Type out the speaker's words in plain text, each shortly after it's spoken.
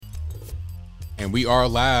And we are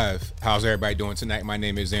live. How's everybody doing tonight? My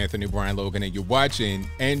name is Anthony Brian Logan, and you're watching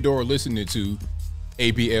and/or listening to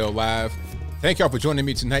ABL Live. Thank y'all for joining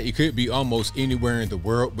me tonight. You could be almost anywhere in the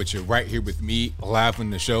world, but you're right here with me live on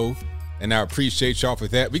the show, and I appreciate y'all for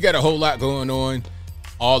that. We got a whole lot going on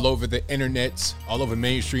all over the internet, all over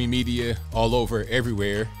mainstream media, all over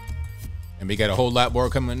everywhere, and we got a whole lot more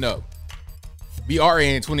coming up. We are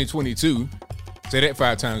in 2022. Say that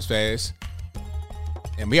 5 times fast.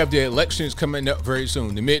 And we have the elections coming up very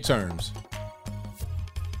soon, the midterms.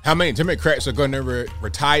 How many Democrats are going to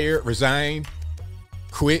retire, resign,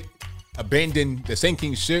 quit, abandon the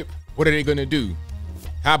sinking ship? What are they going to do?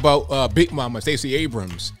 How about Big Mama Stacey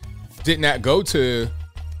Abrams did not go to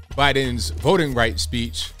Biden's voting rights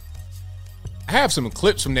speech? I have some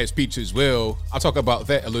clips from that speech as well. I'll talk about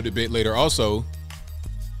that a little bit later. Also,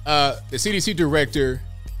 the CDC director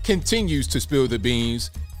continues to spill the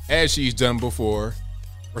beans as she's done before.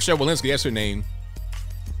 Rochelle Walensky, that's her name,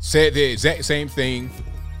 said the exact same thing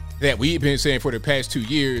that we've been saying for the past 2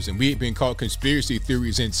 years, and we've been called conspiracy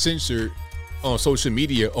theories and censored on social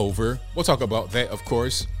media over. We'll talk about that, of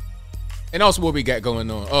course. And also what we got going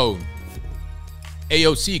on. Oh,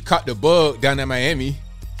 AOC caught the bug down in Miami.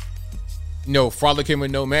 You know, frolicking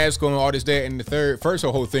with no mask on, all this, that, and the third. First, her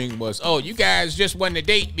whole thing was, oh, you guys just wanted to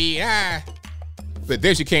date me, But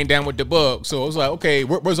then she came down with the bug. So I was like, okay,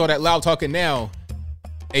 where's all that loud talking now,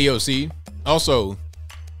 AOC? Also,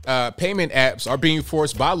 payment apps are being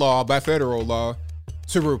forced by law, by federal law,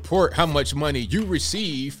 to report how much money you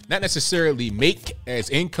receive, not necessarily make as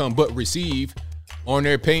income, but receive on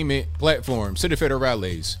their payment platform, City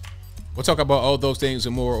Federales. We'll talk about all those things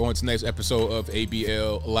and more on tonight's episode of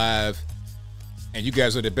ABL Live. And you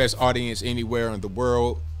guys are the best audience anywhere in the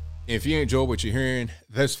world. If you enjoy what you're hearing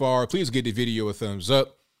thus far, please give the video a thumbs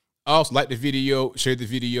up. Also, like the video, share the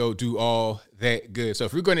video, do all that good. So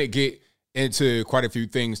if we're going to get into quite a few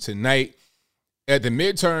things tonight, the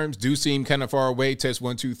midterms do seem kind of far away, test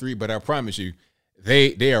 1, 2, 3, but I promise you,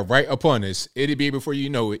 they are right upon us. It'll be before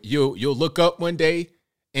you know it. You'll look up one day,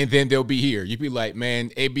 and then they'll be here. You'll be like,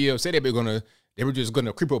 man, ABL said they were just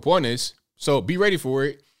gonna creep up on us. So be ready for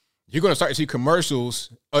it. You're gonna start to see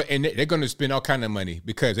commercials, and they're gonna spend all kind of money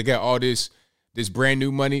because they got all this brand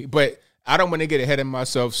new money. But I don't want to get ahead of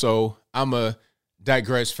myself, so I'ma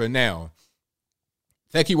digress for now.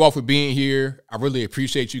 Thank you all for being here. I really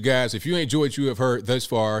appreciate you guys. If you enjoyed what you have heard thus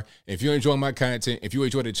far, if you enjoy my content, if you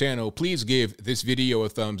enjoy the channel, please give this video a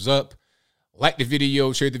thumbs up. Like the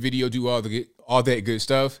video, share the video, do all that good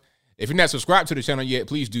stuff. If you're not subscribed to the channel yet,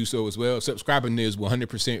 please do so as well. Subscribing is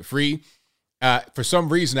 100% free. For some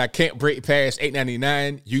reason, I can't break past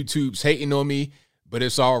 $8.99. YouTube's hating on me, but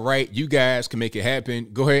it's all right. You guys can make it happen.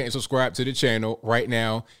 Go ahead and subscribe to the channel right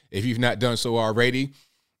now if you've not done so already.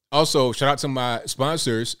 Also, shout out to my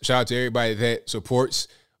sponsors. Shout out to everybody that supports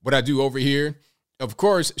what I do over here. Of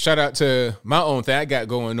course, shout out to my own thing I got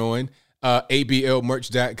going on,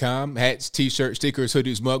 ablmerch.com. Hats, t-shirts, stickers,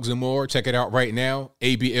 hoodies, mugs, and more. Check it out right now,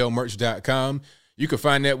 ablmerch.com. You can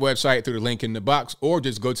find that website through the link in the box, or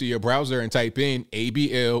just go to your browser and type in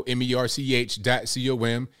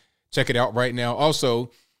ablmerch.com. Check it out right now.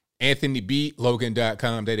 Also,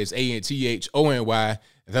 AnthonyBLogan.com. That is ANTHONY,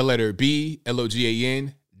 the letter B,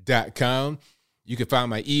 LOGAN.com. You can find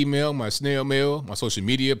my email, my snail mail, my social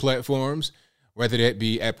media platforms, whether that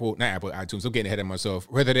be iTunes. I'm getting ahead of myself.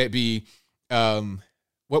 Whether that be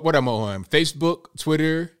what I'm on, Facebook,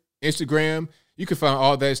 Twitter, Instagram. You can find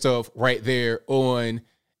all that stuff right there on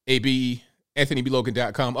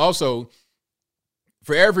AnthonyBLogan.com. Also,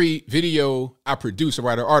 for every video I produce, I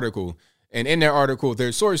write an article. And in that article,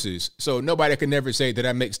 there's sources. So nobody can never say that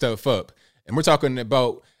I make stuff up. And we're talking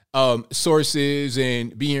about sources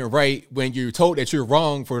and being right when you're told that you're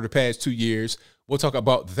wrong for the past 2 years. We'll talk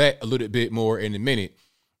about that a little bit more in a minute.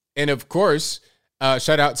 And of course,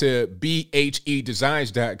 shout out to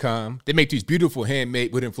bhedesigns.com. They make these beautiful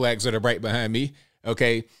handmade wooden flags that are right behind me.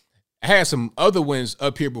 Okay. I had some other ones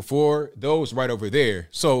up here before, those right over there.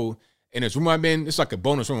 So in this room I'm in, it's like a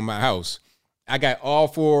bonus room in my house. I got all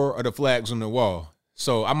 4 of the flags on the wall.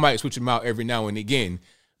 So I might switch them out every now and again.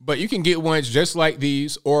 But you can get ones just like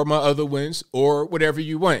these or my other ones or whatever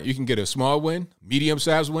you want. You can get a small one,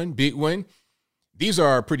 medium-sized one, big one. These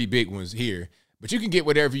are pretty big ones here. But you can get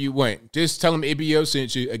whatever you want. Just tell them ABL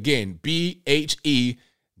sent you. Again, BHE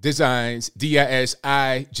Designs,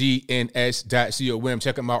 DISIGNS.com.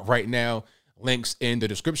 Check them out right now. Links in the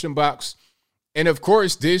description box. And of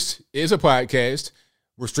course, this is a podcast.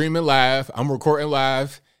 We're streaming live. I'm recording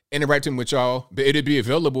live, interacting with y'all. But it'll be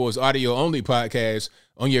available as audio-only podcast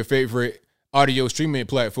on your favorite audio streaming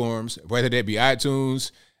platforms, whether that be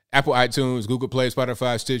iTunes, Apple iTunes, Google Play,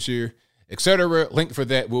 Spotify, Stitcher, etc. Link for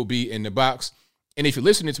that will be in the box. And if you're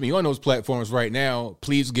listening to me on those platforms right now,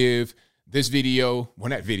 please give this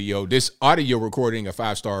this audio recording a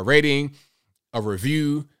 5-star rating, a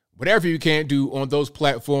review, whatever you can do on those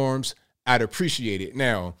platforms. I'd appreciate it.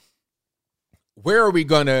 Now, where are we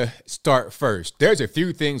going to start first? There's a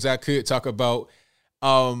few things I could talk about.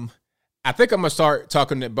 I think I'm going to start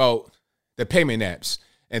talking about the payment apps,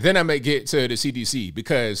 and then I may get to the CDC,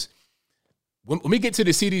 because when we get to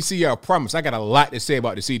the CDC, I promise I got a lot to say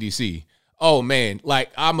about the CDC. Oh man, like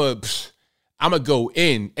I'm a go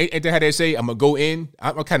in. Ain't that how they say? I'm gonna go in.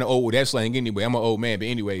 I'm kind of old with that slang anyway. I'm an old man, but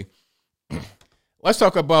anyway, let's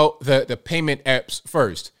talk about the payment apps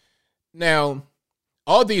first. Now,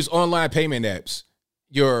 all these online payment apps,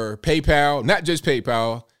 your PayPal, not just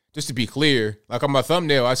PayPal, just to be clear, like on my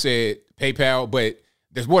thumbnail, I said PayPal, but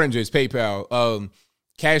there's more than just PayPal.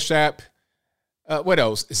 Cash App, what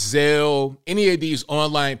else? Zelle, any of these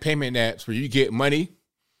online payment apps where you get money,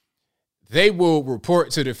 they will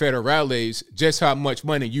report to the federales just how much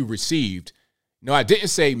money you received. No, I didn't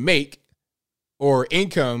say make or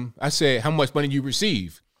income. I said how much money you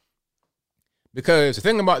receive. Because the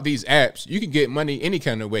thing about these apps, you can get money any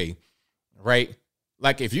kind of way, right?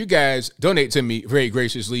 Like if you guys donate to me very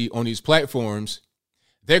graciously on these platforms,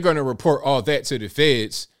 they're going to report all that to the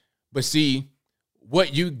feds. But see,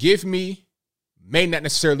 what you give me may not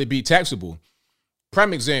necessarily be taxable.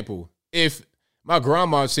 Prime example, if my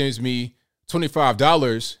grandma sends me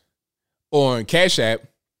 $25 on Cash App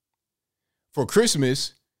for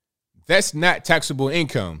Christmas, that's not taxable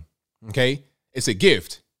income, okay? It's a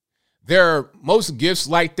gift. Most gifts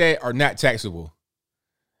like that are not taxable.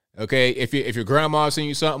 Okay, if your grandma send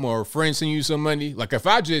you something or a friend send you some money, like if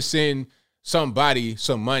I just send somebody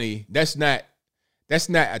some money, that's not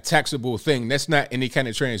a taxable thing. That's not any kind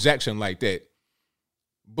of transaction like that.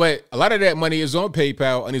 But a lot of that money is on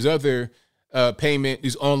PayPal and these other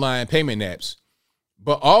these online payment apps.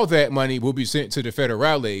 But all that money will be sent to the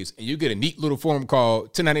federales, and you get a neat little form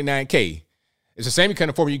called 1099K. It's the same kind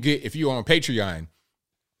of form you get if you're on Patreon.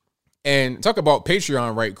 And talk about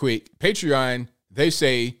Patreon right quick. Patreon, they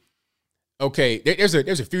say, okay, there's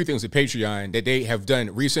a few things with Patreon that they have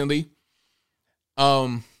done recently.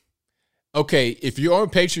 Okay, if you're on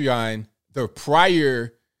Patreon, the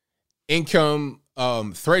prior income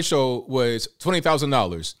threshold was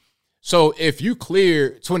 $20,000. So if you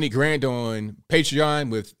clear 20 grand on Patreon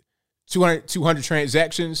with 200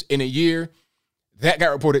 transactions in a year, that got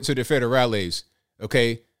reported to the federales.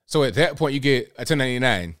 Okay, so at that point you get a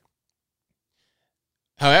 1099.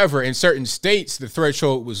 However, in certain states, the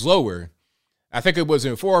threshold was lower. I think it was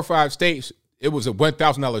in 4 or 5 states, it was a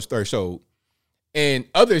 $1,000 threshold. In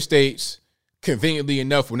other states, conveniently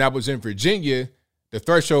enough, when I was in Virginia, the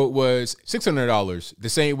threshold was $600, the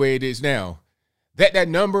same way it is now. That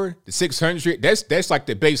number, the 600, that's like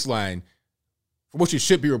the baseline for what you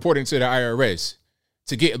should be reporting to the IRS.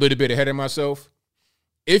 To get a little bit ahead of myself,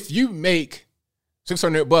 if you make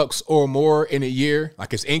 $600 or more in a year,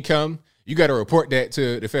 like it's income, you got to report that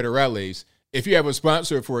to the federales. If you have a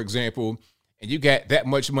sponsor, for example, and you got that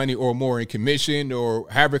much money or more in commission or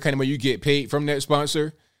however kind of money you get paid from that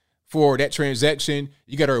sponsor for that transaction,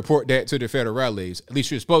 you got to report that to the federales. At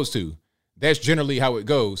least you're supposed to. That's generally how it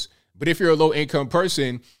goes. But if you're a low income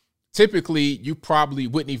person, typically you probably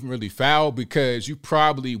wouldn't even really file because you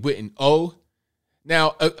probably wouldn't owe.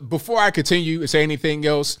 Now, before I continue and say anything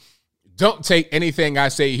else, don't take anything I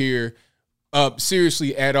say here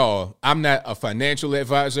seriously at all. I'm not a financial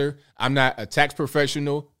advisor. I'm not a tax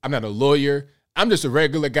professional. I'm not a lawyer. I'm just a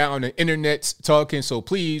regular guy on the internet talking. So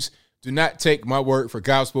please do not take my word for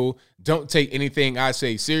gospel. Don't take anything I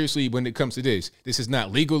say seriously when it comes to this. This is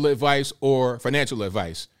not legal advice or financial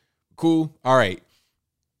advice. Cool? All right.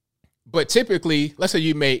 But typically, let's say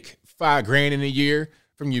you make $5 grand in a year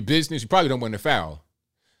from your business, you probably don't want to file.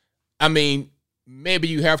 I mean, maybe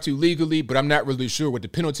you have to legally, but I'm not really sure what the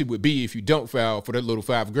penalty would be if you don't file for that little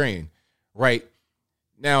 $5 grand, right?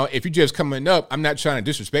 Now, if you're just coming up, I'm not trying to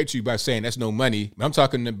disrespect you by saying that's no money. I'm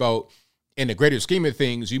talking about in the greater scheme of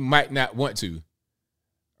things, you might not want to,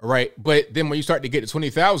 all right? But then when you start to get to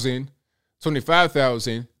 20,000,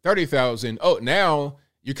 25,000, 30,000, oh, now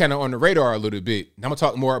you're kind of on the radar a little bit. And I'm going to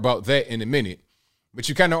talk more about that in a minute. But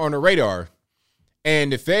you're kind of on the radar.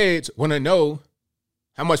 And the feds want to know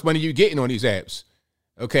how much money you're getting on these apps.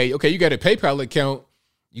 Okay, you got a PayPal account.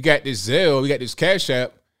 You got this Zelle. You got this Cash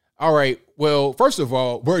App. All right, well, first of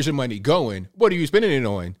all, where's your money going? What are you spending it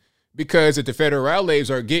on? Because if the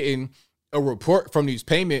federales are getting a report from these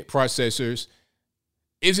payment processors,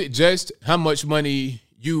 is it just how much money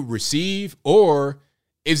you receive, or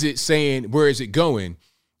is it saying where is it going?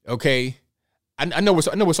 Okay, I know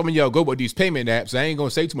where some of y'all go with these payment apps. I ain't gonna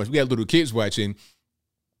say too much. We got little kids watching,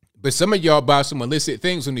 but some of y'all buy some illicit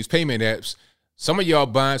things on these payment apps. Some of y'all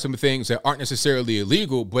buying some things that aren't necessarily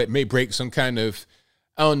illegal, but may break some kind of,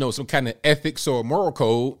 I don't know, some kind of ethics or moral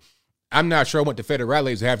code. I'm not sure I want the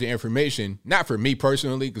federales to have the information. Not for me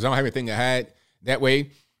personally, because I don't have anything to hide that way.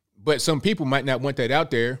 But some people might not want that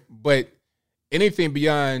out there. But anything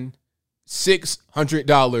beyond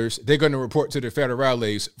 $600, they're going to report to the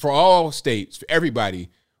federales for all states, for everybody.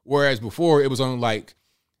 Whereas before, it was on like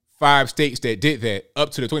 5 states that did that, up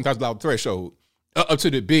to the $20,000 threshold, up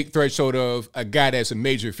to the big threshold of a guy that's a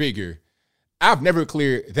major figure. I've never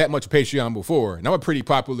cleared that much Patreon before, and I'm a pretty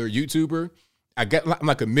popular YouTuber. I'm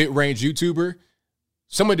like a mid-range YouTuber.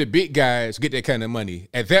 Some of the big guys get that kind of money.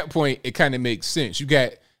 At that point, it kind of makes sense. You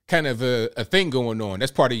got kind of a thing going on.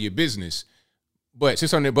 That's part of your business. But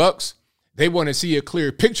 $600, they want to see a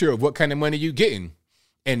clear picture of what kind of money you're getting.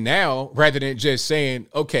 And now, rather than just saying,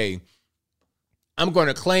 okay, I'm going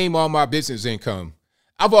to claim all my business income.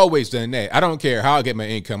 I've always done that. I don't care how I get my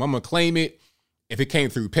income. I'm going to claim it. If it came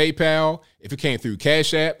through PayPal, if it came through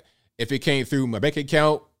Cash App, if it came through my bank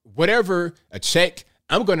account, whatever, a check,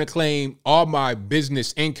 I'm going to claim all my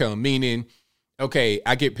business income, meaning, okay,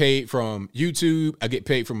 I get paid from YouTube, I get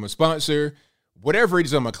paid from a sponsor, whatever it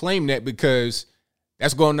is, I'm going to claim that because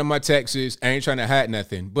that's going on my taxes. I ain't trying to hide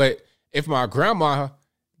nothing. But if my grandma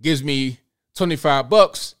gives me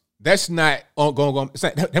 $25, that's not going.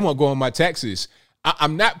 That won't go on my taxes.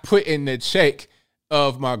 I'm not putting the check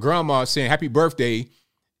of my grandma saying happy birthday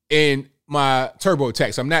in my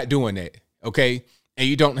TurboTax. I'm not doing that. Okay. And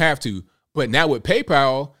you don't have to. But now with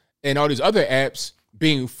PayPal and all these other apps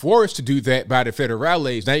being forced to do that by the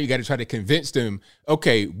federales, now you got to try to convince them,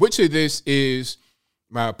 okay, which of this is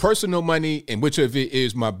my personal money and which of it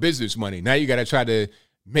is my business money. Now you got to try to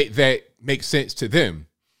make that make sense to them.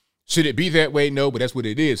 Should it be that way? No, but that's what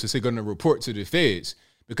it is. So they're going to report to the feds.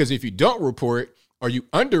 Because if you don't report or you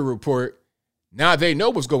underreport, now they know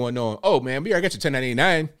what's going on. Oh, man, we already got your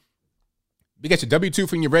 1099. We got your W-2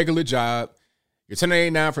 from your regular job, your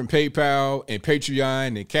 1099 from PayPal and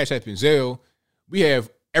Patreon and Cash App and Zelle. We have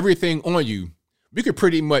everything on you. We could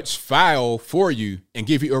pretty much file for you and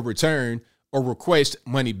give you a return or request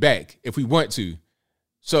money back if we want to.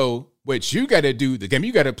 So what you got to do, the game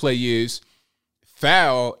you got to play is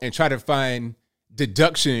file and try to find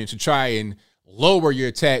deductions to try and lower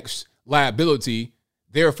your tax liability.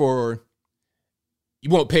 Therefore, you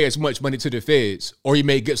won't pay as much money to the feds, or you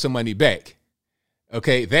may get some money back.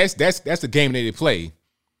 Okay, that's the game they play.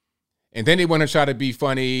 And then they want to try to be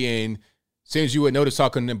funny and send you a notice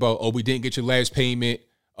talking about, oh, we didn't get your last payment,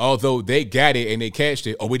 although they got it and they cashed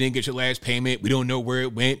it. Oh, we didn't get your last payment. We don't know where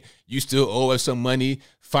it went. You still owe us some money.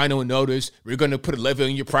 Final notice. We're going to put a levy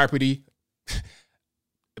on your property.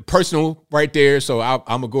 Personal right there. So I'm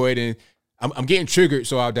going to go ahead and I'm getting triggered,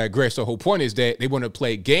 so I'll digress. The whole point is that they want to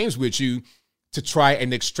play games with you to try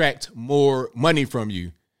and extract more money from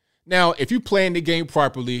you. Now, if you're playing the game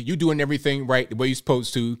properly, you doing everything right the way you're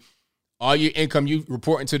supposed to, all your income you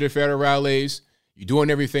reporting to the federales, you're doing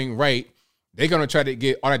everything right, they're going to try to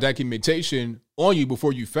get all that documentation on you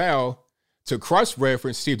before you file to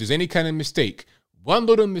cross-reference, see if there's any kind of mistake. One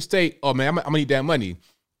little mistake, oh man, I'm going to need that money.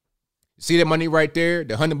 See that money right there,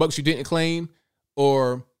 the $100 you didn't claim,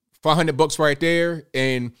 or $500 right there,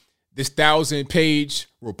 and this 1,000-page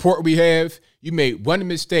report we have, you made one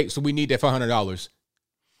mistake, so we need that $500.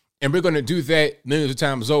 And we're going to do that millions of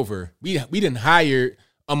times over. We done hired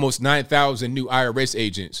almost 9,000 new IRS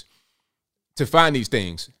agents to find these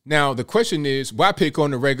things. Now, the question is, why pick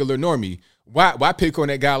on the regular normie? Why pick on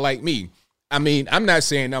that guy like me? I mean, I'm not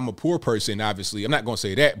saying I'm a poor person, obviously. I'm not going to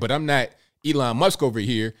say that, but I'm not Elon Musk over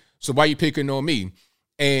here. So why you picking on me?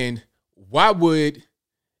 And why would,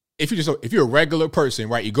 if you're a regular person,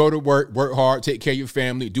 right, you go to work hard, take care of your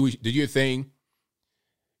family, do your thing,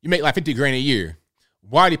 you make like 50 grand a year.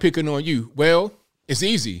 Why are they picking on you? Well, it's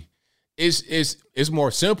easy. It's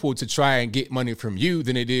more simple to try and get money from you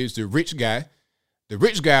than it is the rich guy. The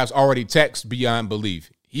rich guy's already taxed beyond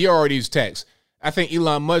belief. He already is taxed. I think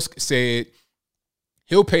Elon Musk said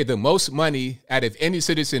he'll pay the most money out of any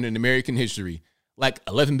citizen in American history, like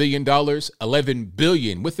 $11 billion, $11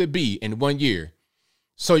 billion with a B in 1 year.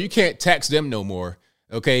 So you can't tax them no more,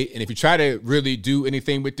 okay? And if you try to really do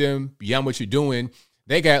anything with them beyond what you're doing,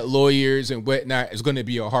 they got lawyers and whatnot. It's going to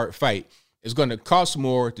be a hard fight. It's going to cost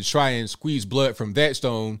more to try and squeeze blood from that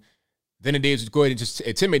stone than it is to go ahead and just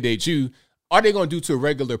intimidate you. All they're going to do to a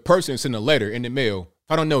regular person is send a letter in the mail.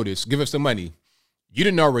 If I don't know this, give us some money. You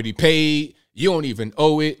didn't already pay. You don't even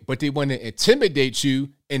owe it, but they want to intimidate you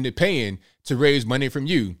into paying to raise money from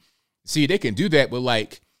you. See, they can do that with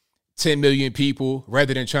like 10 million people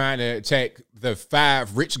rather than trying to attack the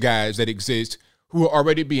 5 rich guys that exist who are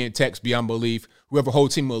already being taxed beyond belief, who have a whole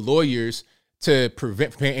team of lawyers to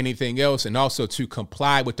prevent from paying anything else and also to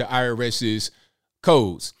comply with the IRS's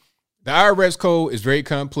codes. The IRS code is very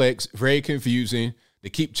complex, very confusing. They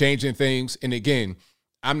keep changing things. And again,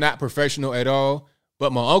 I'm not professional at all,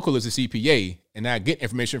 but my uncle is a CPA and I get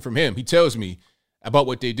information from him. He tells me about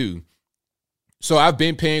what they do. So I've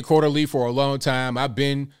been paying quarterly for a long time. I've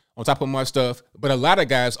been on top of my stuff, but a lot of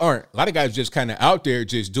guys aren't. A lot of guys just kind of out there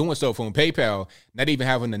just doing stuff on PayPal, not even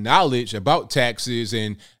having the knowledge about taxes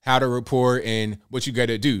and how to report and what you got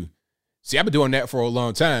to do. See, I've been doing that for a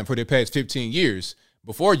long time, for the past 15 years.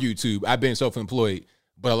 Before YouTube, I've been self-employed,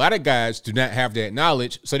 but a lot of guys do not have that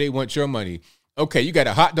knowledge, so they want your money. Okay, you got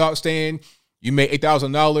a hot dog stand, you made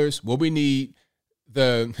 $8,000. Well, we need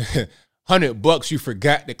the $100 you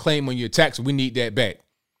forgot to claim on your tax. We need that back.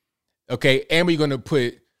 Okay, and we're going to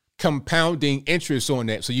put compounding interest on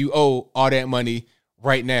that. So you owe all that money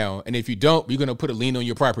right now. And if you don't, you're going to put a lien on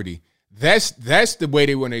your property. That's the way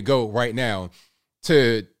they want to go right now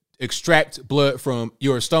to extract blood from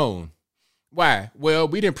your stone. Why? Well,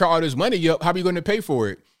 we didn't print all this money up. How are you going to pay for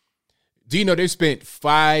it? Do you know they spent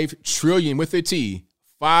 $5 trillion with a T,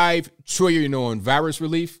 $5 trillion on virus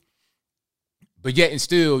relief? But yet and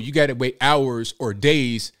still, you got to wait hours or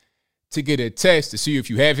days to get a test to see if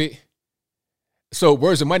you have it. So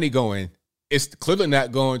where's the money going? It's clearly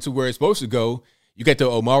not going to where it's supposed to go. You got the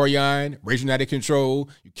Omarion, raging out of control.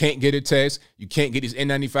 You can't get a test. You can't get these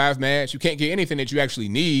N95 masks. You can't get anything that you actually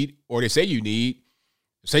need or they say you need.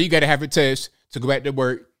 Say you got to have a test to go back to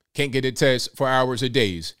work. Can't get a test for hours or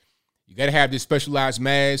days. You got to have this specialized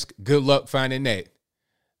mask. Good luck finding that.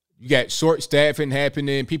 You got short staffing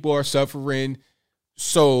happening. People are suffering.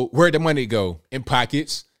 So where'd the money go? In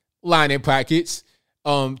pockets, lining pockets,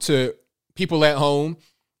 to people at home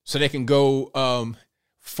so they can go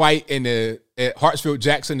fight at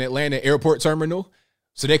Hartsfield-Jackson Atlanta Airport Terminal,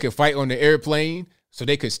 so they can fight on the airplane, so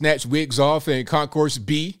they could snatch wigs off in Concourse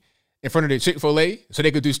B in front of the Chick-fil-A, so they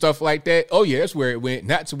could do stuff like that. Oh, yeah, that's where it went,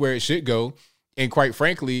 not to where it should go. And quite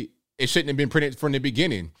frankly, it shouldn't have been printed from the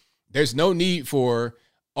beginning. There's no need for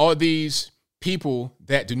all these people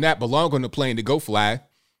that do not belong on the plane to go fly.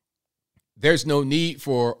 There's no need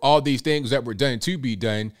for all these things that were done to be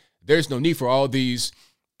done. There's no need for all these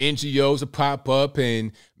NGOs to pop up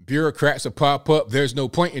and bureaucrats to pop up. There's no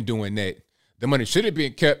point in doing that. The money should have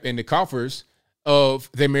been kept in the coffers of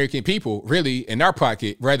the American people, really in our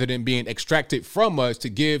pocket, rather than being extracted from us to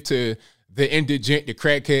give to the indigent, the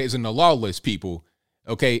crackheads, and the lawless people.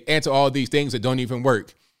 Okay, and to all these things that don't even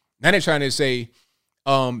work. Now they're trying to say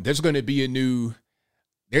there's going to be a new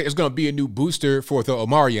booster for the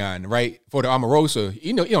Omarion, right? For the Omarosa.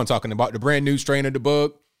 You know what I'm talking about, the brand new strain of the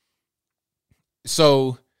bug.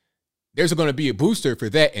 So there's going to be a booster for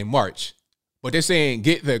that in March. But they're saying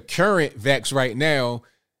get the current vax right now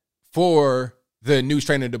for the new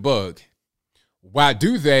strain of the bug. Why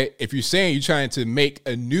do that if you're saying you're trying to make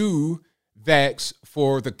a new vax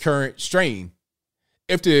for the current strain?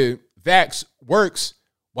 If the vax works,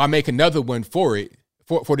 why make another one for it,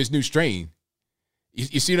 for this new strain?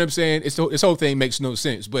 You see what I'm saying? This whole thing makes no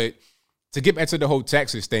sense. But to get back to the whole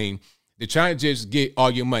taxes thing, they're trying to just get all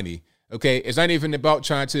your money. Okay, it's not even about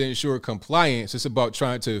trying to ensure compliance. It's about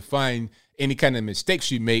trying to find any kind of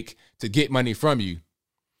mistakes you make to get money from you.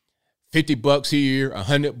 $50 here,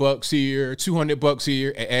 $100 here, $200 here,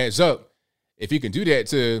 it adds up. If you can do that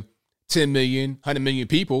to 10 million, 100 million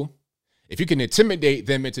people, if you can intimidate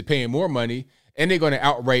them into paying more money, and they're going to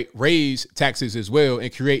outright raise taxes as well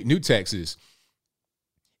and create new taxes.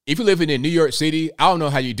 If you're living in New York City, I don't know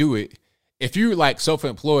how you do it. If you're like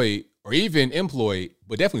self-employed or even employed,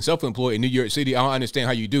 but definitely self-employed in New York City, I don't understand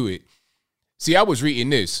how you do it. See, I was reading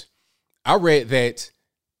this. I read that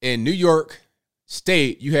in New York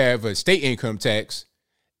State, you have a state income tax.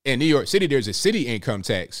 In New York City, there's a city income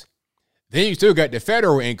tax. Then you still got the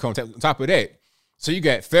federal income tax on top of that. So you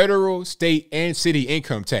got federal, state, and city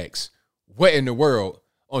income tax. What in the world?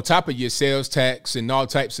 On top of your sales tax and all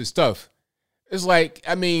types of stuff. It's like,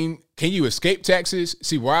 I mean, can you escape taxes?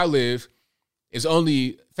 See, where I live is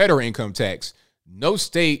only federal income tax, no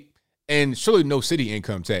state, and surely no city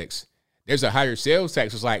income tax. There's a higher sales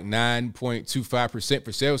tax. It's like 9.25%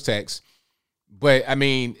 for sales tax. But, I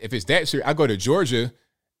mean, if it's that serious, I go to Georgia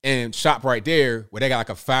and shop right there where they got like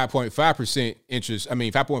a 5.5% interest. I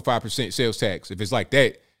mean, 5.5% sales tax. If it's like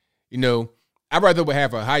that, you know, I'd rather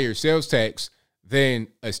have a higher sales tax than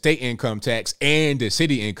a state income tax and a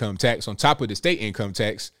city income tax on top of the state income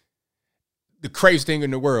tax. The craziest thing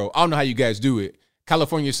in the world. I don't know how you guys do it.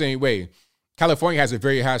 California, same way. California has a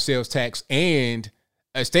very high sales tax and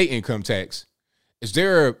a state income tax. Is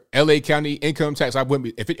there a LA County income tax? I wouldn't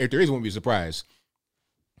be, if there is, I wouldn't be surprised.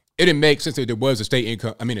 It didn't make sense that there was a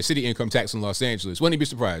city income tax in Los Angeles. Wouldn't be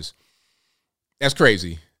surprised. That's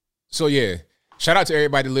crazy. So yeah, shout out to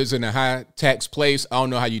everybody that lives in a high tax place. I don't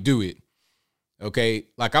know how you do it. Okay.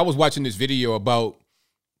 Like I was watching this video about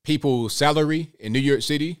people's salary in New York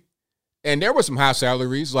City, and there were some high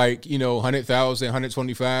salaries, like, 100,000,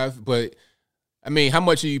 125. But I mean, how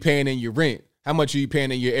much are you paying in your rent? How much are you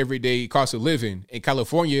paying in your everyday cost of living? In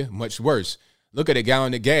California, much worse. Look at a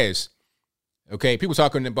gallon of gas. Okay. People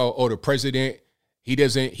talking about, the president,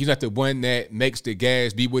 he's not the one that makes the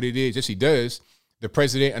gas be what it is. Yes, he does. The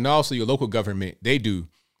president and also your local government, they do.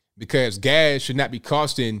 Because gas should not be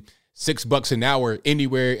costing $6 an hour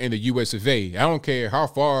anywhere in the US of A. I don't care how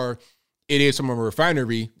far it is from a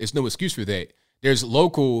refinery. There's no excuse for that. There's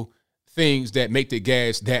local things that make the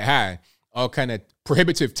gas that high, all kind of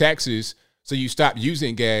prohibitive taxes. So you stop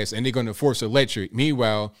using gas and they're going to force electric.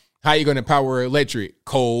 Meanwhile, how are you going to power electric?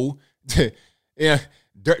 Coal, yeah,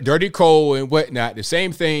 dirty coal and whatnot. The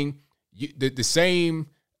same thing, the same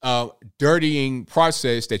dirtying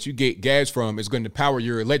process that you get gas from is going to power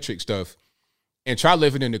your electric stuff. And try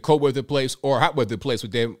living in a cold weather place or hot weather place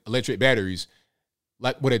with them electric batteries,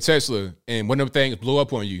 like with a Tesla, and one of them things blow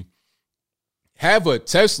up on you. Have a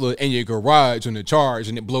Tesla in your garage on the charge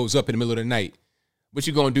and it blows up in the middle of the night. What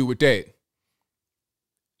you gonna do with that?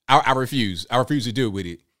 I refuse. I refuse to deal with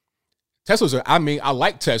it. Teslas are, I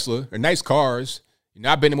like Tesla. They're nice cars.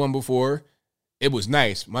 I've been in one before. It was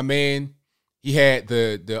nice. My man, he had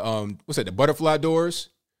the butterfly doors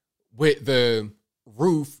with the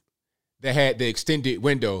roof that had the extended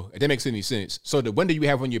window, if that makes any sense. So the window you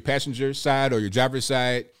have on your passenger side or your driver's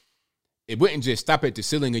side, it wouldn't just stop at the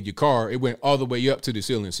ceiling of your car. It went all the way up to the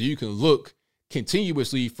ceiling. So you can look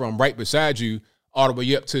continuously from right beside you all the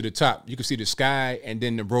way up to the top. You can see the sky and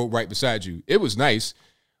then the road right beside you. It was nice,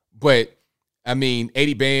 but I mean,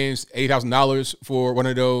 80 bands, $80,000 for one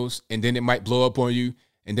of those, and then it might blow up on you.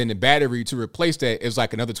 And then the battery to replace that is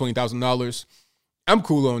like another $20,000. I'm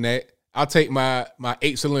cool on that. I'll take my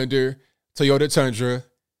 8-cylinder Toyota Tundra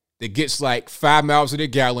that gets like 5 miles to the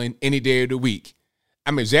gallon any day of the week.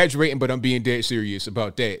 I'm exaggerating, but I'm being dead serious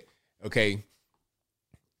about that. Okay.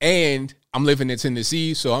 And I'm living in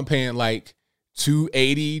Tennessee, so I'm paying like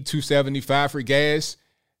 $2.80, $2.75 for gas.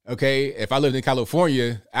 Okay. If I lived in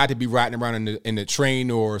California, I had to be riding around in the train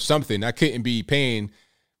or something. I couldn't be paying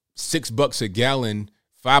 $6 a gallon,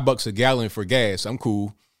 $5 a gallon for gas. I'm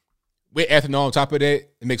cool. With ethanol on top of that,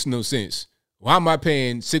 it makes no sense. Why am I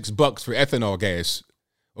paying $6 for ethanol gas?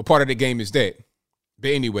 What part of the game is that?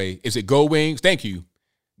 But anyway, is it Go Wings? Thank you.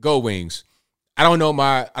 Go Wings. I don't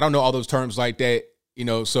know all those terms like that,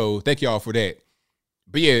 so thank y'all for that.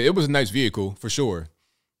 But yeah, it was a nice vehicle for sure.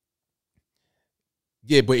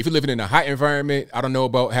 Yeah, but if you're living in a hot environment, I don't know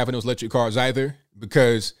about having those electric cars either,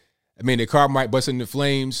 because the car might bust into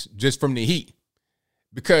flames just from the heat.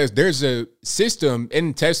 Because there's a system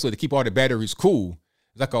in Tesla to keep all the batteries cool.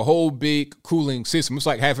 It's like a whole big cooling system. It's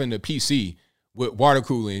like having a PC with water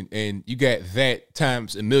cooling, and you got that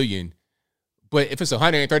times a million. But if it's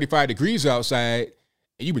 135 degrees outside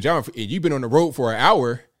and you've been on the road for an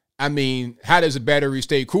hour, how does a battery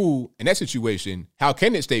stay cool in that situation? How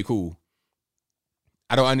can it stay cool?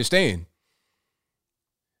 I don't understand.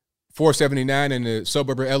 $4.79 in the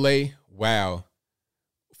suburb of LA. Wow.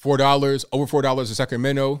 $4, over $4 in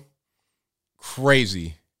Sacramento.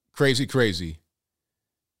 Crazy.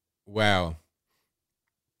 Wow.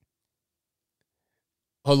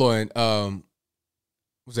 Hold on.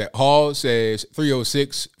 What's that? Hall says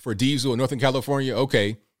 306 for diesel in Northern California.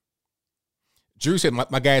 Okay. Drew said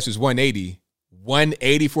my gas is 180.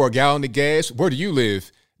 180 for a gallon of gas? Where do you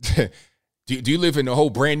live? Do you live in a whole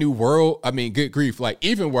brand new world? Good grief. Like,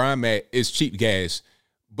 even where I'm at, it's cheap gas.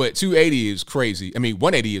 But 280 is crazy.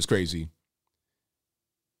 180 is crazy.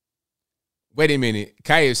 Wait a minute.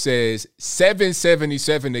 Kaya says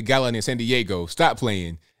 $7.77 a gallon in San Diego. Stop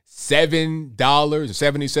playing.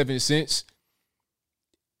 $7.77.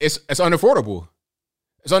 It's unaffordable.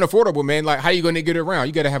 It's unaffordable, man. Like, how are you going to get around?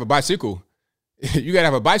 You got to have a bicycle. You got to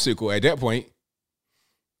have a bicycle at that point.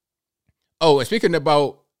 Oh, and speaking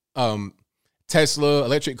about Tesla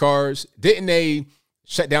electric cars, didn't they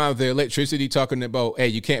shut down the electricity, talking about, hey,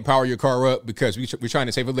 you can't power your car up because we're trying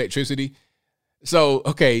to save electricity? So,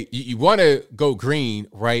 okay, you want to go green,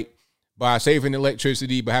 right, by saving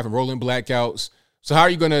electricity, by having rolling blackouts. So how are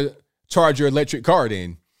you going to charge your electric car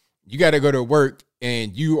then? You got to go to work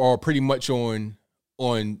and you are pretty much on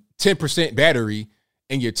 10% battery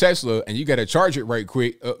in your Tesla, and you got to charge it right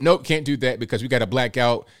quick. Nope, can't do that because we got a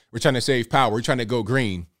blackout. We're trying to save power. We're trying to go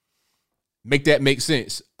green. Make that make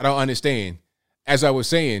sense. I don't understand. As I was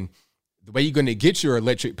saying, the way you're going to get your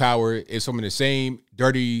electric power is from the same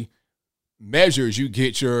dirty measures you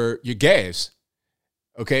get your gas.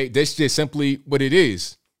 Okay, that's just simply what it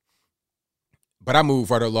is. But I move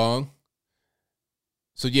right along.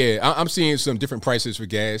 So yeah, I'm seeing some different prices for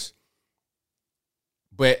gas,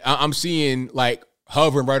 but I'm seeing like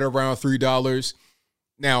hovering right around $3.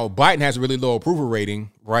 Now Biden has a really low approval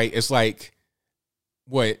rating, right? It's like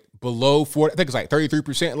what, below 40? I think it's like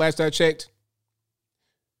 33% last I checked.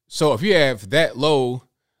 So if you have that low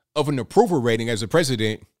of an approval rating as a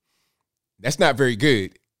president, that's not very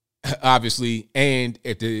good, obviously. And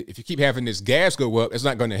if you keep having this gas go up, it's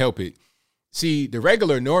not going to help it. See, the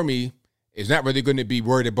regular normie is not really going to be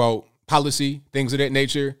worried about policy, things of that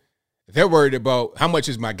nature. They're worried about how much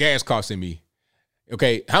is my gas costing me.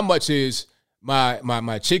 Okay, how much is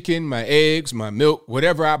my chicken, my eggs, my milk,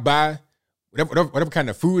 whatever I buy, whatever kind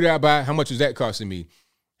of food I buy, how much is that costing me?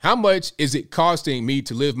 How much is it costing me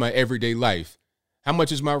to live my everyday life? How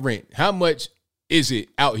much is my rent? How much is it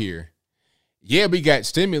out here? Yeah, we got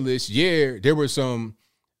stimulus. Yeah, there were some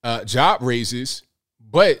job raises,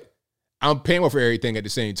 but I'm paying for everything at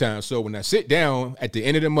the same time. So when I sit down at the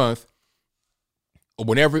end of the month, or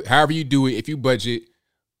whenever, however you do it, if you budget,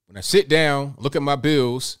 when I sit down, look at my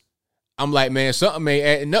bills, I'm like, man, something ain't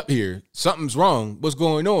adding up here. Something's wrong. What's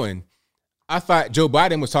going on? I thought Joe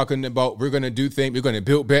Biden was talking about we're going to do things, we're going to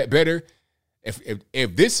build back better.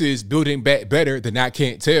 If this is building back better, then I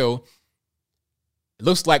can't tell. It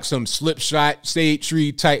looks like some slipshod, shade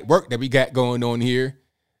tree type work that we got going on here.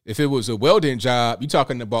 If it was a welding job, you're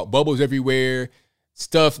talking about bubbles everywhere,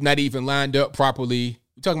 stuff not even lined up properly.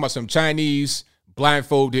 You're talking about some Chinese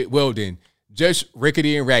blindfolded welding, just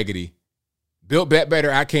rickety and raggedy. Built back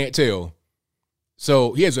better, I can't tell.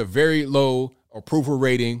 So he has a very low approval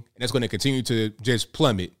rating, and that's going to continue to just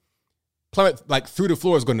plummet. Plummet, like through the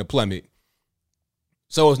floor is going to plummet.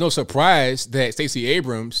 So it's no surprise that Stacey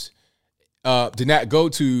Abrams did not go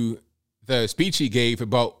to the speech he gave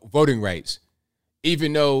about voting rights.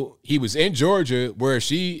 Even though he was in Georgia, where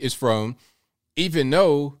she is from, even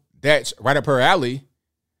though that's right up her alley,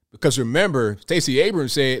 because remember, Stacey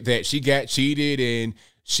Abrams said that she got cheated and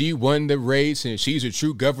she won the race and she's a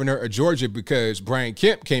true governor of Georgia because Brian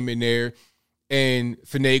Kemp came in there and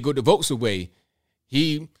finagled the votes away.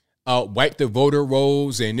 He wiped the voter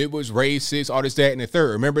rolls and it was racist, all this, that, and the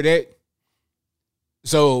third. Remember that?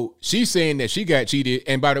 So she's saying that she got cheated.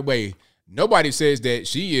 And by the way, nobody says that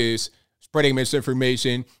she is spreading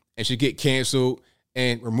misinformation and should get canceled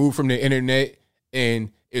and removed from the internet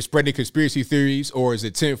and is spreading conspiracy theories or is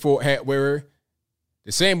a tinfoil hat wearer.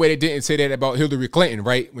 The same way they didn't say that about Hillary Clinton,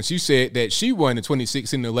 right? When she said that she won the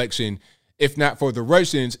 2016 election, if not for the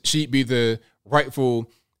Russians, she'd be the rightful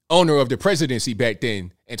owner of the presidency back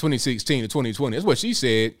then in 2016 to 2020. That's what she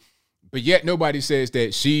said. But yet nobody says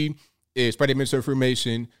that she is spreading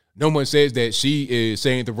misinformation. No one says that she is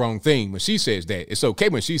saying the wrong thing when she says that. It's okay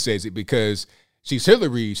when she says it because she's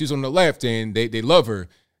Hillary. She's on the left and they love her.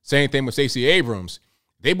 Same thing with Stacey Abrams.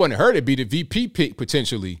 They wanted her to be the VP pick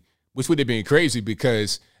potentially, which would have been crazy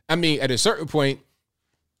because, I mean, at a certain point,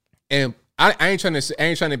 and I ain't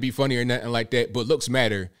trying to be funny or nothing like that, but looks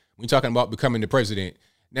matter when you're talking about becoming the president.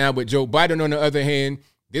 Now, with Joe Biden, on the other hand,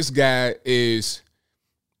 this guy is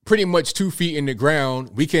pretty much 2 feet in the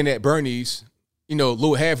ground, weekend at Bernie's, you know, a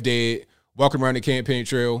little half dead, walking around the campaign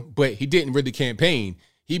trail, but he didn't really campaign.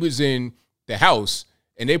 He was in the house,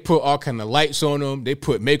 and they put all kind of lights on him. They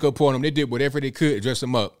put makeup on him. They did whatever they could to dress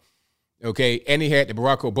him up, okay? And he had the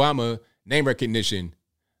Barack Obama name recognition.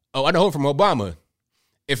 Oh, I know him from Obama.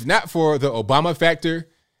 If not for the Obama factor,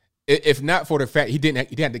 if not for the fact he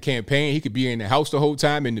didn't have the campaign, he could be in the house the whole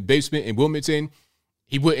time in the basement in Wilmington,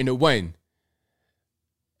 he wouldn't have won.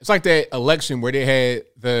 It's like that election where they had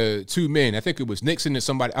the two men. I think it was Nixon and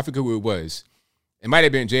somebody. I forget who it was. It might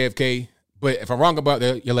have been JFK, but if I'm wrong about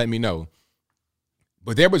that, you let me know.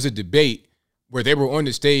 But there was a debate where they were on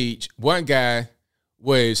the stage. One guy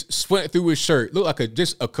was sweating through his shirt, looked like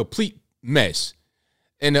just a complete mess.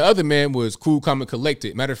 And the other man was cool, calm, and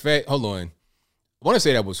collected. Matter of fact, hold on. I want to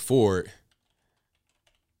say that was Ford.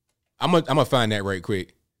 I'm gonna find that right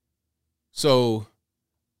quick. So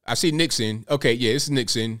I see Nixon. Okay, yeah, this is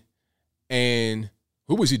Nixon. And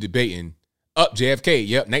who was he debating? JFK.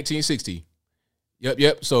 Yep, 1960.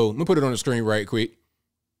 Yep. So let me put it on the screen right quick.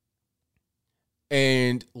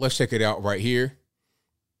 And let's check it out right here.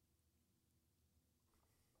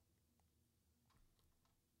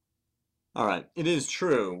 All right. It is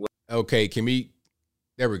true. Okay,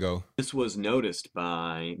 there we go. This was noticed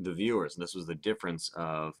by the viewers. This was the difference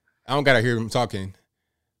of... I don't got to hear him talking,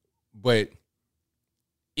 but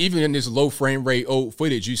even in this low frame rate old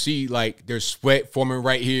footage, you see like there's sweat forming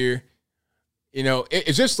right here. You know,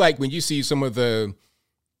 it's just like when you see some of the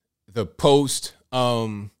post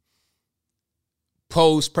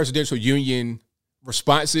presidential union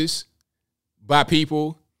responses by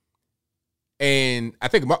people. And I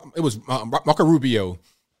think it was Marco Rubio.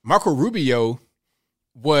 Marco Rubio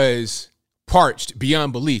was parched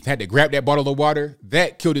beyond belief, had to grab that bottle of water.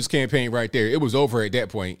 That killed his campaign right there. It was over at that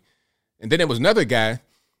point. And then there was another guy.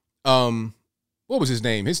 What was his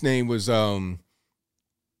name? His name was, I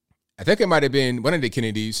think it might have been one of the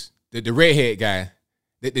Kennedys, the redhead guy,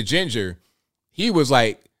 the ginger. He was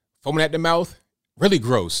like foaming at the mouth, really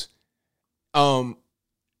gross.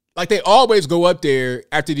 Like they always go up there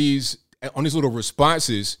after on these little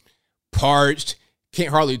responses, parched, can't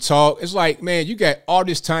hardly talk. It's like, man, you got all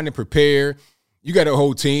this time to prepare. You got a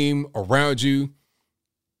whole team around you.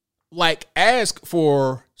 Like, ask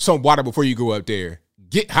for some water before you go up there.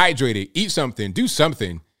 Get hydrated, eat something, do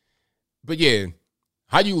something. But yeah,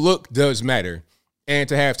 how you look does matter. And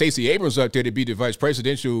to have Stacey Abrams up there to be the vice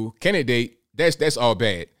presidential candidate, that's all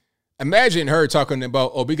bad. Imagine her talking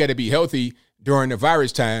about, oh, we got to be healthy during the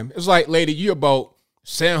virus time. It's like, lady, you're about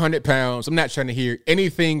 700 pounds. I'm not trying to hear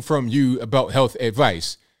anything from you about health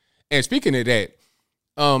advice. And speaking of that,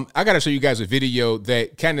 I got to show you guys a video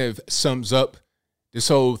that kind of sums up this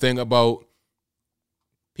whole thing about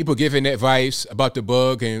people giving advice about the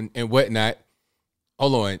bug and whatnot.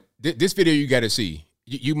 Hold on. This video you got to see.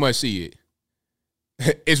 You must see it.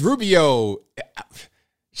 It's Rubio.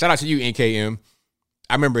 Shout out to you, NKM.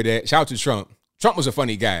 I remember that. Shout out to Trump. Trump was a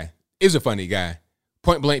funny guy. Is a funny guy.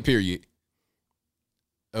 Point blank, period.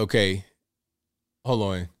 Okay. Hold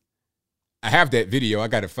on. I have that video. I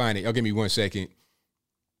got to find it. Y'all give me 1 second.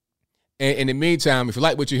 And in the meantime, if you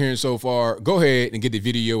like what you're hearing so far, go ahead and give the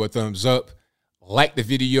video a thumbs up. Like the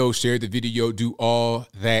video, share the video, do all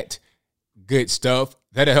that good stuff.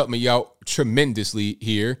 That'll help me out tremendously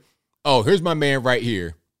here. Oh, here's my man right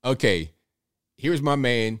here. Okay. Here's my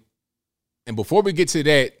man. And before we get to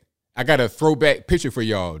that, I got a throwback picture for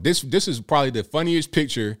y'all. This is probably the funniest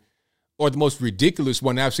picture or the most ridiculous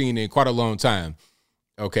one I've seen in quite a long time.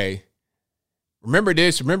 Okay. Remember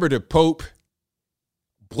this? Remember the Pope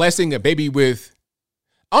blessing a baby with,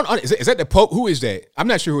 is that the Pope? Who is that? I'm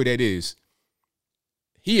not sure who that is.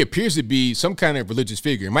 He appears to be some kind of religious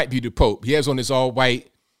figure. It might be the Pope. He has on this all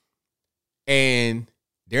white, and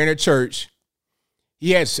they're in a church.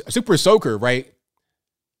 He has a super soaker, right?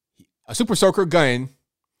 A super soaker gun,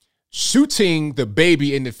 shooting the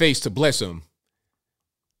baby in the face to bless him.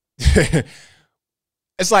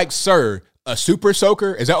 It's like, sir, a super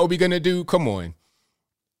soaker? Is that what we're going to do? Come on.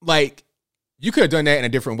 Like, you could have done that in a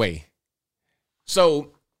different way.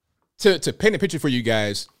 So, to paint a picture for you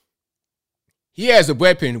guys, he has a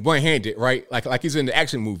weapon one-handed, right? Like he's in the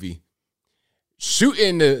action movie,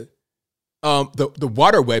 shooting the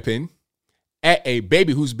water weapon at a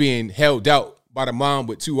baby who's being held out by the mom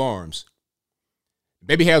with two arms.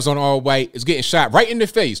 Baby has on all white, is getting shot right in the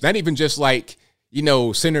face. Not even just like,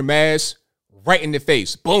 center mass, right in the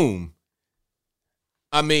face. Boom.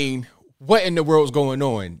 I mean, what in the world's going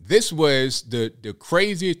on? This was the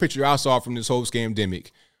craziest picture I saw from this whole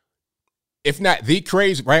scamdemic. If not the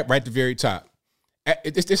crazy, right at the very top.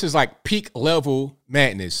 This is like peak level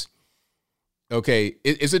madness. Okay,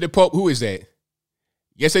 is it the Pope? Who is that?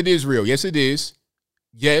 Yes, it is real. Yes, it is.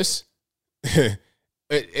 Yes.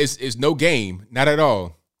 It's no game. Not at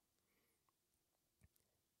all.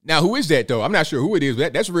 Now, who is that, though? I'm not sure who it is.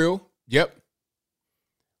 That's real. Yep.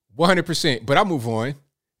 100%. But I'll move on.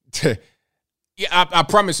 Yeah, I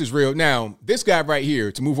promise it's real. Now, this guy right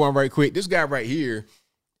here, to move on right quick, this guy right here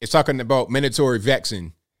is talking about mandatory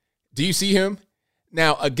vaccine. Do you see him?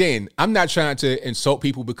 Now, again, I'm not trying to insult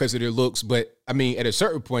people because of their looks, but I mean, at a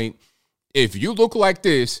certain point, if you look like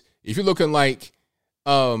this, if you're looking like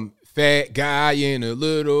fat guy in a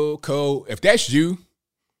little coat, if that's you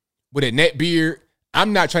with a net beard,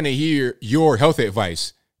 I'm not trying to hear your health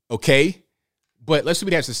advice, okay? But let's see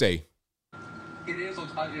what he has to say. It is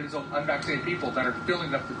those unvaccinated people that are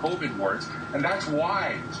filling up the COVID wards, and that's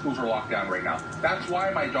why schools are locked down right now. That's why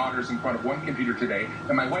my daughter's in front of one computer today,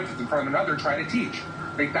 and my wife is in front of another trying to teach.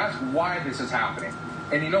 Like, that's why this is happening.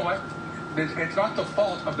 And you know what? It's not the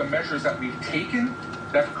fault of the measures that we've taken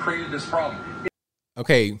that created this problem.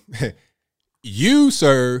 Okay, you,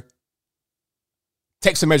 sir,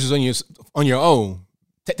 take some measures on your own.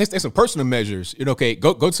 Take some personal measures. Okay,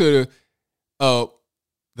 go to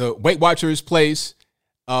the Weight Watchers place.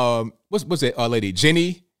 What's that lady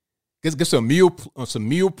Jenny? Get some meal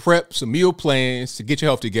prep, some meal plans to get your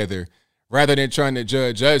health together, rather than trying to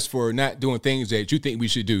judge us for not doing things that you think we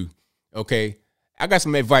should do. Okay, I got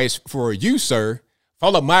some advice for you, sir.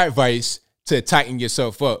 Follow my advice to tighten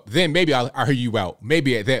yourself up. Then maybe I'll hear you out.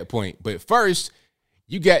 Maybe at that point. But first,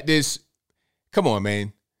 you got this. Come on,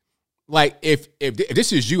 man. Like, if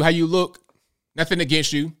this is you, how you look, nothing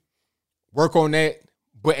against you. Work on that.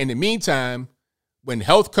 But in the meantime, when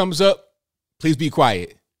health comes up, please be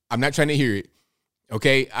quiet. I'm not trying to hear it.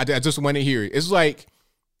 Okay? I just want to hear it. It's like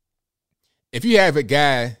if you have a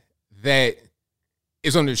guy that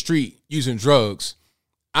is on the street using drugs,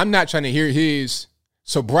 I'm not trying to hear his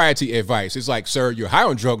sobriety advice. It's like, sir, you're high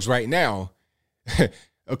on drugs right now.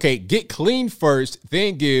 Okay, get clean first,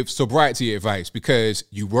 then give sobriety advice, because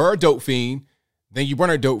you were a dope fiend, then you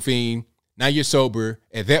weren't a dope fiend, now you're sober.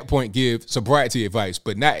 At that point, give sobriety advice,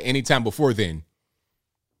 but not any time before then.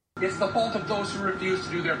 It's the fault of those who refuse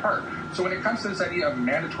to do their part. So when it comes to this idea of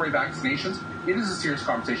mandatory vaccinations, it is a serious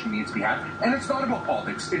conversation that needs to be had. And it's not about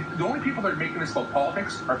politics. The only people that are making this about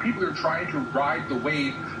politics are people who are trying to ride the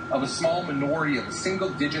wave of a small minority of a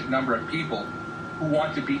single-digit number of people who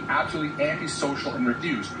want to be absolutely antisocial and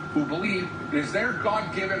refuse, who believe it is their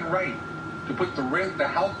God-given right to put the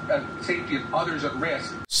health and safety of others at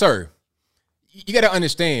risk. Sir, you got to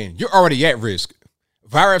understand, you're already at risk.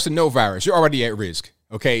 Virus or no virus, you're already at risk.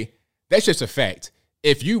 Okay, that's just a fact.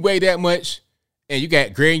 If you weigh that much and you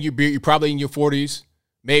got gray in your beard, you're probably in your 40s,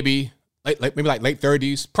 maybe late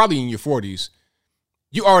 30s, probably in your 40s.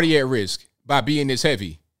 You already at risk by being this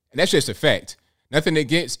heavy, and that's just a fact. Nothing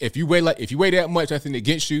against if you weigh that much. Nothing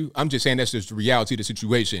against you. I'm just saying that's just the reality of the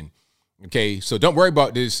situation. Okay, so don't worry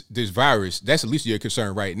about this virus. That's at least your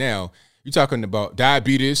concern right now. You're talking about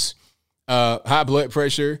diabetes, high blood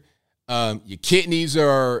pressure. Your kidneys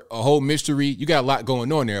are a whole mystery. You got a lot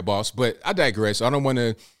going on there, boss. But I digress. I don't want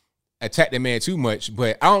to attack the man too much,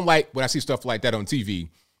 but I don't like when I see stuff like that on TV.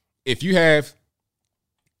 If you have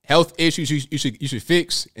health issues you should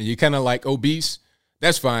fix, and you're kind of like obese,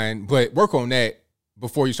 that's fine. But work on that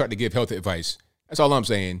before you start to give health advice. That's all I'm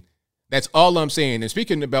saying. That's all I'm saying. And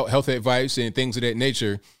speaking about health advice and things of that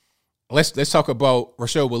nature, let's talk about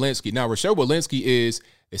Rochelle Walensky. Now, Rochelle Walensky is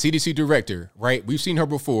the CDC director, right? We've seen her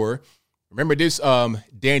before. Remember this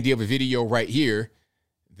dandy of a video right here?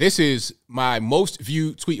 This is my most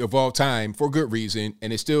viewed tweet of all time for good reason,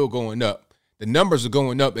 and it's still going up. The numbers are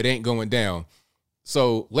going up. It ain't going down.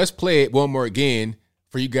 So let's play it one more again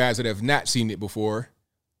for you guys that have not seen it before.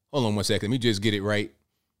 Hold on one second. Let me just get it right.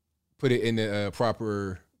 Put it in the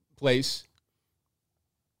proper place.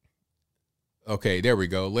 Okay, there we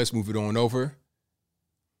go. Let's move it on over.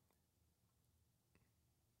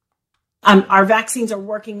 Our vaccines are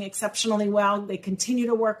working exceptionally well. They continue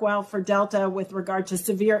to work well for Delta with regard to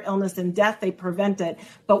severe illness and death. They prevent it.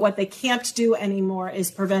 But what they can't do anymore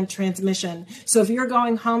is prevent transmission. So if you're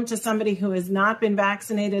going home to somebody who has not been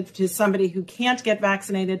vaccinated, to somebody who can't get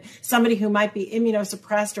vaccinated, somebody who might be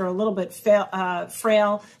immunosuppressed or a little bit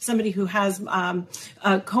frail, somebody who has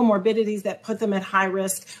comorbidities that put them at high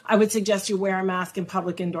risk, I would suggest you wear a mask in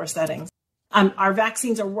public indoor settings. Our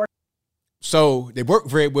vaccines are working. So they work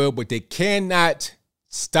very well, but they cannot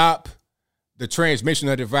stop the transmission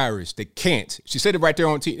of the virus. They can't. She said it right there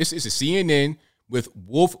on TV. This is a CNN with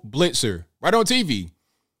Wolf Blitzer right on TV.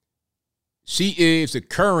 She is the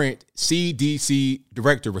current CDC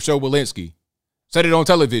director, Rochelle Walensky. Said it on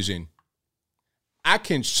television. I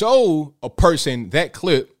can show a person that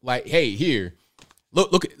clip like, hey, here,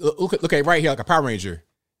 look at it right here, like a Power Ranger.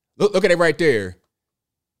 Look at it right there.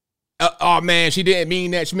 Oh man, she didn't mean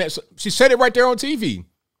that. She said it right there on TV.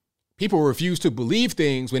 People refuse to believe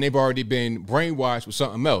things when they've already been brainwashed with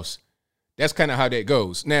something else. That's kind of how that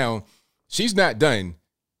goes. Now, she's not done.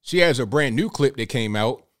 She has a brand new clip that came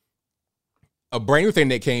out, a brand new thing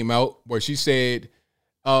that came out where she said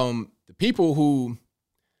the people who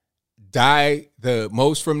die the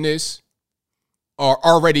most from this are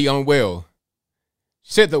already unwell.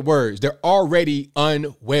 She said the words, they're already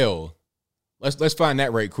unwell. Let's find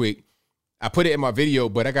that right quick. I put it in my video,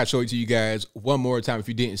 but I got to show it to you guys one more time if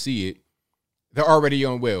you didn't see it. They're already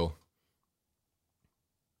unwell.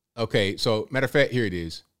 Okay, so matter of fact, here it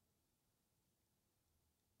is.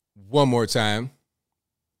 One more time.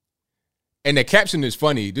 And the caption is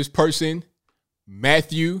funny. This person,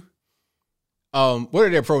 Matthew, what are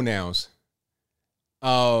their pronouns?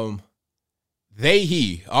 They,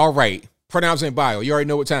 he. All right. Pronouns in bio. You already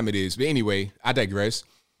know what time it is. But anyway, I digress.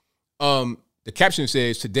 The caption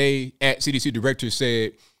says, today at CDC director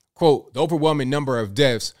said, quote, the overwhelming number of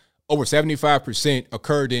deaths, over 75%,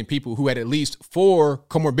 occurred in people who had at least 4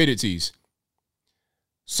 comorbidities.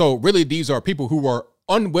 So really, these are people who are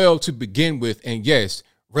unwell to begin with. And yes,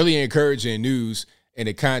 really encouraging news in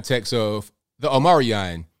the context of the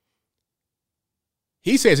Omicron.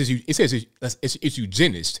 He says it's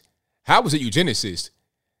eugenist. How is it eugenicist?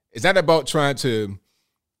 It's not about trying to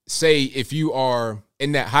say if you are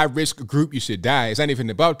in that high risk group, you should die. It's not even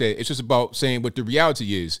about that. It's just about saying what the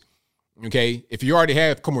reality is. Okay. If you already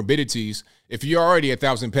have comorbidities, if you're already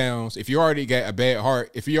 1,000 pounds, if you already got a bad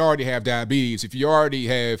heart, if you already have diabetes, if you already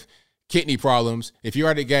have kidney problems, if you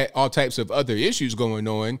already got all types of other issues going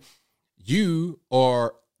on, you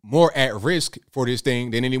are more at risk for this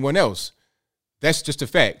thing than anyone else. That's just a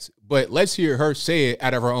fact. But let's hear her say it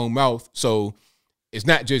out of her own mouth. So it's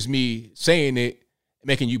not just me saying it,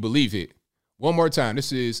 making you believe it. One more time.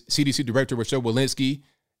 This is CDC Director Rochelle Walensky,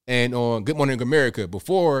 and on Good Morning America.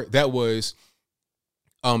 Before that was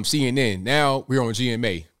CNN. Now we're on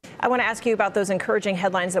GMA. I want to ask you about those encouraging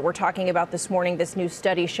headlines that we're talking about this morning. This new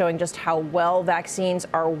study showing just how well vaccines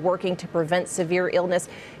are working to prevent severe illness.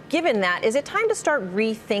 Given that, is it time to start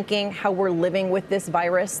rethinking how we're living with this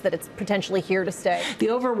virus, that it's potentially here to stay? The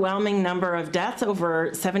overwhelming number of deaths,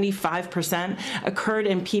 over 75%, occurred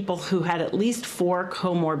in people who had at least 4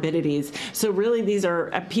 comorbidities. So really, these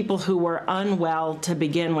are people who were unwell to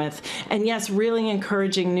begin with. And yes, really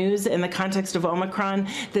encouraging news in the context of Omicron.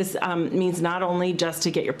 This means not only just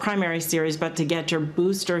to get your primary series, but to get your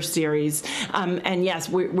booster series. And yes,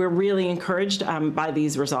 we're really encouraged by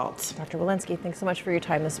these results. Dr. Walensky, thanks so much for your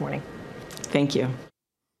time this morning. Thank you.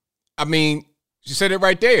 I mean, she said it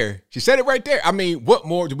right there. She said it right there. I mean, what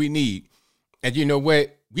more do we need? And you know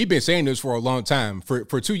what? We've been saying this for a long time, for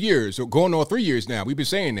 2 years, or going on 3 years now. We've been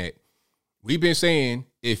saying that. We've been saying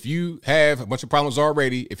if you have a bunch of problems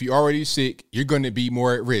already, if you're already sick, you're going to be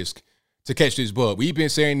more at risk to catch this bug. We've been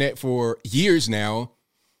saying that for years now.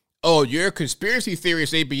 Oh, you're a conspiracy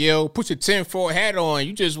theorist, ABL. Put your tinfoil hat on.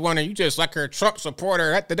 You just like a Trump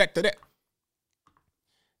supporter. That.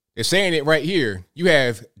 They're saying it right here. You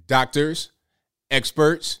have doctors,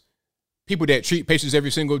 experts, people that treat patients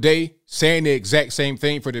every single day saying the exact same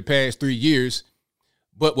thing for the past 3 years.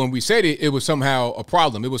 But when we said it, it was somehow a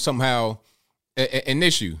problem. It was somehow an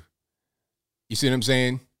issue. You see what I'm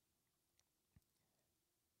saying?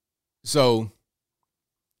 So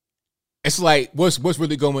it's like, what's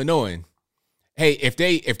really going on? Hey, if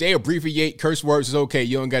they abbreviate curse words, it's okay.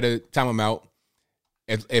 You don't got to time them out.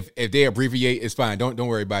 If they abbreviate, it's fine. Don't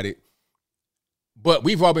worry about it. But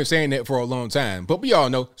we've all been saying that for a long time. But we all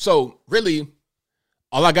know. So really,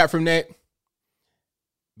 all I got from that,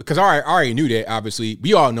 because I already knew that, obviously.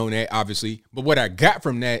 We all know that, obviously. But what I got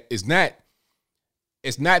from that is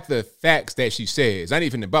it's not the facts that she says. It's not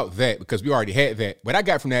even about that, because we already had that. What I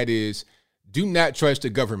got from that is, do not trust the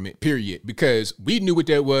government, period. Because we knew what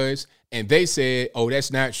that was, and they said, oh,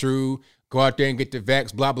 that's not true. Go out there and get the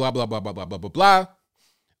vax, blah, blah, blah, blah, blah, blah, blah, blah, blah.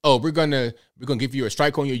 Oh, we're gonna give you a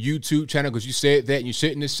strike on your YouTube channel because you said that and you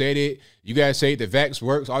shouldn't have said it. You guys say the vax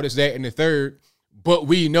works, all this, that, and the third. But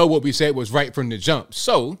we know what we said was right from the jump.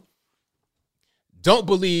 So don't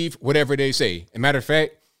believe whatever they say. As a matter of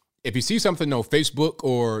fact, if you see something on Facebook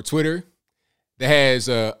or Twitter that has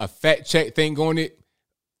a fact check thing on it,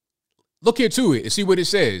 look into it and see what it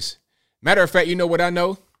says. Matter of fact, you know what I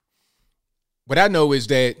know? What I know is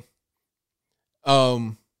that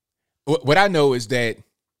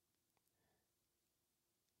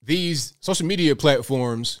these social media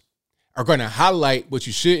platforms are going to highlight what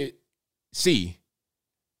you should see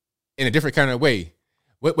in a different kind of way.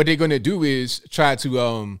 What they're going to do is try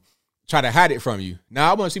to hide it from you. Now,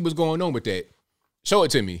 I want to see what's going on with that. Show it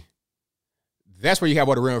to me. That's where you have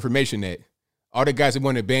all the real information at. All the guys that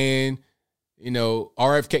want to ban,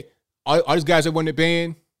 RFK, all these guys that want to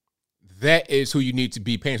ban, that is who you need to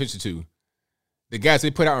be paying attention to. The guys they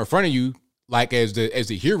put out in front of you, like as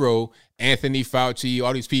the hero, Anthony Fauci,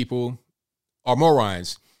 all these people are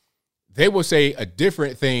morons. They will say a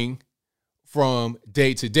different thing from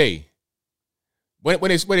day to day. When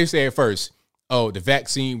they say at first, oh, the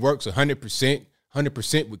vaccine works 100%,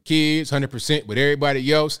 100% with kids, 100% with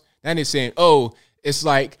everybody else. Then they're saying, oh, it's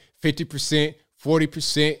like 50%,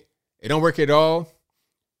 40%. It don't work at all.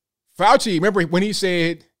 Fauci, remember when he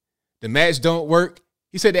said the masks don't work?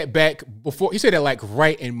 He said that back before. He said that like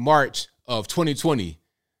right in March of 2020.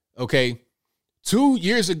 Okay. 2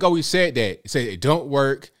 years ago, he said that. He said it don't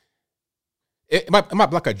work. It might be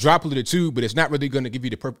like a droplet or two, but it's not really going to give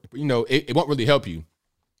you the it won't really help you.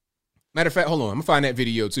 Matter of fact, hold on. I'm going to find that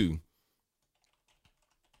video too.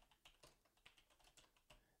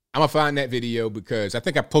 I'm going to find that video because I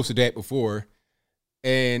think I posted that before,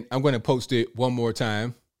 and I'm going to post it one more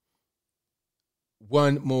time.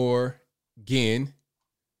 One more again.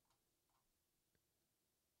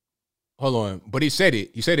 Hold on. But he said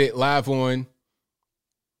it. He said it live on.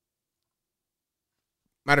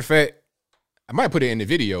 Matter of fact, I might put it in the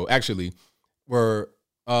video, actually, where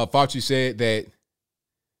Fauci said that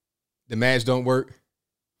the masks don't work?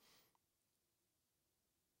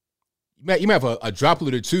 You might have a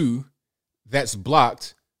droplet or two that's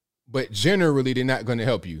blocked, but generally they're not going to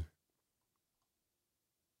help you.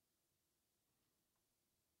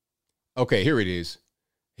 Okay, here it is.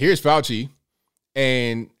 Here's Fauci,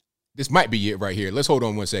 and this might be it right here. Let's hold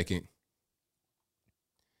on 1 second.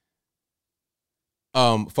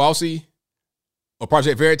 Fauci or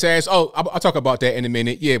Project Veritas. Oh, I'll talk about that in a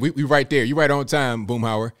minute. Yeah, we right there. You're right on time,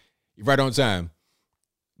 Boomhauer. You're right on time.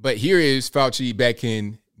 But here is Fauci back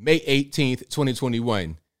in May 18th,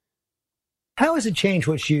 2021. How has it changed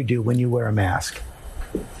what you do when you wear a mask?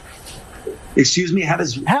 Excuse me, how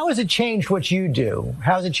has it changed what you do?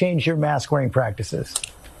 How has it changed your mask wearing practices?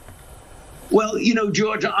 Well,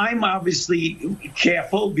 George, I'm obviously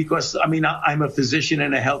careful because, I'm a physician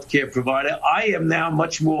and a healthcare provider. I am now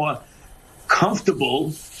much more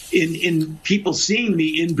comfortable in people seeing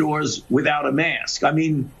me indoors without a mask.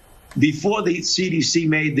 Before the CDC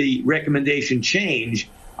made the recommendation change,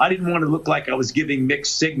 I didn't want to look like I was giving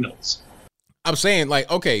mixed signals. I'm saying,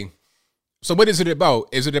 okay, so what is it about?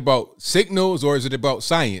 Is it about signals or is it about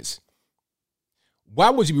science? Why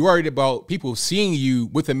would you be worried about people seeing you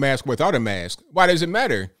with a mask or without a mask? Why does it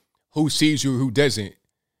matter who sees you or who doesn't?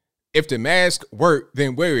 If the mask work,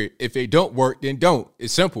 then wear it. If they don't work, then don't.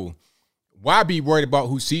 It's simple. Why be worried about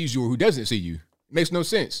who sees you or who doesn't see you? It makes no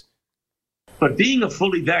sense. But being a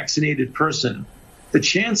fully vaccinated person, the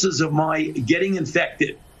chances of my getting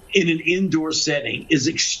infected in an indoor setting is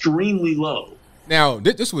extremely low. Now,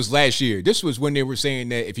 this was last year. This was when they were saying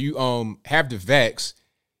that if you have the vax,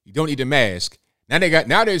 you don't need a mask. Now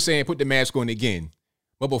they're saying put the mask on again.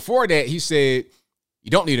 But before that, he said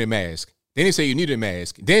you don't need a mask. Then he said you need a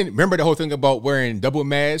mask. Then remember the whole thing about wearing double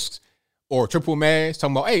masks or triple masks,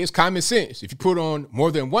 talking about, hey, it's common sense. If you put on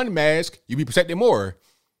more than one mask, you'll be protected more.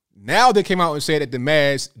 Now they came out and said that the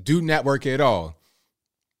masks do not work at all.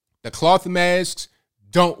 The cloth masks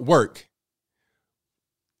don't work.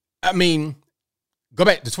 Go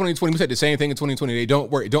back to 2020. We said the same thing in 2020. They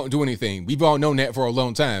don't work. They don't do anything. We've all known that for a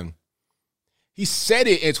long time. He said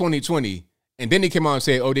it in 2020, and then he came out and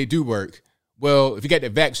said, oh, they do work. Well, if you got the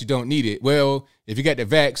vax, you don't need it. Well, if you got the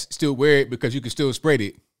vax, still wear it because you can still spread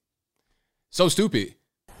it. So stupid.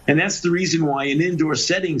 And that's the reason why in indoor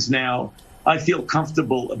settings now, I feel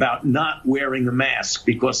comfortable about not wearing a mask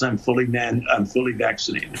because I'm fully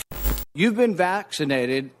vaccinated. You've been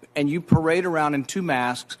vaccinated and you parade around in 2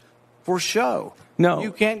 masks for show. No.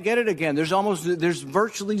 You can't get it again. There's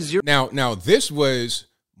virtually zero. Now this was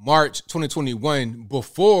March 2021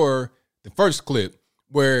 before the first clip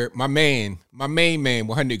where my main man,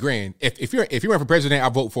 100 grand. If you run for president, I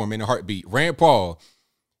vote for him in a heartbeat. Rand Paul,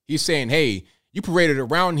 he's saying, hey, you paraded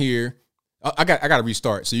around here. I got to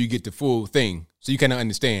restart so you get the full thing so you kind of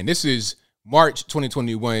understand. This is March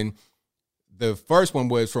 2021. The first one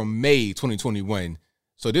was from May 2021.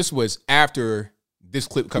 So this was after this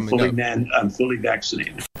clip coming up. I'm fully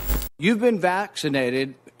vaccinated. You've been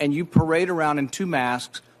vaccinated and you parade around in 2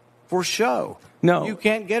 masks for show. No. You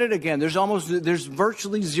can't get it again. There's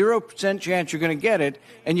virtually 0% chance you're going to get it,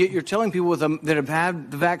 and yet you're telling people that have had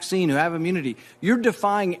the vaccine, who have immunity. You're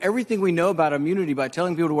defying everything we know about immunity by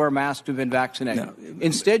telling people to wear masks who've been vaccinated. No.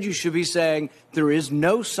 Instead, you should be saying there is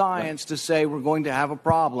no science to say we're going to have a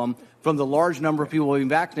problem from the large number of people being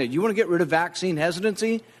vaccinated. You want to get rid of vaccine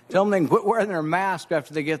hesitancy? Tell them they can quit wearing their mask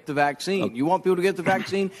after they get the vaccine. Okay. You want people to get the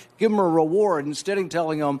vaccine? Give them a reward instead of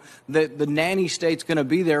telling them that the nanny state's going to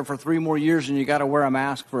be there for 3 more years and you got to wear a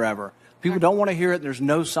mask forever. People don't want to hear it. There's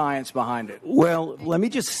no science behind it. Well, let me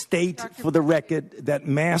just state for the record that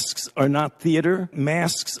masks are not theater.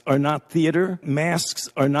 Masks are not theater. Masks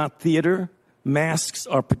are not theater. Masks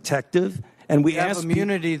are protective. And we have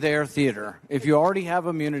immunity there, theater. If you already have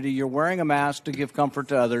immunity, you're wearing a mask to give comfort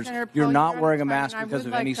to others. You're not wearing a mask because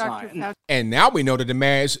of any science. And now we know that the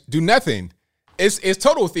masks do nothing. It's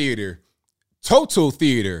total theater. Total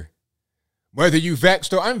theater. Whether you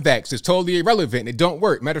vaxxed or unvaxxed, it's totally irrelevant. It don't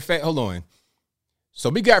work. Matter of fact, hold on. So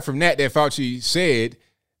we got from that Fauci said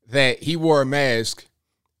that he wore a mask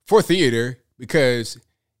for theater because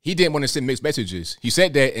he didn't want to send mixed messages. He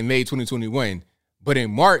said that in May 2021. But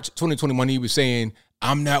in March 2021, he was saying,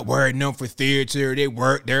 I'm not wearing them for theater. They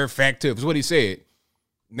work. They're effective. That's what he said.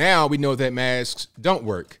 Now we know that masks don't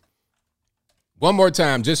work. One more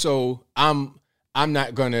time, just so I'm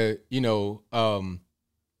not going to,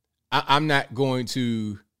 I'm not going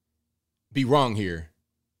to be wrong here.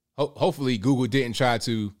 Hopefully Google didn't try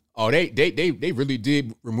to, they really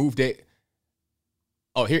did remove that.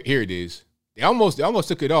 Oh, here it is. They almost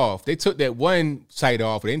took it off. They took that one site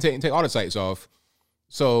off, but they didn't take all the sites off.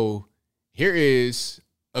 So Here is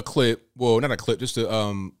a clip. Well, not a clip, just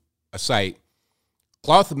a site.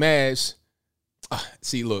 Cloth masks.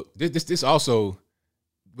 See, look, this also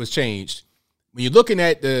was changed. When you're looking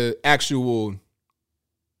at the actual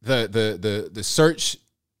the search,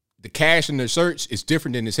 the cash in the search is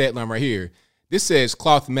different than this headline right here. This says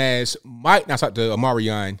cloth masks might not stop the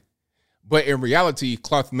Omicron, but in reality,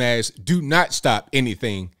 cloth masks do not stop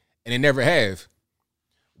anything, and they never have.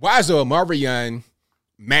 Why is the Omicron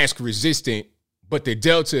mask resistant, but the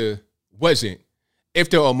Delta wasn't? If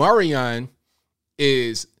the Omicron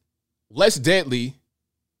is less deadly,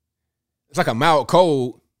 it's like a mild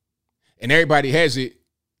cold, and everybody has it,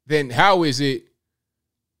 then how is it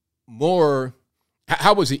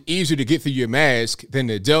easier to get through your mask than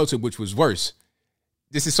the Delta, which was worse?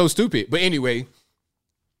 This is so stupid. But anyway,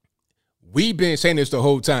 we've been saying this the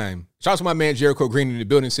whole time. Shout out to my man Jericho Green in the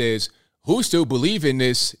building, says, who still believe in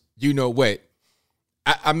this? You know what?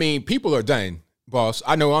 I mean, people are done, boss.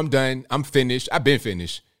 I know I'm done. I'm finished. I've been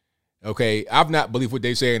finished. Okay, I've not believed what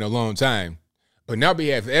they say in a long time. But now we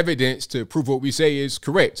have evidence to prove what we say is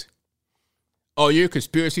correct. Oh, you're a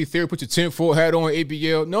conspiracy theory, put your tinfoil hat on,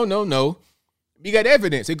 ABL. No. We got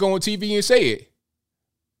evidence. They go on TV and say it.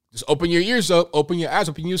 Just open your ears up, open your eyes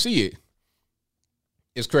up, and you'll see it.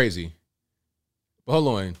 It's crazy. But hold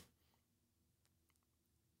on.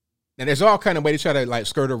 Now, there's all kind of ways to try to like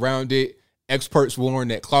skirt around it. Experts warn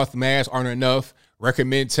that cloth masks aren't enough.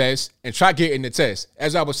 Recommend tests and try getting the test.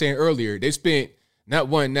 As I was saying earlier, they spent not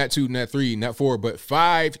one, not two, not three, not four, but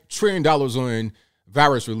 $5 trillion on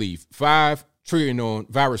virus relief. $5 trillion on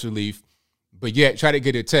virus relief. But yet, try to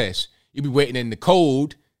get a test. You'll be waiting in the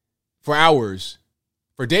cold for hours,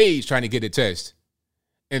 for days trying to get a test.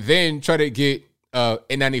 And then try to get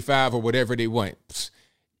N95 or whatever they want.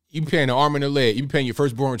 You be paying an arm and a leg. You be paying your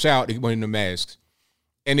firstborn child to get one of the masks.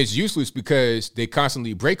 And it's useless because they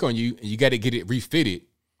constantly break on you and you got to get it refitted.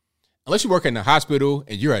 Unless you work in the hospital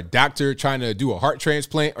and you're a doctor trying to do a heart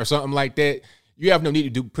transplant or something like that, you have no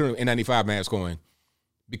need to put an N95 mask on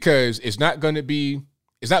because it's not going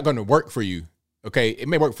to work for you. Okay. It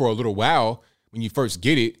may work for a little while when you first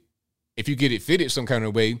get it, if you get it fitted some kind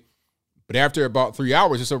of way, but after about 3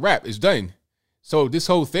 hours, it's a wrap. It's done. So this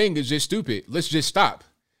whole thing is just stupid. Let's just stop.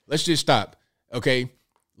 Okay.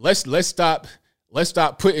 Let's stop. Let's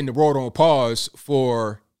stop putting the world on pause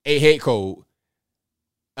for a hate code.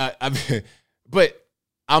 But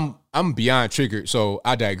I'm beyond triggered, so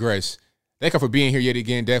I digress. Thank you for being here yet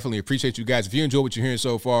again. Definitely appreciate you guys. If you enjoy what you're hearing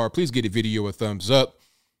so far, please give the video a thumbs up.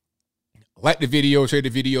 Like the video, share the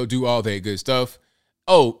video, do all that good stuff.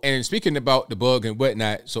 Oh, and speaking about the bug and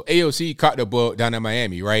whatnot, so AOC caught the bug down in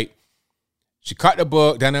Miami, right? She caught the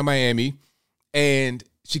bug down in Miami, and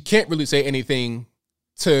she can't really say anything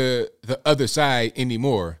to the other side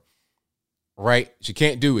anymore, right? She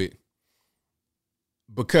can't do it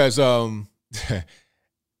because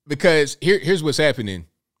because here's what's happening.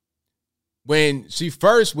 When she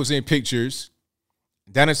first was in pictures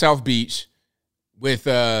down in South Beach with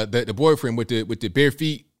the boyfriend with the bare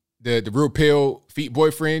feet, the real pale feet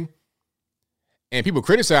boyfriend, and people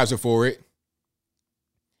criticized her for it.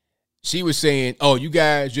 She was saying, "Oh, you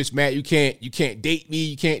guys just mad. You can't date me.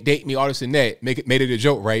 You can't date me. All this and that." Made it a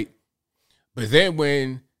joke, right? But then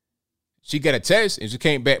when she got a test and she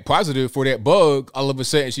came back positive for that bug, all of a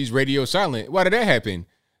sudden she's radio silent. Why did that happen?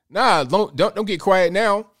 Nah, don't get quiet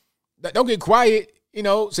now. Don't get quiet. You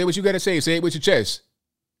know, say what you got to say. Say it with your chest.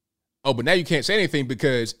 Oh, but now you can't say anything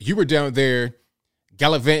because you were down there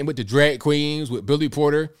gallivanting with the drag queens with Billy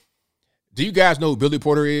Porter. Do you guys know who Billy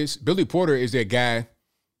Porter is? Billy Porter is that guy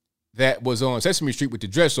that was on Sesame Street with the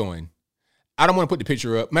dress on. I don't want to put the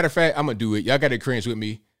picture up. Matter of fact, I'm going to do it. Y'all got to cringe with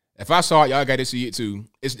me. If I saw it, y'all got to see it too.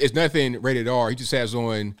 It's nothing rated R. He just has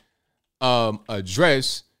on a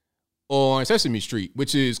dress on Sesame Street,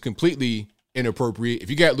 which is completely inappropriate. If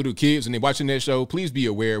you got little kids and they're watching that show, please be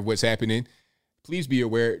aware of what's happening. Please be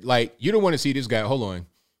aware. Like, you don't want to see this guy. Hold on.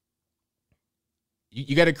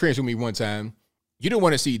 You got to cringe with me one time. You don't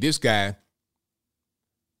want to see this guy.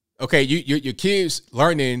 Okay, your kids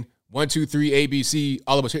learning 1, 2, 3, ABC,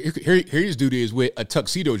 all of us. Here this dude is with a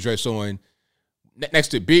tuxedo dress on next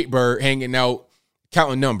to Big Bird hanging out,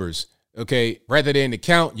 counting numbers. Okay, rather than the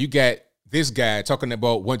count, you got this guy talking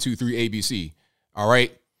about 1, 2, 3, ABC. All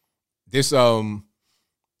right, this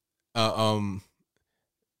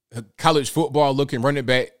college football looking running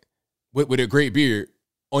back with a great beard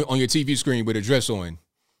on your TV screen with a dress on.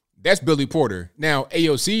 That's Billy Porter. Now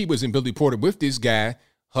AOC was in Billy Porter with this guy,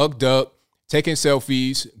 hugged up, taking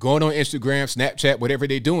selfies, going on Instagram, Snapchat, whatever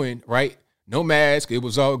they're doing, right? No mask. It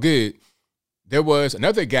was all good. There was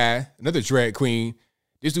another guy, another drag queen.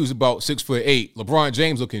 This dude's about 6'8", LeBron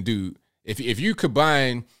James looking dude. If you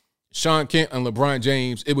combine Shawn Kemp and LeBron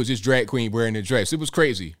James, it was just drag queen wearing a dress. It was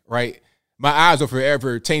crazy, right? My eyes are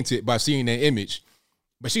forever tainted by seeing that image.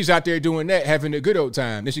 But she's out there doing that, having a good old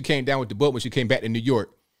time. Then she came down with the boat when she came back to New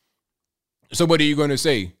York. So what are you going to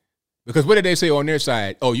say? Because what did they say on their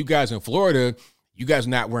side? Oh, you guys in Florida, you guys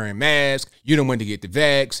not wearing masks. You don't want to get the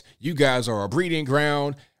vax. You guys are a breeding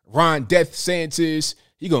ground. Ron DeSantis,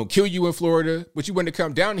 he going to kill you in Florida. But you want to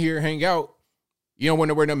come down here and hang out. You don't want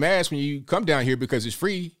to wear no mask when you come down here because it's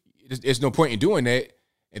free. There's no point in doing that.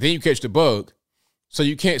 And then you catch the bug. So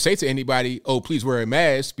you can't say to anybody, oh, please wear a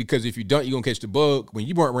mask, because if you don't, you're going to catch the bug when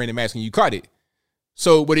you weren't wearing a mask and you caught it.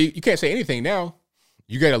 So you can't say anything now.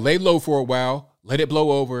 You got to lay low for a while, let it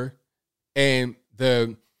blow over, and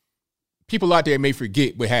the people out there may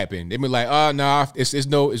forget what happened. They be like, oh, nah, it's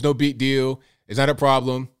no big deal. It's not a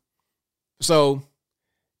problem. So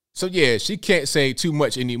yeah, she can't say too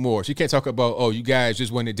much anymore. She can't talk about, oh, you guys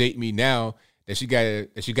just want to date me now that she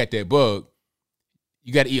got that bug.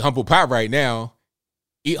 You got to eat humble pie right now.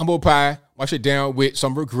 Eat humble pie, wash it down with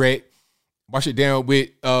some regret, wash it down with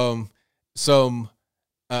some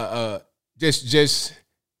just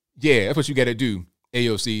yeah, that's what you gotta do,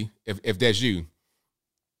 AOC, if that's you.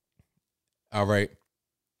 All right.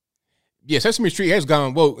 Yeah, Sesame Street has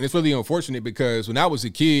gone woke, and it's really unfortunate because when I was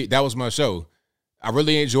a kid, that was my show. I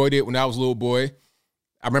really enjoyed it when I was a little boy.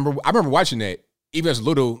 I remember watching that, even as a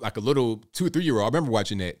little 2 or 3 year old. I remember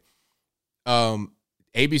watching that.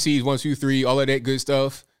 ABC's 1, 2, 3, all of that good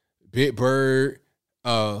stuff. Big Bird.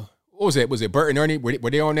 What was that? Was it Bert and Ernie? Were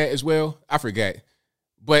they on that as well? I forgot.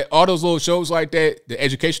 But all those little shows like that, the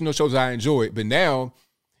educational shows, I enjoyed. But now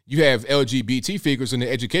you have LGBT figures in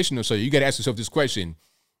the educational show. You got to ask yourself this question.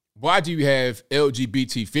 Why do you have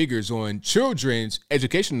LGBT figures on children's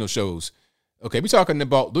educational shows? Okay, we're talking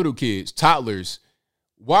about little kids, toddlers.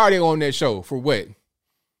 Why are they on that show? For what?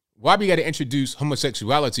 Why we got to introduce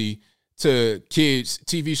homosexuality to kids'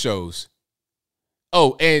 TV shows?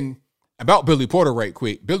 Oh, and about Billy Porter right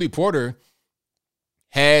quick. Billy Porter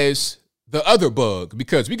has the other bug,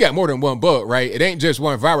 because we got more than one bug, right? It ain't just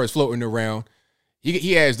one virus floating around.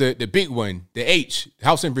 He has the big one, the H,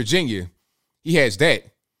 House in Virginia. He has that.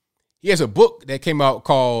 He has a book that came out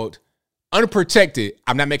called Unprotected.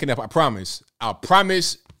 I'm not making up, I promise. I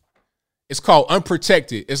promise. It's called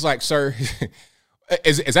Unprotected. It's like, sir,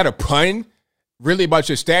 is that a pun? Really, about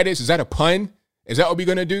your status? Is that a pun? Is that what we're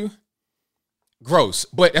going to do? Gross.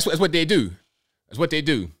 But that's what they do. That's what they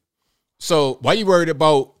do. So why you worried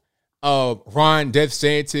about Ron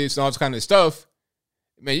DeSantis and all this kind of stuff?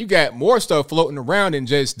 Man, you got more stuff floating around than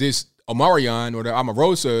just this Omarion or the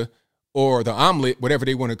Omarosa or the omelet, whatever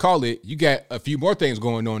they want to call it. You got a few more things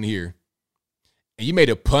going on here. And you made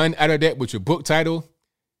a pun out of that with your book title.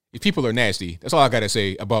 These people are nasty. That's all I got to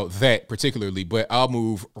say about that particularly, but I'll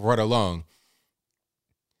move right along.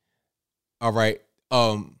 All right.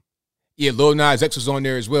 Yeah, Lil Nas X was on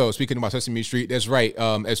there as well. Speaking about Sesame Street, that's right.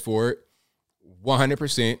 As for it,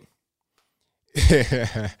 100%.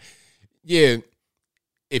 Yeah,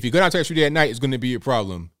 if you go down Sesame Street at night, it's going to be a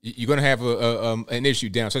problem. You're going to have an issue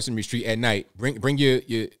down Sesame Street at night. Bring your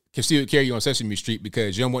concealed carry on Sesame Street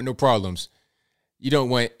because you don't want no problems. You don't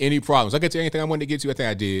want any problems. I get to anything I wanted to get to. I think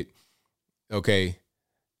I did. Okay.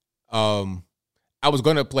 I was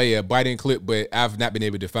going to play a Biden clip, but I've not been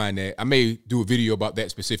able to find that. I may do a video about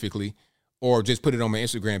that specifically or just put it on my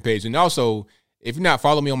Instagram page. And also, if you're not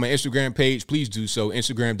following me on my Instagram page, please do so.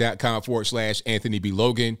 Instagram.com/Anthony B.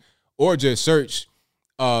 Logan, or just search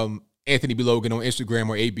Anthony B. Logan on Instagram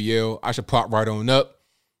or ABL. I should pop right on up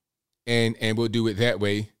and we'll do it that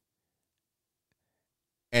way.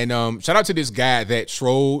 And shout out to this guy that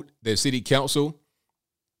trolled the city council.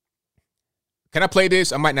 Can I play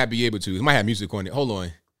this? I might not be able to. It might have music on it. Hold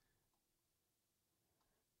on.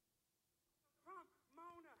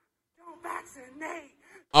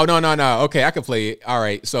 Oh, no. Okay, I can play it. All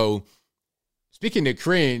right. So, speaking of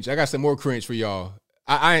cringe, I got some more cringe for y'all.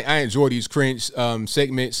 I enjoy these cringe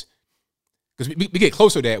segments because we get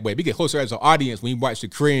closer that way. We get closer as an audience when we watch the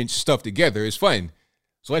cringe stuff together. It's fun.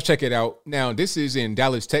 So, let's check it out. Now, this is in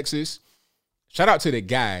Dallas, Texas. Shout out to the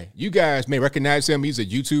guy. You guys may recognize him. He's a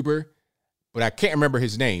YouTuber, but I can't remember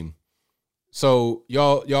his name. So,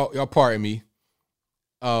 y'all pardon me.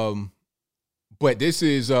 But this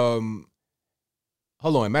is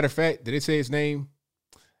hold on. Matter of fact, did it say his name?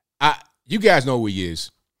 You guys know who he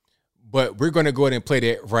is. But we're going to go ahead and play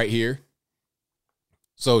that right here.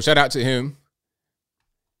 So shout out to him.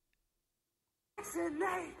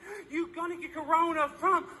 Vaccinate. You're going to get corona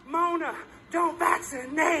from Mona. Don't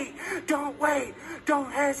vaccinate. Don't wait.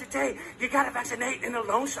 Don't hesitate. You got to vaccinate in the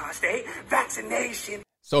Lone Star State. Vaccination.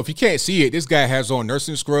 So if you can't see it, this guy has on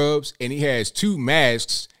nursing scrubs and he has 2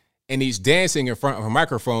 masks and he's dancing in front of a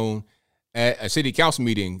microphone at a city council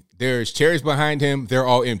meeting. There's chairs behind him. They're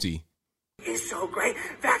all empty. It's so great.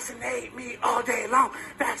 Vaccinate me all day long.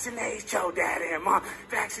 Vaccinate your daddy and mom.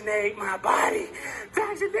 Vaccinate my body.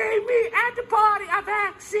 Vaccinate me at the party. A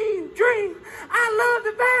vaccine dream. I love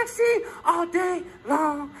the vaccine all day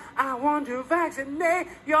long. I want to vaccinate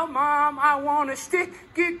your mom. I want to stick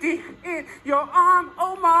it deep in your arm.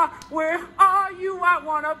 Oh, ma, where are you? I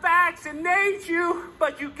want to vaccinate you,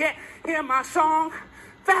 but you can't hear my song.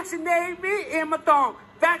 Vaccinate me in my thong.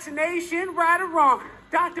 Vaccination, right or wrong.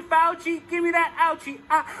 Dr. Fauci, give me that ouchie.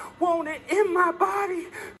 I want it in my body.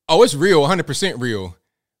 Oh, it's real, 100% real.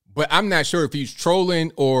 But I'm not sure if he's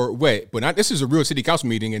trolling or what. But this is a real city council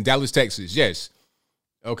meeting in Dallas, Texas. Yes.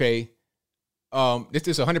 Okay. This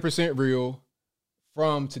is 100% real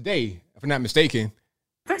from today, if I'm not mistaken.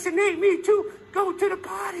 Vaccinate me to go to the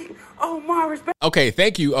party. Oh, Mara's back. Okay,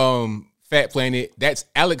 thank you, Fat Planet. That's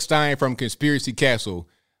Alex Stein from Conspiracy Castle.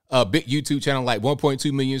 Big YouTube channel, like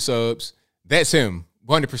 1.2 million subs. That's him.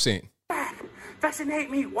 100%. Vaccinate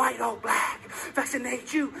me, white or black.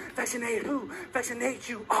 Vaccinate you. Vaccinate who? Vaccinate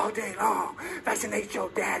you all day long. Vaccinate your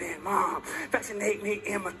daddy and mom. Vaccinate me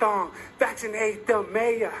in my thong. Vaccinate the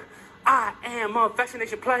mayor. I am a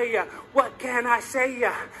vaccination player. What can I say?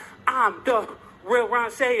 I'm the real Ron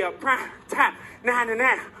Sayer. Prime time,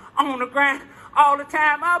 99 on the ground. All the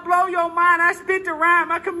time, I blow your mind. I spit the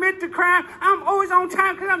rhyme. I commit the crime. I'm always on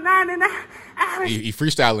time because I'm 99. He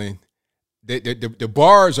freestyling. The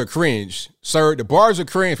bars are cringe, sir. The bars are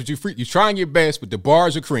cringe, but you're trying your best, but the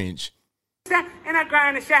bars are cringe. And I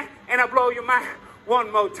grind and shine, and I blow your mind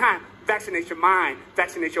one more time. Vaccinate your mind,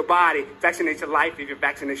 vaccinate your body, vaccinate your life, even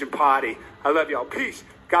vaccination party. I love y'all. Peace.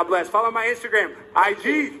 God bless. Follow my Instagram,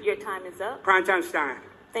 IG. Your time is up. Primetime Stein.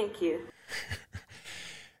 Thank you.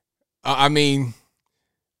 I mean,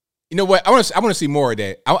 you know what? I want to see more of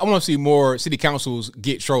that. I want to see more city councils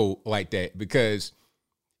get trolled like that because,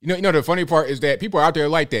 you know, the funny part is that people are out there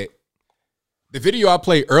like that. The video I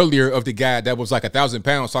played earlier of the guy that was like 1,000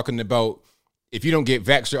 pounds talking about if you don't get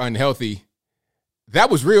vaxxed, you're unhealthy. That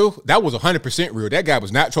was real. That was 100% real. That guy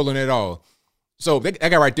was not trolling at all. So that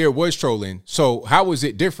guy right there was trolling. So how is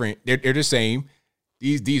it different? They're the same.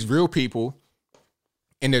 These real people,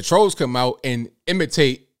 and the trolls come out and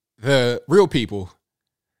imitate the real people.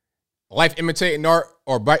 Life imitating art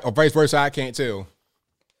or vice versa, I can't tell.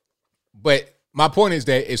 But my point is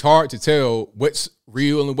that it's hard to tell what's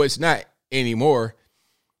real and what's not anymore.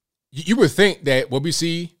 You would think that what we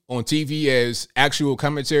see on TV as actual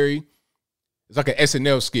commentary is like an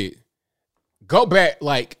SNL skit. Go back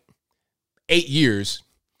like 8 years.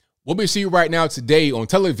 What we see right now today on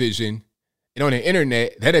television and on the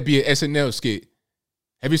internet, that'd be an SNL skit.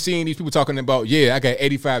 Have you seen these people talking about, yeah, I got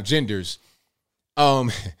 85 genders?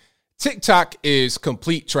 TikTok is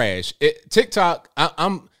complete trash. TikTok,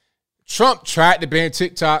 Trump tried to ban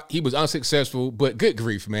TikTok. He was unsuccessful, but good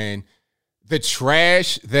grief, man. The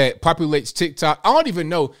trash that populates TikTok, I don't even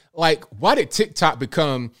know, like, why did TikTok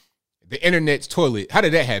become the internet's toilet? How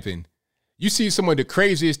did that happen? You see some of the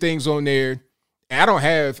craziest things on there, and I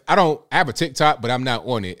don't have a TikTok, but I'm not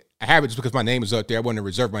on it. I have it just because my name is up there. I want to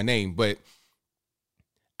reserve my name, but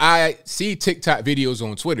I see TikTok videos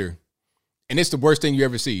on Twitter, and it's the worst thing you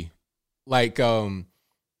ever see. Like,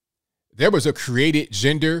 there was a created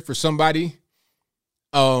gender for somebody.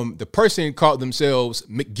 The person called themselves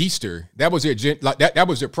McGeester. That was their that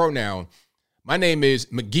was their pronoun. My name is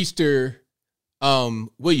McGeester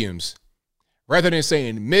Williams. Rather than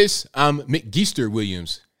saying Miss, I'm McGeester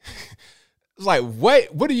Williams. It's like,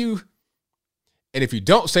 what are you? And if you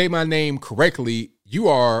don't say my name correctly, you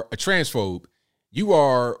are a transphobe. You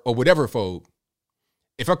are a whatever phobe.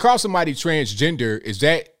 If I call somebody transgender, is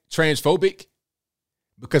that transphobic?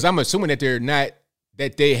 Because I'm assuming that they're not,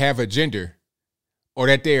 that they have a gender or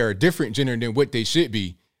that they are a different gender than what they should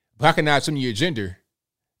be. But how can I assume your gender?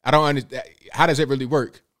 I don't understand. How does that really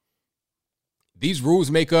work? These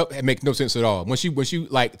rules make no sense at all. Once you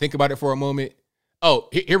like think about it for a moment. Oh,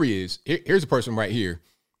 here he is. Here's a person right here.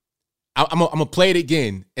 I'm gonna play it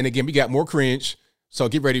again. And again, we got more cringe. So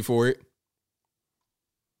get ready for it.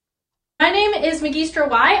 My name is McGeester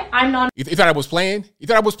Y. I'm non. You thought I was playing? You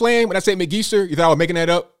thought I was playing when I said McGeester? You thought I was making that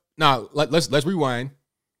up? No, let's rewind.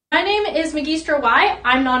 My name is McGeester Y.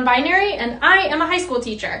 I'm non-binary, and I am a high school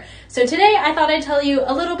teacher. So today I thought I'd tell you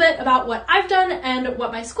a little bit about what I've done and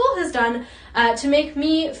what my school has done to make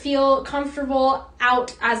me feel comfortable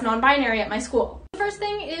out as non-binary at my school. The first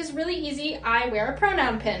thing is really easy. I wear a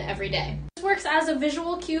pronoun pin every day. This works as a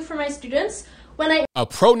visual cue for my students when I... A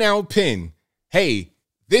pronoun pin. Hey,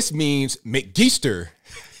 this means McGeester.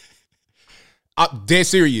 I'm dead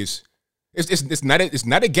serious. It's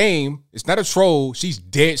not a game. It's not a troll. She's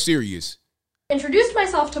dead serious. Introduced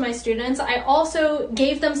myself to my students. I also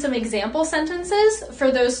gave them some example sentences for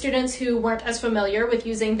those students who weren't as familiar with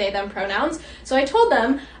using they, them pronouns. So I told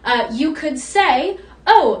them, you could say,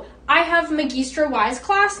 oh, I have Magistra Y's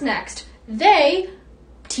class next. They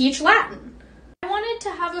teach Latin. I wanted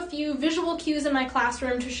to have a few visual cues in my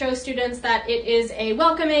classroom to show students that it is a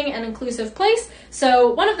welcoming and inclusive place.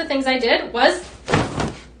 So one of the things I did was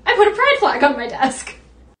I put a pride flag on my desk.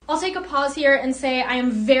 I'll take a pause here and say I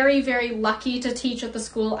am very, very lucky to teach at the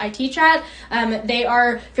school I teach at. They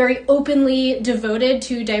are very openly devoted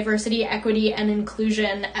to diversity, equity, and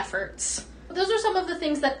inclusion efforts. Those are some of the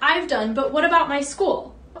things that I've done, but what about my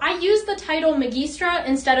school? I use the title Magistra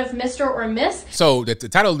instead of Mr. or Miss. So the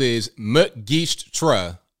title is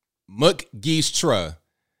Magistra. Magistra.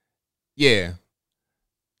 Yeah.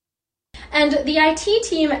 And the IT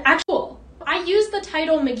team actually... I use the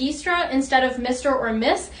title Magistra instead of Mr. or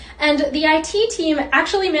Miss, and the IT team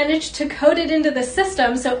actually managed to code it into the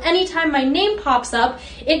system, so anytime my name pops up,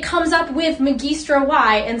 it comes up with Magistra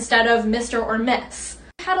Y instead of Mr. or Miss.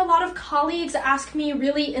 I had a lot of colleagues ask me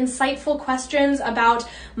really insightful questions about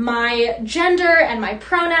my gender and my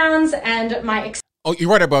pronouns and my... Oh, you're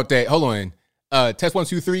right about that. Hold on. Test 1,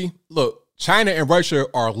 2, 3. Look, China and Russia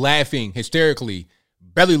are laughing hysterically.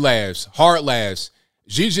 Belly laughs, hard laughs.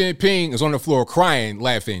 Xi Jinping is on the floor crying,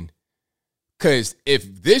 laughing. Because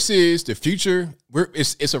if this is the future,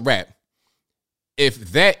 it's a wrap.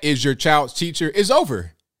 If that is your child's teacher, it's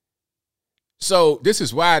over. So this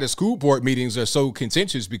is why the school board meetings are so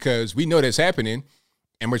contentious, because we know that's happening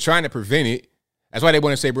and we're trying to prevent it. That's why they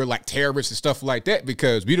want to say we're like terrorists and stuff like that,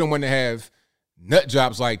 because we don't want to have nut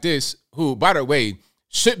jobs like this, who, by the way,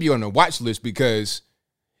 should be on the watch list, because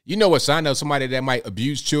you know what sign of somebody that might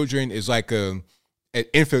abuse children is like an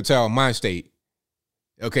infantile mind state.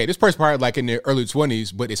 Okay, this person probably like in their early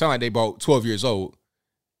 20s, but they sound like they about 12 years old.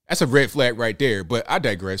 That's a red flag right there, but I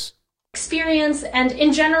digress. Experience, and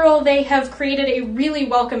in general, they have created a really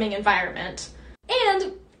welcoming environment.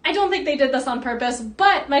 And I don't think they did this on purpose,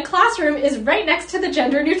 but my classroom is right next to the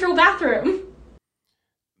gender-neutral bathroom.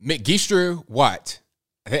 Magistra Watt.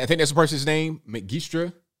 I think that's the person's name,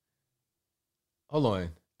 Magistra. Hold on.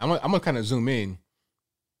 I'm gonna kind of zoom in.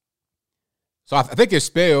 So I think it's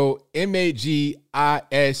spelled Magistray.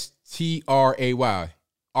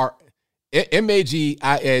 Or Magistray.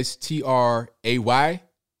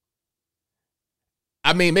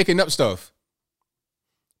 I mean, making up stuff.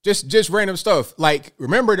 Just random stuff. Like,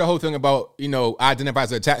 remember the whole thing about, I identify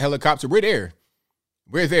as an attack helicopter? We're there.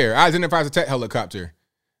 We're there. I identify as an attack helicopter.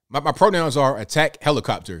 My pronouns are attack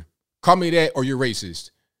helicopter. Call me that, or you're racist,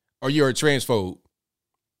 or you're a transphobe.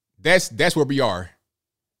 That's where we are.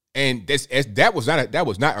 And that was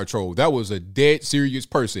not a troll. That was a dead serious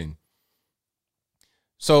person.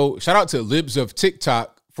 So shout out to Libs of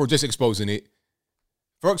TikTok for just exposing it.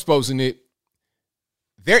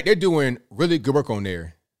 They're doing really good work on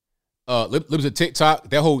there. Libs of TikTok,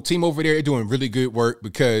 that whole team over there, they're doing really good work,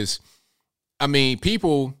 because, I mean,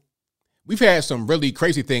 we've had some really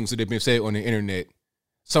crazy things that have been said on the internet.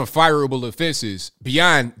 Some fireable offenses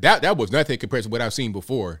beyond that. That was nothing compared to what I've seen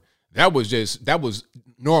before. That was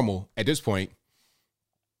normal at this point.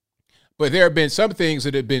 But there have been some things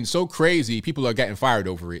that have been so crazy, people are getting fired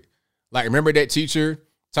over it. Like, remember that teacher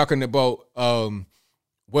talking about,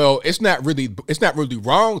 well, it's not really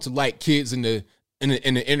wrong to like kids in an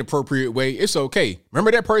inappropriate way. It's okay.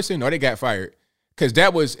 Remember that person? No, they got fired. Because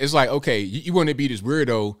it's like, okay, you want to be this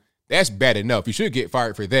weirdo. That's bad enough. You should get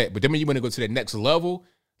fired for that. But then when you want to go to the next level,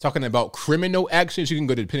 talking about criminal actions you can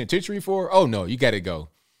go to the penitentiary for, oh no, you got to go.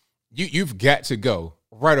 You've got to go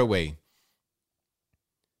right away.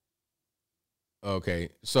 Okay,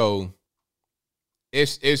 so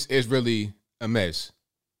it's really a mess.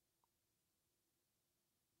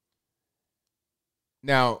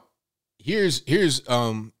 Now, here's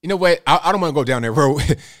you know what? I don't want to go down that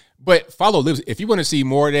road, but follow Libs. If you want to see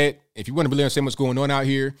more of that, if you want to really understand what's going on out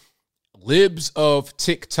here, Libs of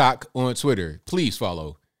TikTok on Twitter, please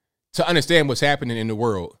follow to understand what's happening in the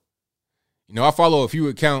world. I follow a few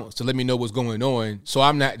accounts to let me know what's going on, so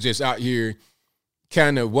I'm not just out here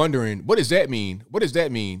kind of wondering, what does that mean? What does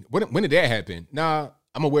that mean? When did that happen? Nah,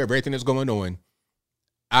 I'm aware of everything that's going on.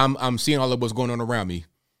 I'm seeing all of what's going on around me.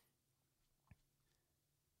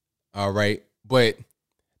 All right, but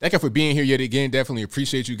thank you for being here yet again. Definitely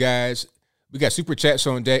appreciate you guys. We got super chats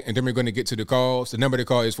on deck, and then we're going to get to the calls. The number to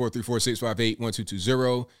call is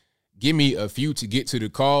 434-658-1220. Give me a few to get to the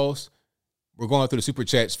calls. We're going through the super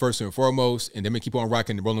chats first and foremost, and then we keep on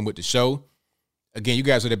rocking and rolling with the show. Again, you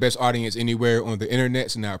guys are the best audience anywhere on the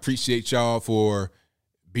internet, and I appreciate y'all for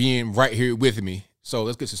being right here with me. So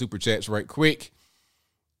let's get some super chats right quick.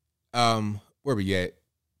 Where we at?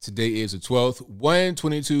 Today is the 12th,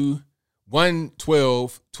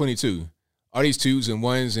 1/12/22. All these twos and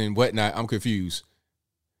ones and whatnot, I'm confused.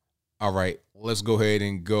 All right, let's go ahead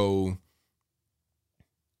and go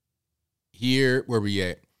here. Where we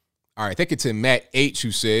at? All right, thank you to Matt H,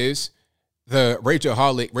 who says the Rachel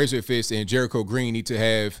Hollick, Razor Fist, and Jericho Green need to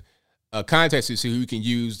have a contest to see who can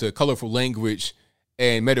use the colorful language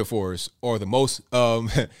and metaphors, or the most.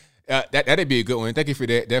 That'd be a good one. Thank you for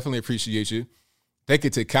that. Definitely appreciate you. Thank you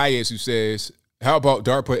to Kayes, who says, how about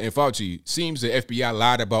DARPA and Fauci? Seems the FBI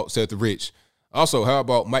lied about Seth Rich. Also, how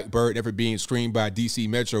about Mike Bird never being screened by DC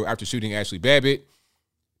Metro after shooting Ashley Babbitt?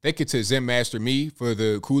 Thank you to Zen Master Me for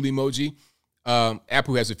the cool emoji.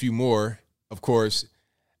 Apple has a few more, of course.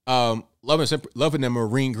 Loving the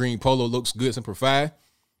marine green polo looks good, simplified.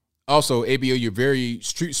 Also, ABO, you're very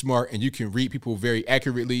street smart and you can read people very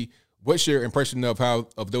accurately. What's your impression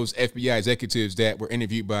of those FBI executives that were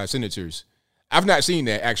interviewed by senators? I've not seen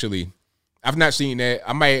that, actually. I've not seen that.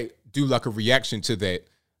 I might do like a reaction to that,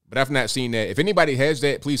 but I've not seen that. If anybody has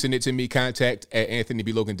that, please send it to me,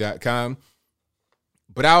 contact@anthonyblogan.com.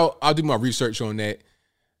 But I'll do my research on that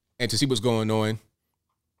and to see what's going on.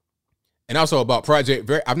 And also about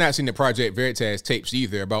I've not seen the Project Veritas tapes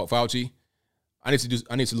either about Fauci. I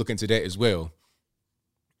need to look into that as well.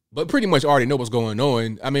 But pretty much already know what's going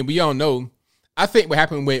on. I mean, we all know. I think what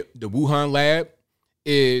happened with the Wuhan lab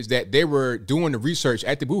is that they were doing the research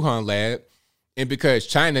at the Wuhan lab, and because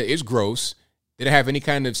China is gross, they don't have any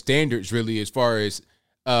kind of standards really as far as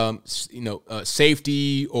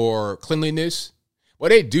safety or cleanliness. Well,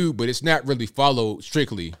 they do, but it's not really followed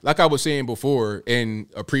strictly. Like I was saying before in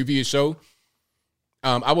a previous show,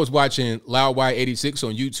 I was watching Loud Y86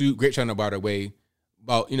 on YouTube. Great channel, by the way,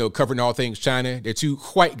 about, covering all things China. They're two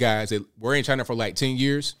white guys that were in China for like 10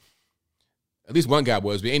 years. At least one guy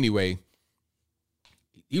was, but anyway.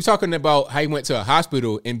 He was talking about how he went to a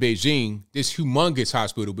hospital in Beijing, this humongous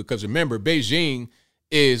hospital, because remember, Beijing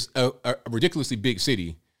is a ridiculously big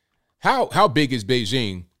city. How big is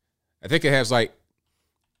Beijing? I think it has like,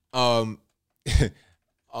 hold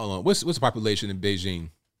on, what's the population in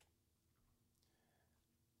Beijing?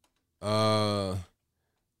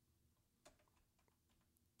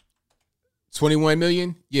 21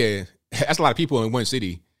 million? Yeah, that's a lot of people in one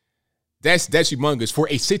city. That's humongous for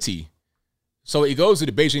a city. So he goes to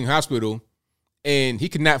the Beijing hospital, and he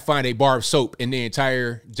could not find a bar of soap in the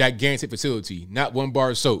entire gigantic facility. Not one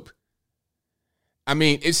bar of soap. I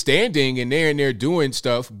mean, it's standing and they're doing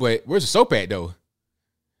stuff, but where's the soap at, though?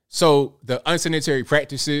 So the unsanitary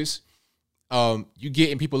practices, you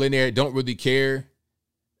getting people in there that don't really care.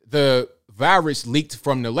 The virus leaked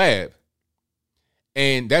from the lab.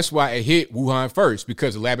 And that's why it hit Wuhan first,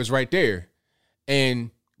 because the lab is right there.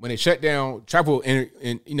 And when they shut down travel in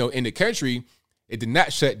the country, it did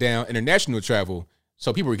not shut down international travel.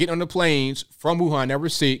 So people were getting on the planes from Wuhan that were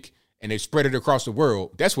sick, and they spread it across the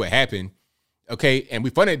world. That's what happened. Okay, and we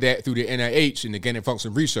funded that through the NIH and the gain of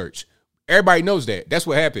function research. Everybody knows that. That's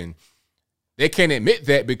what happened. They can't admit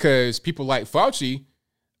that because people like Fauci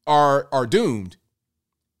are doomed.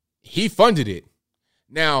 He funded it.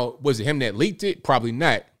 Now, was it him that leaked it? Probably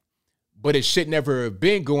not. But it should never have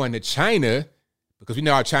been going to China, because we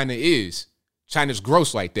know how China is. China's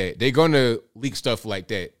gross like that. They're going to leak stuff like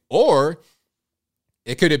that. Or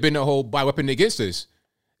it could have been a whole bioweapon against us.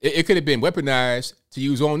 It could have been weaponized to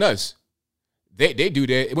use on us. They do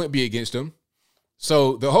that. It wouldn't be against them.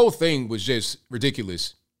 So the whole thing was just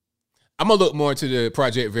ridiculous. I'm going to look more into the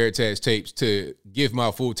Project Veritas tapes to give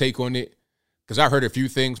my full take on it, because I heard a few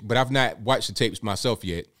things, but I've not watched the tapes myself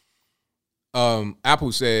yet.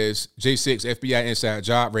 Apple says J6 FBI inside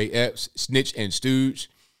job, Ray Epps, snitch and stooge.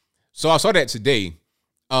 So I saw that today.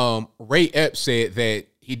 Ray Epps said that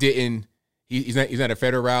he's not a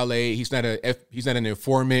federal aide. He's not an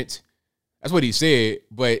informant. That's what he said.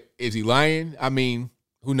 But is he lying? I mean,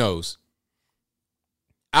 who knows?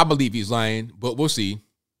 I believe he's lying, but we'll see.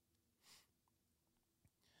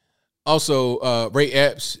 Also, Ray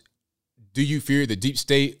Epps, do you fear the deep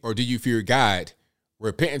state or do you fear God?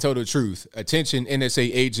 Repent and tell the truth. Attention,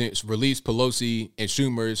 NSA agents, release Pelosi and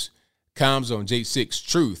Schumer's comms on J6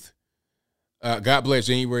 truth. God bless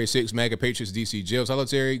January 6th, MAGA Patriots, DC jail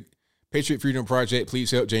solitary. Patriot Freedom Project, please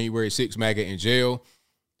help January 6th, MAGA in jail.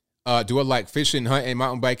 Do I like fishing, hunting,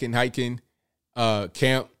 mountain biking, hiking,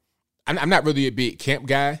 camp? I'm not really a big camp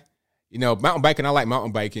guy. Mountain biking, I like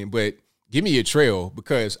mountain biking, but give me a trail,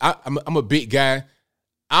 because I'm a big guy.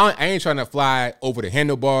 I ain't trying to fly over the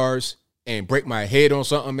handlebars and break my head on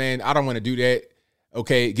something, man. I don't want to do that.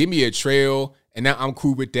 Okay, give me a trail, and now I'm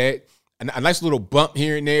cool with that. A nice little bump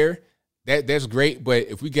here and there, that's great. But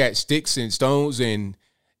if we got sticks and stones and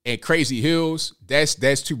crazy hills,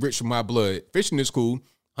 that's too rich for my blood. Fishing is cool,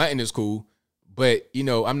 hunting is cool, but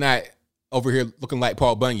I'm not over here looking like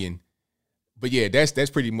Paul Bunyan. But yeah,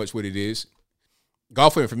 that's pretty much what it is.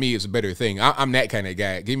 Golfing for me is a better thing. I'm that kind of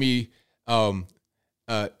guy. Give me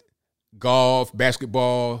golf,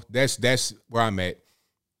 basketball. That's where I'm at.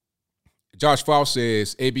 Josh Foss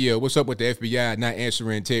says, ABL, what's up with the FBI not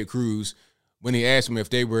answering Ted Cruz when he asked him if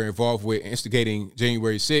they were involved with instigating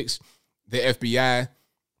January 6th? The FBI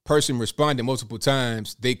person responded multiple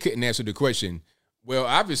times. They couldn't answer the question. Well,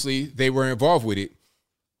 obviously, they were involved with it.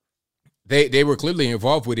 They were clearly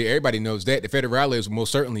involved with it. Everybody knows that. The federales were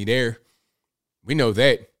most certainly there. We know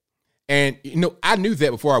that. And, I knew that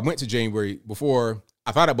before I went to January, before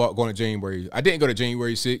I thought about going to January. I didn't go to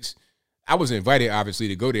January 6th. I was invited, obviously,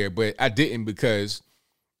 to go there, but I didn't because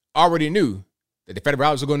I already knew that the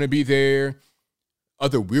federales are going to be there.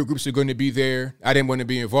 Other weird groups are going to be there. I didn't want to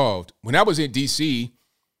be involved. When I was in D.C.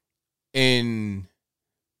 in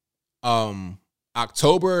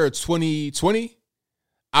October 2020,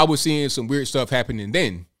 I was seeing some weird stuff happening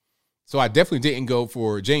then. So I definitely didn't go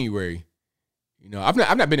for January. I've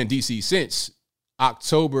not been in D.C. since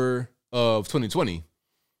October of 2020.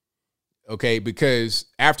 Okay, because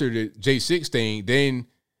after the J6 thing, then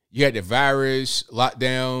you had the virus,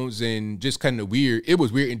 lockdowns, and just kind of weird. It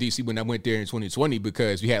was weird in D.C. when I went there in 2020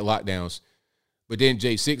 because we had lockdowns. But then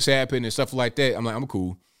J6 happened and stuff like that. I'm like, I'm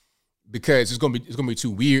cool. Because it's gonna be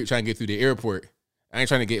too weird trying to get through the airport. I ain't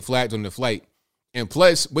trying to get flagged on the flight. And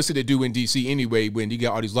plus, what's it to do in D.C. anyway when you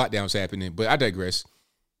got all these lockdowns happening? But I digress.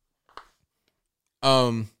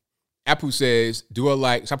 Apple says, do I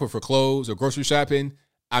like shopping for clothes or grocery shopping?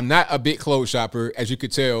 I'm not a big clothes shopper. As you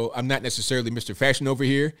could tell, I'm not necessarily Mr. Fashion over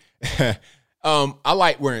here. I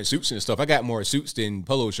like wearing suits and stuff. I got more suits than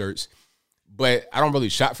polo shirts, but I don't really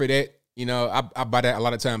shop for that. I buy that a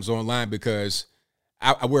lot of times online because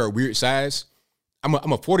I wear a weird size. I'm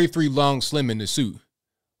a 43 long slim in the suit.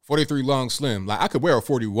 43 long slim. Like I could wear a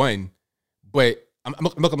 41, but I'm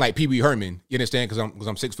looking like Pee Wee Herman. You understand? Because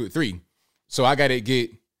I'm 6'3". So I got to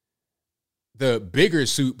get the bigger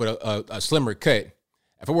suit, but a slimmer cut.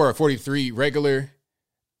 If I wear a 43 regular,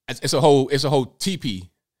 it's a whole TP.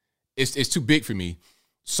 It's too big for me.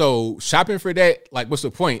 So shopping for that, like, what's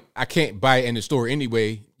the point? I can't buy it in the store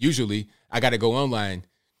anyway. Usually, I got to go online.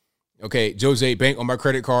 Okay, Jose Bank on my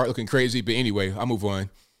credit card, looking crazy. But anyway, I'll move on.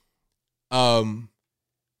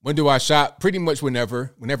 When do I shop? Pretty much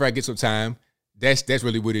whenever I get some time. That's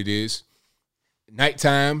really what it is.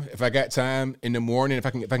 Nighttime, if I got time. In the morning, if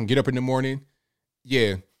I can get up in the morning,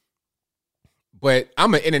 yeah. But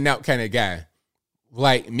I'm an in and out kind of guy.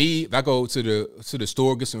 Like me, if I go to the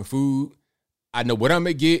store, get some food, I know what I'm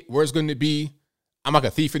gonna get, where it's gonna be. I'm like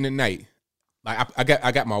a thief in the night. Like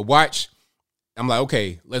I got my watch. I'm like,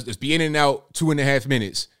 okay, let's be in and out 2.5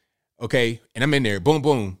 minutes. Okay. And I'm in there. Boom,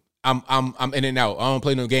 boom. I'm in and out. I don't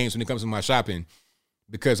play no games when it comes to my shopping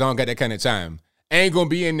because I don't got that kind of time. I ain't gonna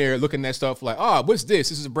be in there looking at stuff like, oh, what's this?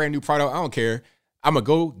 This is a brand new product. I don't care. I'm gonna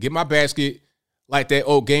go get my basket like that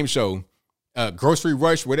old game show. Grocery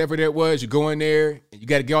Rush, whatever that was, you go in there, and you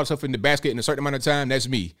got to get all the stuff in the basket in a certain amount of time. That's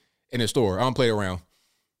me in the store. I don't play around.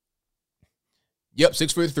 Yep,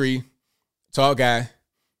 6'3", tall guy.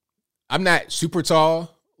 I'm not super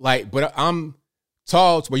tall, but I'm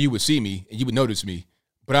tall to where you would see me and you would notice me.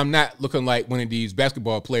 But I'm not looking like one of these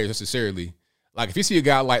basketball players necessarily. Like if you see a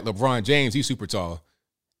guy like LeBron James, he's super tall.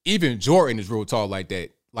 Even Jordan is real tall like that,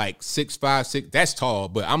 like 6'5", 6. That's tall,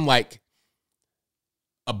 but I'm like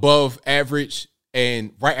above average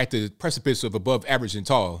and right at the precipice of above average and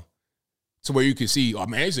tall to where you can see, oh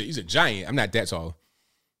man, he's a giant. I'm not that tall.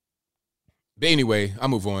 But anyway, I'll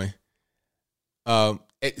move on.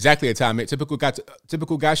 Exactly a time.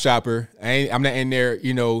 Typical guy shopper. I'm not in there,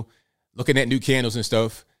 looking at new candles and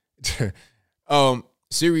stuff.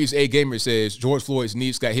 Series A Gamer says, George Floyd's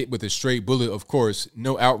niece got hit with a stray bullet, of course.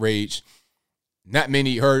 No outrage. Not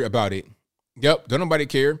many heard about it. Yep, don't nobody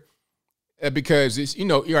care. Because it's,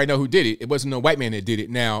 you already know who did it. It wasn't no white man that did it.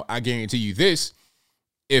 Now, I guarantee you this.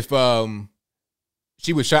 If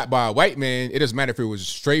she was shot by a white man, it doesn't matter if it was a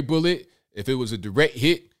stray bullet, if it was a direct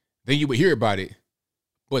hit, then you would hear about it.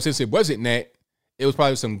 But since it wasn't that, it was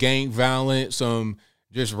probably some gang violence, some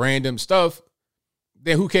just random stuff,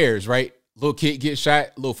 then who cares, right? Little kid gets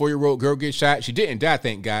shot, little 4-year-old girl gets shot. She didn't die,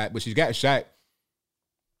 thank God, but she got shot.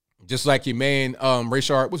 Just like your man,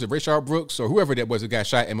 Rayshard Brooks or whoever that was that got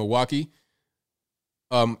shot in Milwaukee.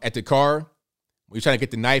 At the car, when you're trying to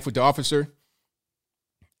get the knife with the officer.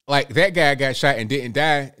 Like, that guy got shot and didn't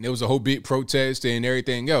die, and there was a whole big protest and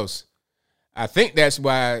everything else. I think that's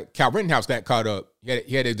why Kyle Rittenhouse got caught up.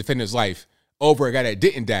 He had to defend his life over a guy that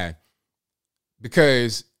didn't die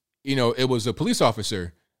because, you know, it was a police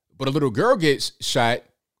officer. But a little girl gets shot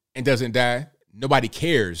and doesn't die. Nobody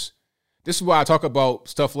cares. This is why I talk about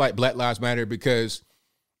stuff like Black Lives Matter, because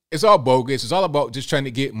it's all bogus. It's all about just trying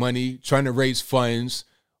to get money, trying to raise funds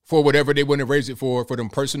for whatever they want to raise it for them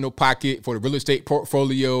personal pocket, for the real estate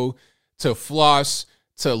portfolio, to floss,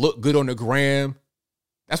 to look good on the gram.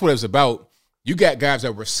 That's what it's about. You got guys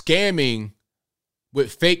that were scamming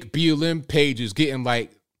with fake BLM pages, getting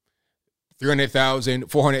like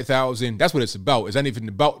 300,000, 400,000. That's what it's about. It's not even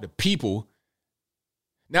about the people.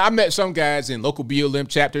 Now, I met some guys in local BLM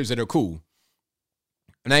chapters that are cool.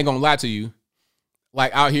 And I ain't gonna lie to you.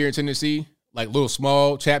 Like out here in Tennessee, like little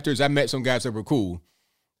small chapters, I met some guys that were cool.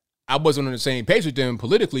 I wasn't on the same page with them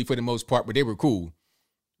politically for the most part, but they were cool.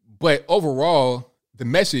 But overall, the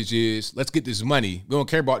message is, let's get this money. We don't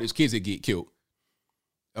care about these kids that get killed.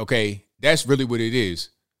 Okay? That's really what it is.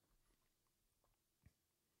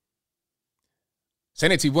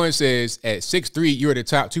 Sanity One says, at 6'3", you're the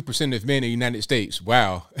top 2% of men in the United States.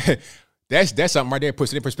 Wow. That's something right there.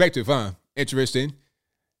 Puts it in perspective, huh? Interesting.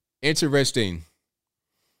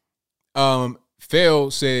 Phil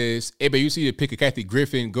says, hey, but you see the pick of Kathy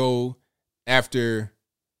Griffin go after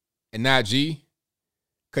an IG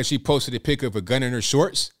because she posted a pic of a gun in her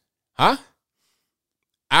shorts? Huh?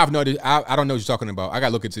 I don't know what you're talking about. I got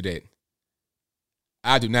to look into that.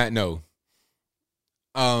 I do not know.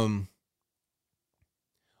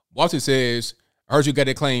 Walter says, I heard you got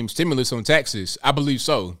to claim stimulus on taxes. I believe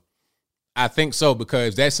so. I think so,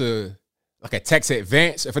 because that's like a tax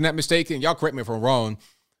advance, if I'm not mistaken. Y'all correct me if I'm wrong.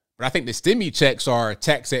 But I think the stimmy checks are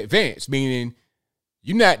tax advance, meaning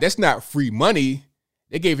that's not free money.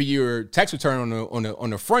 They gave you your tax return on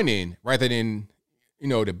the front end rather than,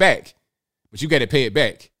 the back. But you got to pay it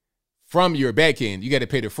back. From your back end, you got to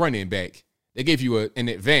pay the front end back. They gave you an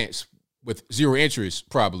advance with zero interest,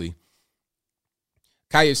 probably.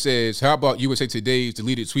 Kaya says, how about USA Today's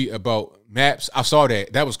deleted tweet about maps? I saw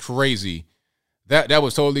that. That was crazy. That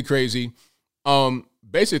was totally crazy.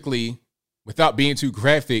 Basically, without being too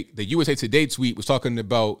graphic, the USA Today tweet was talking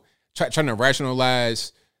about trying to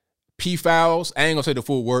rationalize pedophiles. I ain't gonna say the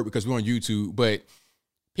full word because we're on YouTube, but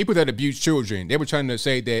people that abuse children. They were trying to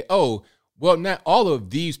say that, oh, well, not all of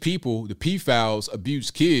these people, the pedophiles,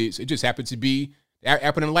 abuse kids. It just happened to be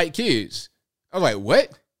happening to like kids. I was like, what?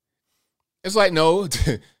 It's like, no,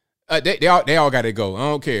 they all got to go. I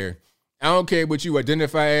don't care. I don't care what you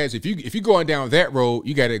identify as. If you're going down that road,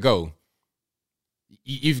 you got to go.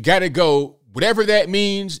 You've got to go. Whatever that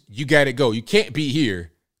means, you got to go. You can't be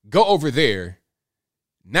here. Go over there.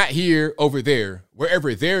 Not here, over there.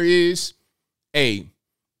 Wherever there is, hey,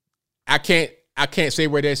 I can't say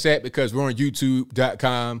where that's at because we're on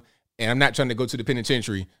YouTube.com and I'm not trying to go to the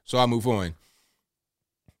penitentiary, so I'll move on.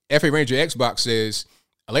 FA Ranger Xbox says,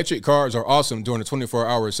 electric cars are awesome during a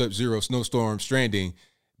 24-hour sub-zero snowstorm stranding.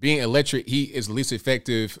 Being electric heat is the least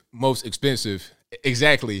effective, most expensive.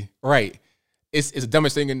 Exactly. Right. It's the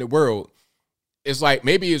dumbest thing in the world. It's like,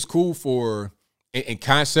 maybe it's cool for in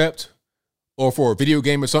concept or for a video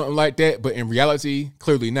game or something like that, but in reality,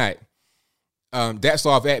 clearly not. That's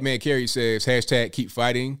off @Man Carey says, hashtag keep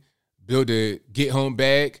fighting, build a get home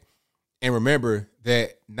bag. And remember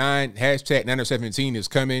that hashtag 9/17 is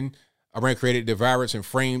coming. Iran created the virus and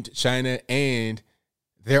framed China, and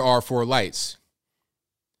there are 4 lights.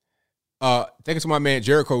 Thank you to my man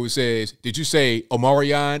Jericho, who says, did you say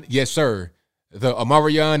Omarion? Yes, sir. The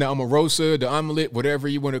Omarion, the Omarosa, the omelet, whatever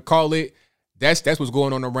you want to call it. That's what's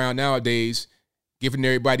going on around nowadays, giving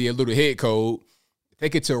everybody a little head code.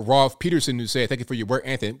 Thank you to Rolf Peterson, who said, thank you for your work,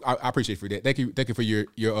 Anthony. I appreciate for that. Thank you for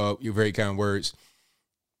your very kind words.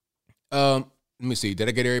 Let me see. Did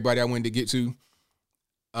I get everybody I wanted to get to?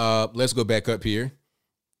 Let's go back up here.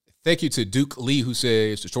 Thank you to Duke Lee, who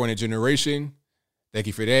says, destroying a generation. Thank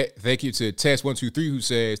you for that. Thank you to Test123, who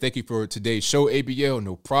says, thank you for today's show, ABL.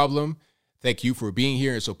 No problem. Thank you for being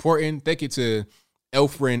here and supporting. Thank you to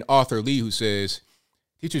Elfriend Arthur Lee, who says,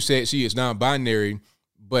 teacher said she is non-binary,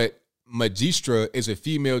 but Magistra is a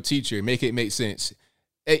female teacher. Make it make sense.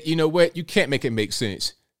 Hey, you know what? You can't make it make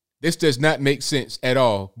sense. This does not make sense at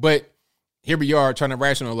all. But here we are trying to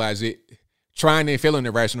rationalize it, trying and failing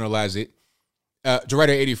to rationalize it.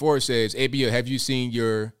 Doretta84 says, ABL, have you sent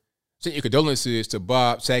your condolences to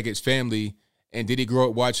Bob Saget's family? And did he grow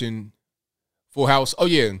up watching Full House? Oh,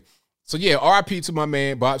 yeah. So, yeah, RIP to my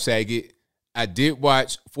man, Bob Saget. I did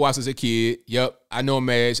watch Full House as a kid. Yep, I know him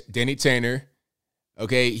as Danny Tanner.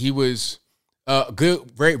 Okay, he was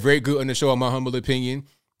good, very, very good on the show, in my humble opinion.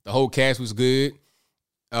 The whole cast was good.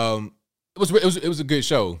 It was a good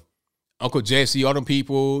show. Uncle Jesse, all them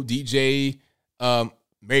people, DJ,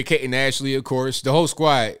 Mary Kate and Ashley, of course. The whole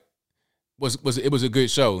squad was a good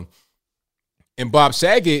show. And Bob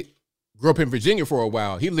Saget grew up in Virginia for a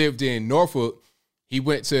while. He lived in Norfolk. He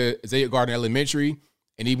went to Azalea Garden Elementary,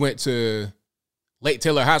 and he went to Lake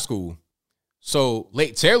Taylor High School. So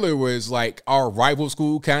Lake Taylor was like our rival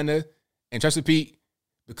school, kind of, in Chesapeake,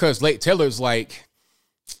 because Lake Taylor's like,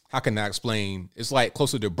 how can I explain? It's like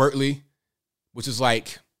closer to Berkeley, which is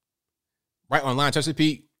like right on line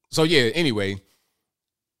Chesapeake. So yeah, anyway,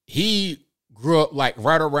 he grew up like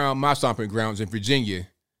right around my stomping grounds in Virginia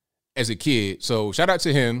as a kid. So shout out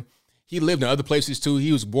to him. He lived in other places too.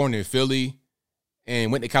 He was born in Philly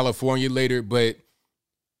and went to California later, but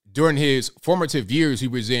during his formative years, he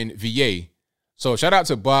was in VA. So shout out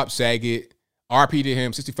to Bob Saget. RP to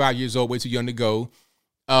him, 65 years old, way too young to go.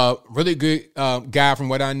 Really good guy from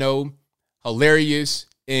what I know. Hilarious.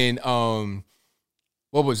 And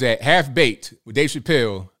what was that? Half Baked with Dave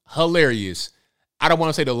Chappelle. Hilarious. I don't want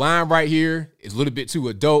to say the line right here. It's a little bit too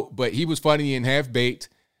adult, but he was funny in Half Baked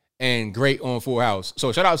and great on Full House.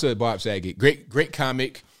 So shout out to Bob Saget. Great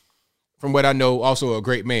comic. From what I know, also a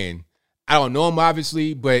great man. I don't know him,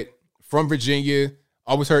 obviously, but from Virginia,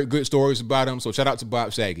 always heard good stories about him. So shout out to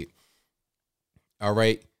Bob Saget. All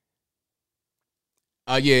right.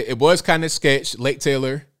 Yeah, it was kind of sketch. Lake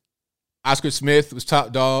Taylor. Oscar Smith was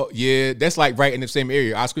top dog. Yeah, that's like right in the same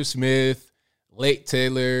area. Oscar Smith, Lake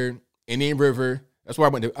Taylor, Indian River. That's where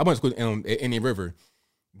I went to school at Indian River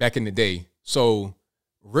back in the day. So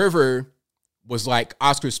River was like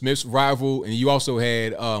Oscar Smith's rival, and you also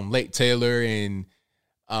had Lake Taylor and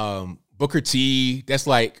Booker T. That's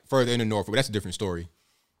like further in the north, but that's a different story.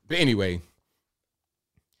 But anyway,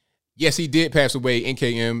 yes, he did pass away,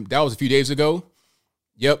 NKM. That was a few days ago.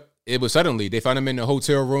 Yep, it was suddenly. They found him in a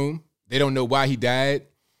hotel room. They don't know why he died.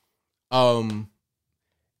 I'm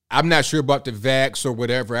not sure about the vax or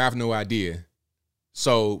whatever. I have no idea.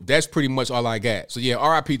 So that's pretty much all I got. So yeah,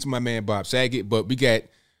 RIP to my man Bob Saget. But we got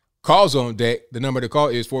calls on deck. The number to call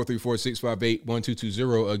is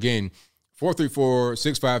 434-658-1220. Again,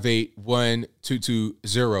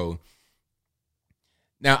 434-658-1220.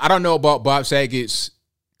 Now, I don't know about Bob Saget's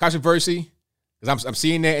controversy, because I'm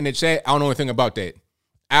seeing that in the chat. I don't know anything about that.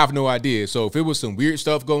 I have no idea. So if it was some weird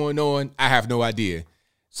stuff going on, I have no idea.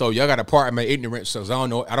 So y'all got to pardon my ignorance, so I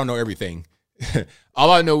don't know everything.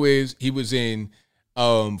 All I know is he was in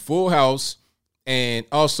Full House, and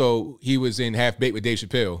also he was in Half Baked with Dave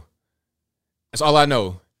Chappelle. That's all I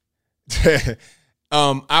know.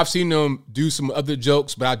 I've seen him do some other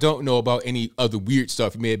jokes, but I don't know about any other weird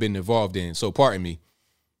stuff he may have been involved in. So pardon me.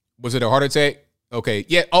 Was it a heart attack? Okay.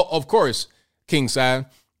 Yeah. Oh, of course. King Si.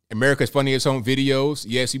 America's Funniest Home Videos.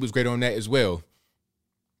 Yes, he was great on that as well.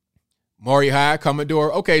 Maury High,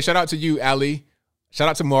 Commodore. Okay, shout out to you, Ali. Shout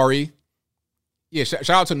out to Maury. Yeah, shout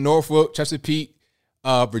out to Norfolk, Chesapeake,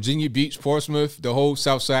 Virginia Beach, Portsmouth, the whole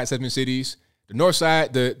South Side, 7 cities. The North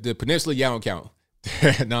Side, the Peninsula, y'all don't count.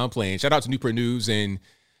 No, I'm playing. Shout out to Newport News and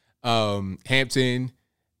Hampton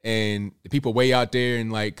and the people way out there in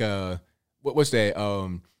like, what's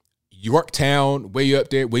that? Yorktown, way up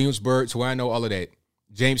there, Williamsburg, so I know all of that.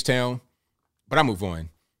 Jamestown, but I move on.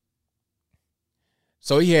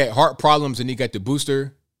 So he had heart problems and he got the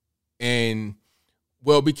booster. And,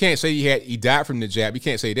 well, we can't say he died from the jab. We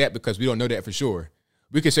can't say that because we don't know that for sure.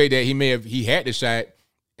 We could say that he had the shot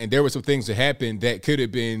and there were some things that happened that could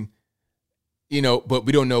have been, but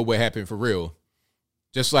we don't know what happened for real.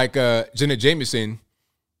 Just like Jenna Jameson,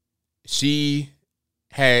 she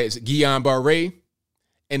has Guillain-Barré.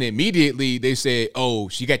 And immediately they said, oh,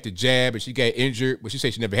 she got the jab and she got injured. But she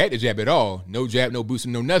said she never had the jab at all. No jab, no booster,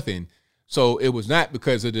 no nothing. So it was not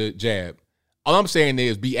because of the jab. All I'm saying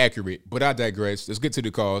is be accurate. But I digress. Let's get to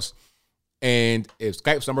the cause. And if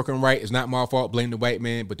Skype's not working right, it's not my fault. Blame the white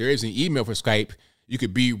man. But there is an email for Skype. You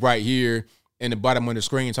could be right here in the bottom of the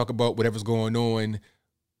screen, talk about whatever's going on.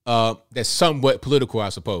 That's somewhat political, I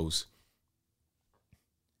suppose.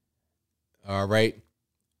 All right.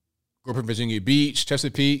 Grew up in Virginia Beach,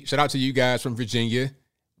 Chesapeake. Shout out to you guys from Virginia.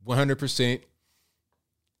 100%.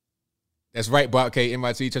 That's right, Bob K,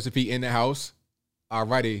 MIT, Chesapeake in the house. All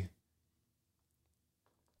righty.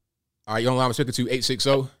 All right, you're online. I'm speaking to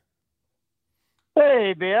 860.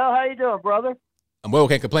 Hey, Bill. How you doing, brother? I'm well.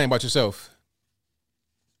 Can't complain about yourself.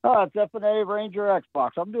 It's FNA Ranger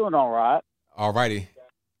Xbox. I'm doing all right. All righty.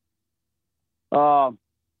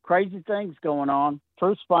 Crazy things going on.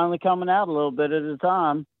 Truth's finally coming out a little bit at a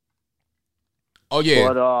time. Oh,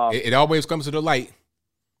 yeah. But, it always comes to the light.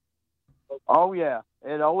 Oh, yeah.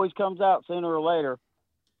 It always comes out sooner or later.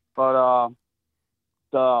 But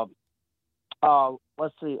let's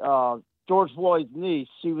see, George Floyd's niece.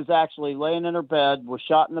 She was actually laying in her bed, was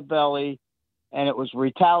shot in the belly, and it was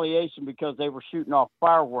retaliation because they were shooting off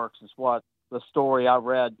fireworks, is what the story I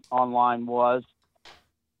read online was.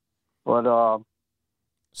 But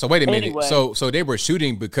so wait a minute. Anyway, So they were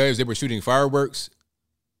shooting because they were shooting fireworks?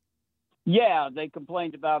 yeah, they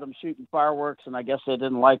complained about them shooting fireworks, and I guess they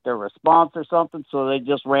didn't like their response or something, so they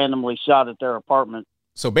just randomly shot at their apartment.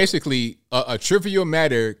 So basically, a trivial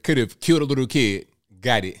matter could have killed a little kid.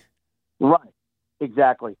 Got it. Right.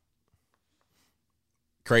 Exactly.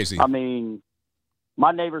 Crazy. I mean,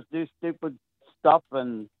 my neighbors do stupid stuff,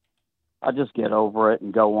 and I just get over it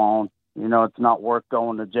and go on. You know, it's not worth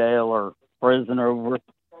going to jail or prison over it.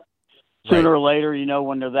 Sooner or later, you know,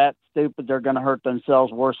 when they're that stupid, they're going to hurt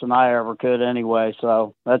themselves worse than I ever could anyway.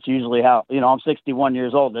 So that's usually how, you know, I'm 61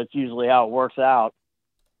 years old. That's usually how it works out.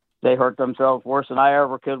 They hurt themselves worse than I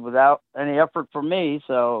ever could without any effort from me.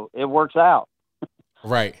 So it works out.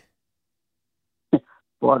 Right.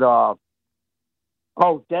 But,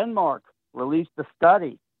 Denmark released a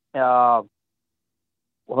study. What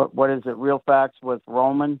is it? Real Facts with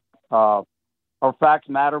Roman, or Facts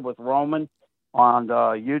Matter with Roman on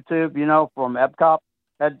YouTube, you know, from EPCOP,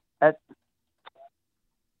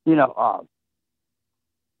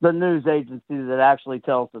 the news agency that actually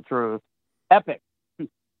tells the truth. Epic,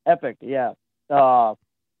 yeah.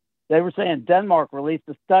 They were saying Denmark released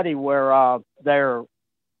a study where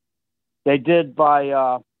they did by,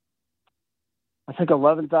 I think,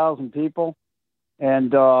 11,000 people,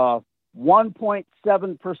 and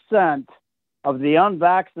 1.7% of the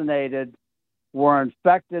unvaccinated were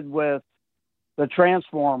infected with the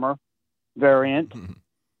Transformer variant,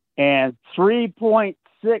 and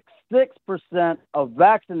 3.66% of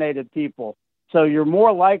vaccinated people. So you're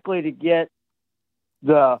more likely to get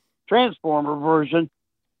the Transformer version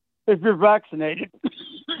if you're vaccinated.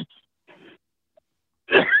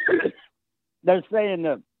 They're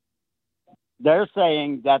saying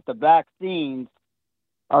that the vaccines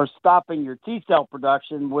are stopping your T cell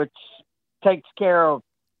production, which takes care of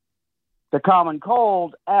the common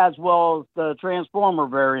cold as well as the Transformer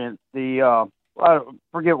variant. I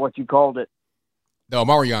forget what you called it. The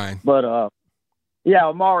Omarion. But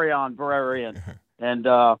Omarion variant. And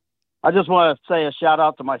I just want to say a shout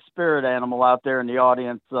out to my spirit animal out there in the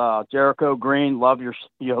audience, Jericho Green. Love your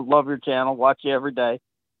channel. Watch you every day.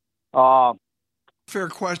 Fair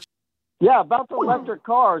question. Yeah, about the electric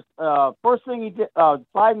cars. First thing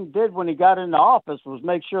Biden did when he got into office was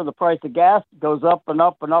make sure the price of gas goes up and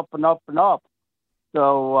up and up and up and up.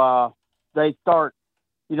 So they start,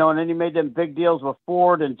 you know, and then he made them big deals with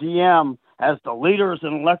Ford and GM as the leaders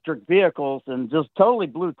in electric vehicles, and just totally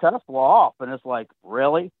blew Tesla off. And it's like,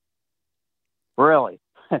 really? Right.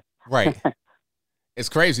 It's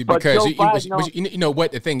crazy because you know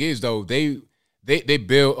what the thing is, though, they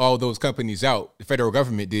built all those companies out. The federal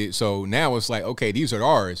government did. So now it's like, okay, these are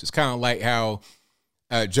ours. It's kind of like how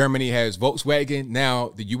Germany has Volkswagen. Now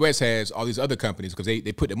the U.S. has all these other companies because they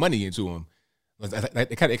put the money into them.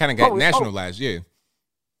 They kind of got nationalized, yeah.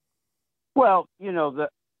 Well, you know,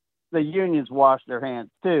 the unions wash their hands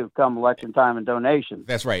too come election time and donations.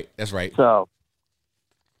 That's right. So,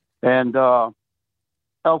 and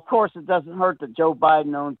of course, it doesn't hurt that Joe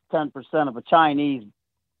Biden owns 10% of a Chinese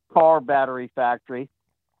car battery factory.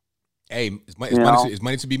 Hey, it's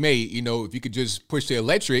money to be made. You know, if you could just push the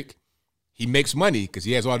electric, he makes money because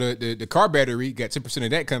he has all the car battery, got 10%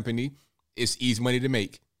 of that company. It's easy money to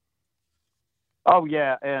make. Oh,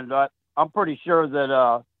 yeah, and I'm pretty sure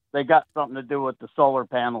that they got something to do with the solar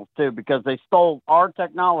panels, too, because they stole our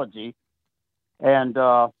technology. And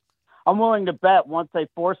I'm willing to bet once they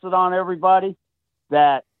force it on everybody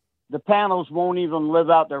that the panels won't even live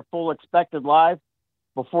out their full expected life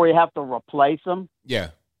before you have to replace them.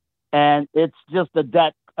 Yeah. And it's just a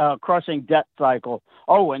debt, crushing debt cycle.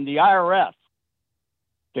 Oh, and the IRS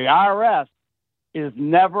is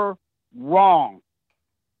never wrong.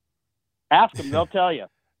 Ask them, they'll tell you.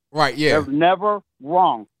 Right, yeah. They're never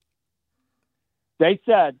wrong. They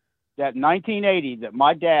said that in 1980 that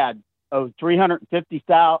my dad owed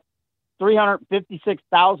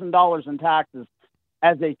 $356,000 in taxes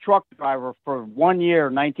as a truck driver for 1 year,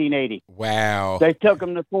 1980. Wow. They took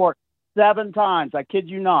him to court 7 times. I kid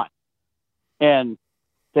you not. And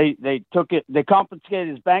they took it. They confiscated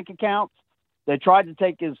his bank accounts. They tried to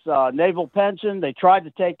take his naval pension. They tried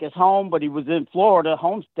to take his home, but he was in Florida,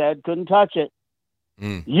 homestead, couldn't touch it.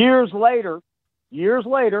 Years later,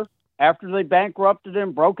 after they bankrupted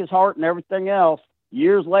him, broke his heart and everything else,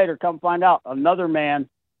 years later, come find out another man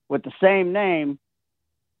with the same name,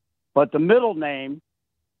 but the middle name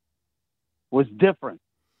was different.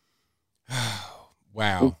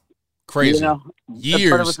 Wow. Crazy. You know,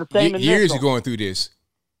 years. but it was the same Years initial. you're going through this.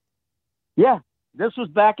 Yeah, this was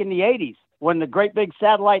back in the 80s when the great big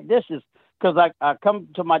satellite dishes, because I come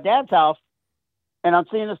to my dad's house and I'm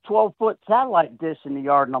seeing this 12-foot satellite dish in the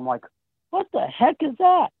yard, and I'm like, what the heck is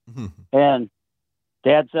that? And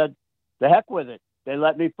Dad said, the heck with it. They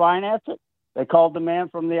let me finance it. They called the man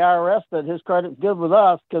from the IRS that his credit's good with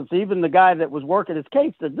us, because even the guy that was working his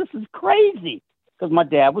case said, this is crazy, because my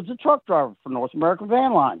dad was a truck driver for North American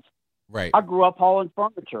Van Lines. Right. I grew up hauling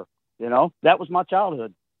furniture. You know, that was my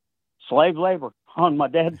childhood. Slave labor on my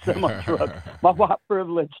dad's semi-truck. My white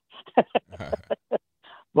privilege.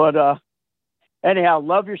 But anyhow,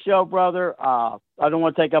 love your show, brother. I don't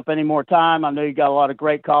want to take up any more time. I know you got a lot of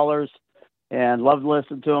great callers, and love to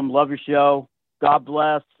listen to them. Love your show. God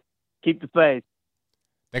bless. Keep the faith.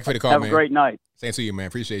 Thanks for the call, Have man. a great night. Same to you, man.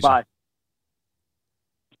 Appreciate Bye.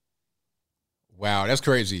 you. Wow, that's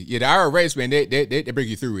crazy. Yeah, the IRS, man, they bring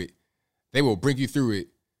you through it. They will bring you through it.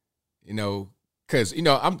 You know, because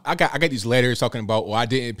I got these letters talking about, I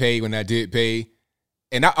didn't pay when I did pay,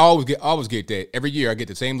 and I always get that every year. I get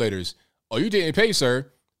the same letters. Oh, you didn't pay,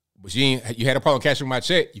 sir, but you had a problem cashing my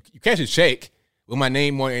check. You cash a check with my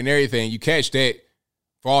name on it and everything. You cash that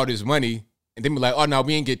for all this money, and then be like, oh no,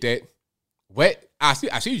 we didn't get that. What? I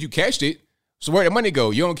see you cashed it. So where'd the money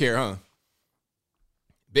go? You don't care, huh?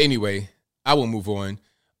 But anyway, I will move on.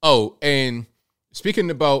 Oh, and speaking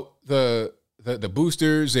about the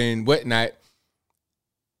boosters and whatnot,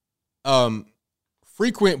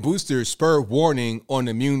 frequent boosters spur warning on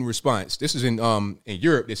immune response. This is in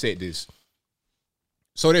Europe. They said this.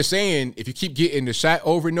 So they're saying if you keep getting the shot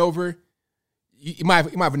over and over, you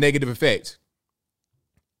might have a negative effect.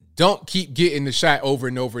 Don't keep getting the shot over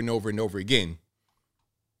and over and over and over again.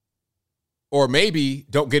 Or maybe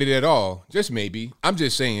don't get it at all. Just maybe. I'm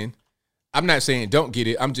just saying. I'm not saying don't get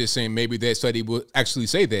it. I'm just saying maybe that study will actually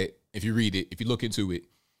say that if you read it, if you look into it.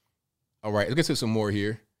 All right, let's get to some more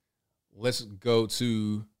here. Let's go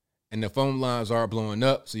to, and the phone lines are blowing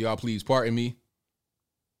up, so y'all please pardon me.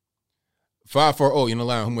 540, you're in the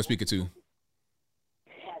line. Who am I speaking to?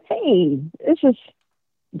 Hey, this is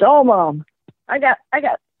Doll Mom. I gotta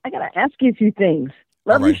ask you a few things.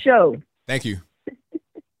 Love your show. Thank you.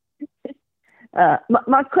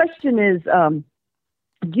 My question is,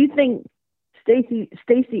 do you think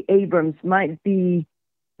Stacey Abrams might be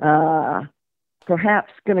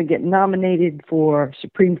perhaps going to get nominated for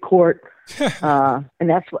Supreme Court, and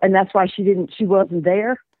that's why she wasn't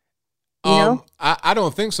there? You know? I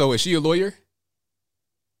don't think so. Is she a lawyer?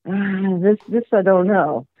 This I don't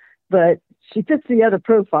know, but she fits the other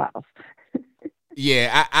profiles.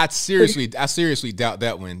 Yeah, I seriously doubt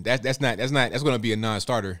that one. That's going to be a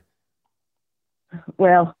non-starter.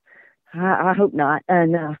 Well, I hope not.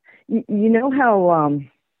 And you know how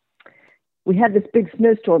we had this big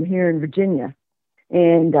snowstorm here in Virginia,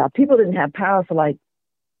 and people didn't have power for like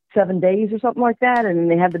 7 days or something like that, and then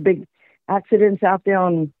they had the big accidents out there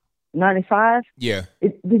on 95. Yeah.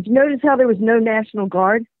 Did you notice how there was no National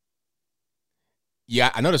Guard?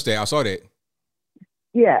 Yeah, I noticed that. I saw that.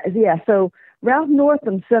 Yeah. So Ralph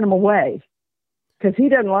Northam sent them away because he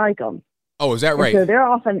doesn't like them. Oh, is that right? And so they're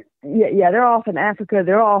off in they're off in Africa.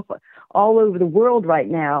 They're off all over the world right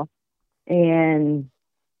now, and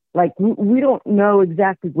like we don't know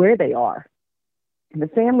exactly where they are. And the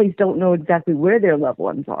families don't know exactly where their loved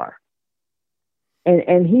ones are.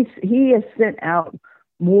 And he has sent out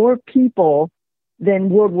more people than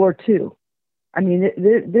World War II. I mean,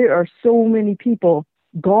 there are so many people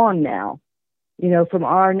gone now, from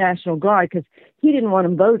our National Guard, because he didn't want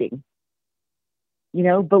them voting.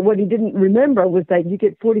 But what he didn't remember was that you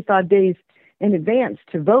get 45 days in advance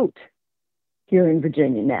to vote here in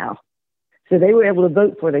Virginia now. So they were able to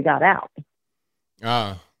vote before they got out.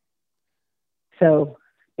 So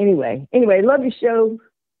anyway, love your show.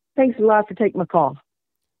 Thanks a lot for taking my call.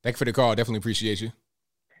 Thanks for the call. Definitely appreciate you.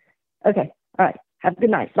 Okay. All right. Have a good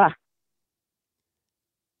night. Bye.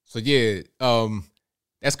 So yeah,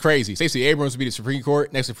 that's crazy. Stacey Abrams will be the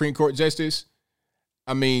next Supreme Court justice.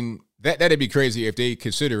 I mean, that'd be crazy if they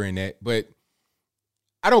considering that, but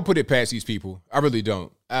I don't put it past these people. I really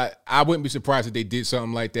don't. I wouldn't be surprised if they did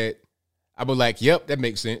something like that. I would like, yep, that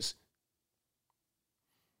makes sense.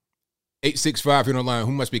 865, you're on the line.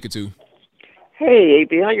 Who am I speaking to? Hey,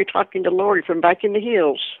 ABL, you're talking to Lori from back in the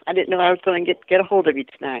hills. I didn't know I was going to get a hold of you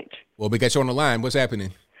tonight. Well, we got you on the line. What's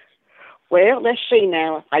happening? Well, let's see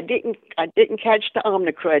now. I didn't catch the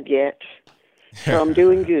Omicron yet, so I'm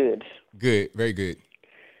doing good. Good, very good.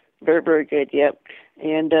 Very, very good, yep.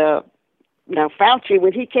 And now Fauci,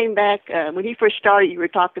 when he came back, when he first started, you were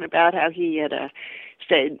talking about how he had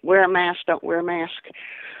said, wear a mask, don't wear a mask.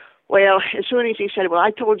 Well, as soon as he said, well,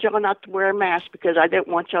 I told y'all not to wear a mask because I didn't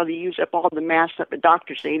want y'all to use up all the masks that the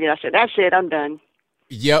doctors needed. I said, that's it. I'm done.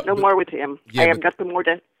 Yep. No more with him. Yeah, I have nothing more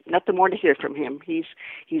to hear from him. He's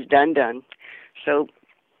done. So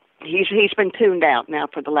he's been tuned out now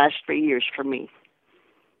for the last 3 years for me.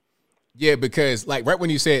 Yeah, because like right when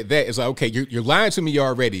you said that, it's like, okay, you're lying to me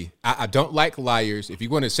already. I don't like liars. If you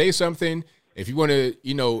want to say something, if you want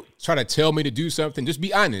to, try to tell me to do something, just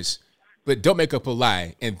be honest. But don't make up a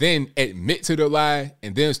lie and then admit to the lie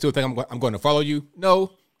and then still think I'm going to follow you.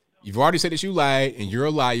 No, you've already said that you lied and you're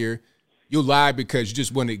a liar. You lie because you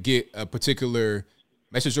just want to get a particular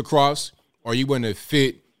message across, or you want to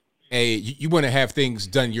you want to have things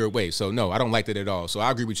done your way. So no, I don't like that at all. So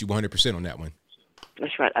I agree with you 100% on that one.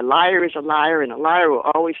 That's right. A liar is a liar, and a liar will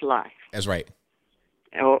always lie. That's right.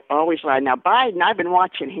 He'll always lie. Now Biden, I've been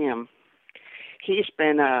watching him. He's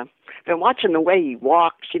been watching the way he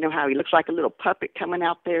walks. You know how he looks like a little puppet coming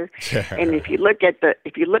out there. And if you look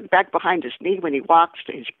back behind his knee when he walks,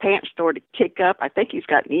 his pants start to kick up. I think he's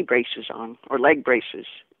got knee braces on or leg braces.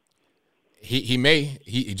 He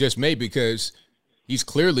just may, because he's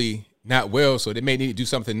clearly not well. So they may need to do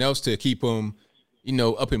something else to keep him,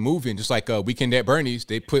 up and moving. Just like Weekend at Bernie's,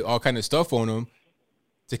 they put all kind of stuff on him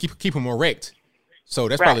to keep him erect. So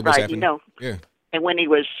that's probably what's happening. Yeah. And when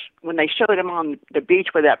they showed him on the beach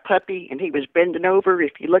with that puppy and he was bending over,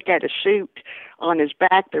 if you look at his suit on his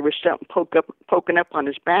back, there was something poking up on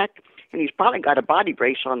his back, and he's probably got a body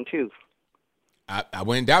brace on too. I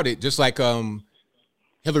wouldn't doubt it. Just like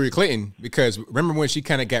Hillary Clinton, because remember when she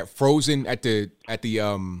kind of got frozen at the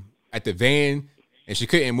van and she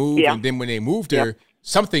couldn't move, and then when they moved her,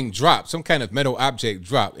 something dropped, some kind of metal object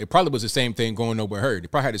dropped. It probably was the same thing going on with her. They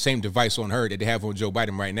probably had the same device on her that they have on Joe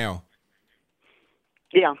Biden right now.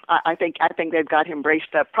 Yeah, I think they've got him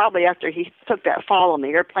braced up. Probably after he took that fall on the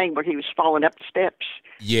airplane where he was falling up the steps.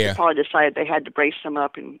 Yeah. They probably decided they had to brace him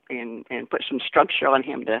up and put some structure on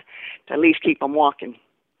him to at least keep him walking.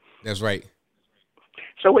 That's right.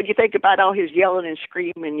 So what do you think about all his yelling and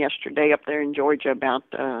screaming yesterday up there in Georgia about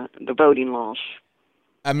the voting laws?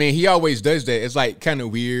 I mean, he always does that. It's like kind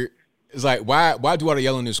of weird. It's like, why do all the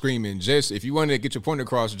yelling and screaming? Just if you want to get your point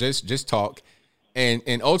across, just talk.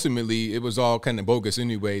 And ultimately, it was all kind of bogus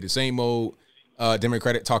anyway. The same old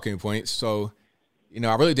Democratic talking points. So,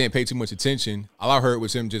 I really didn't pay too much attention. All I heard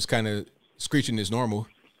was him just kind of screeching as normal.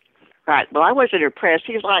 Right. Well, I wasn't impressed.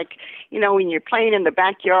 He's like, when you're playing in the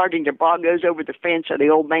backyard and your ball goes over the fence, and the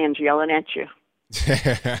old man's yelling at you.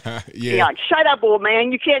 Yeah. You're like, shut up, old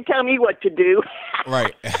man. You can't tell me what to do.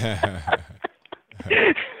 Right.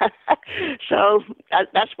 So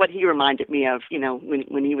that's what he reminded me of,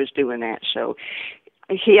 when he was doing that. So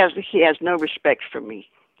he has no respect for me,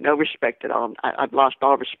 no respect at all. I've lost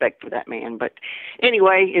all respect for that man. But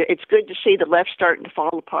anyway, it's good to see the left starting to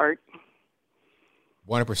fall apart.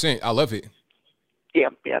 100%. I love it. Yeah.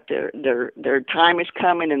 Their time is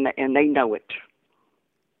coming, and they know it.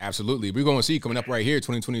 Absolutely. We're going to see coming up right here,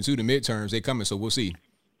 2022, the midterms. They coming, so we'll see.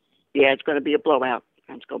 Yeah, it's going to be a blowout.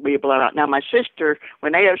 It's going to be a blowout. Now, my sister,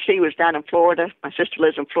 when AOC was down in Florida, my sister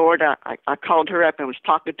lives in Florida, I called her up and was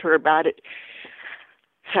talking to her about it.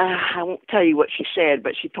 I won't tell you what she said,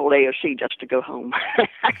 but she told AOC just to go home.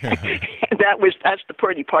 That's the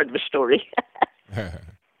pretty part of the story.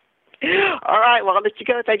 All right, well, I'll let you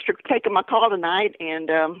go. Thanks for taking my call tonight,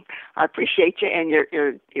 and I appreciate you. And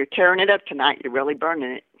you're tearing it up tonight. You're really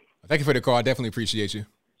burning it. Thank you for the call. I definitely appreciate you.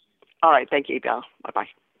 All right, thank you, pal. Bye-bye.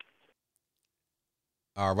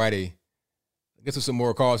 All righty. Get to some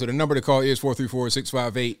more calls. So the number to call is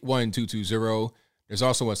 434-658-1220. There's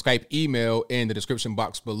also a Skype email in the description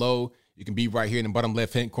box below. You can be right here in the bottom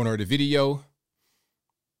left-hand corner of the video.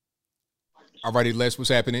 All righty, Les, what's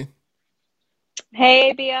happening?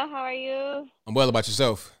 Hey, Bia, how are you? I'm well. About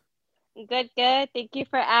yourself? Good. Thank you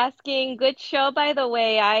for asking. Good show, by the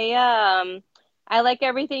way. I like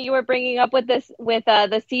everything you were bringing up with the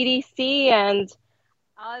CDC and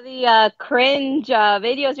all the cringe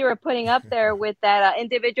videos you were putting up there with that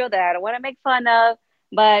individual that I don't want to make fun of,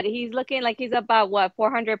 but he's looking like he's about,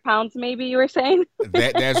 400 pounds maybe, you were saying?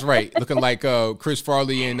 That's right. Looking like Chris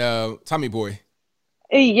Farley and Tommy Boy.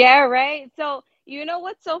 Yeah, right. So, you know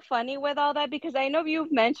what's so funny with all that? Because I know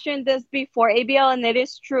you've mentioned this before, ABL, and it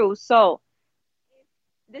is true. So,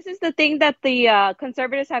 this is the thing that the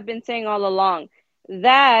conservatives have been saying all along.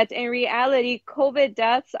 That in reality, COVID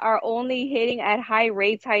deaths are only hitting at high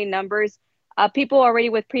rates, high numbers, people already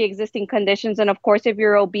with pre-existing conditions. And of course, if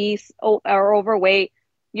you're obese or overweight,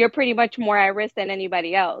 you're pretty much more at risk than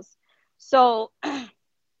anybody else. So, personal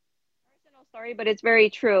story, but it's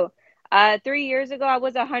very true. 3 years ago, I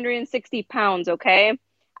was 160 pounds, okay?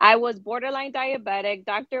 I was borderline diabetic.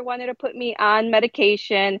 Doctor wanted to put me on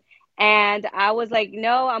medication. And I was like,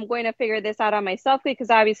 no, I'm going to figure this out on myself because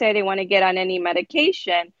obviously I didn't want to get on any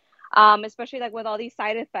medication, especially like with all these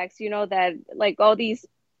side effects, you know, that like all these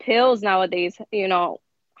pills nowadays, you know,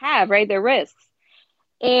 have, right? Their risks.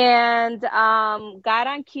 And got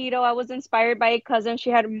on keto. I was inspired by a cousin. She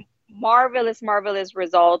had marvelous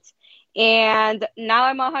results. And now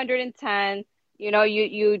I'm 110. You know,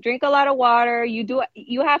 you drink a lot of water.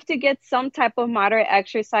 You have to get some type of moderate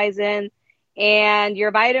exercise in, and your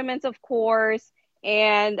vitamins, of course.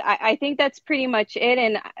 And I think that's pretty much it.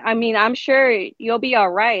 And I mean, I'm sure you'll be all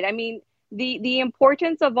right. I mean, the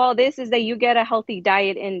importance of all this is that you get a healthy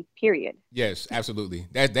diet in, period. Yes, absolutely.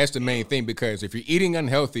 That's the main thing, because if you're eating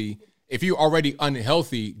unhealthy, if you're already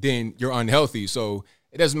unhealthy, then you're unhealthy. So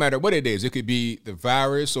it doesn't matter what it is. It could be the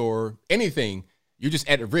virus or anything. You're just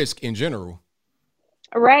at risk in general.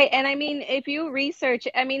 Right. And I mean, if you research,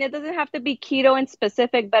 I mean, it doesn't have to be keto in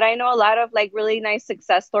specific, but I know a lot of like really nice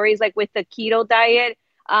success stories, like with the keto diet.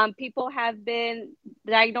 People have been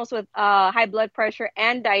diagnosed with high blood pressure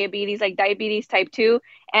and diabetes, like diabetes type 2,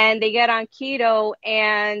 and they get on keto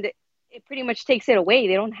and it pretty much takes it away.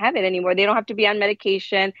 They don't have it anymore. They don't have to be on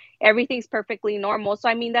medication. Everything's perfectly normal. So,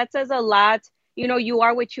 I mean, that says a lot. You know, you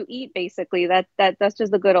are what you eat, basically. That's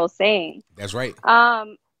just the good old saying. That's right.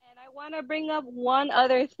 I want to bring up one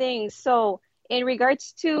other thing. So in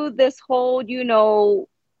regards to this whole, you know,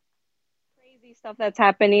 crazy stuff that's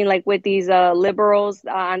happening, like with these liberals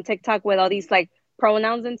on TikTok with all these like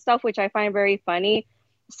pronouns and stuff, which I find very funny.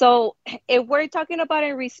 So if we're talking about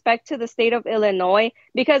in respect to the state of Illinois,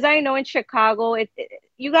 because I know in Chicago,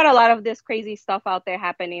 you got a lot of this crazy stuff out there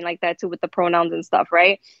happening like that too with the pronouns and stuff,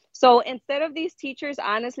 right? So instead of these teachers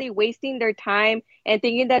honestly wasting their time and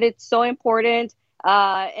thinking that it's so important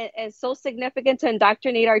and so significant to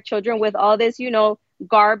indoctrinate our children with all this, you know,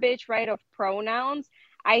 garbage, right, of pronouns,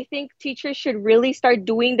 I think teachers should really start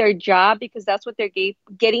doing their job, because that's what they're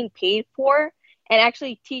getting paid for, and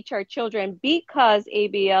actually teach our children. Because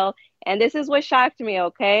ABL, and this is what shocked me,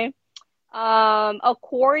 okay?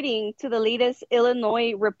 According to the latest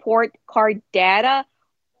Illinois report card data,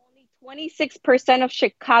 only 26% of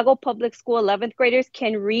Chicago public school 11th graders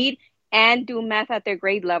can read and do math at their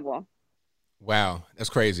grade level. Wow,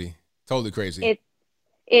 that's crazy. Totally crazy.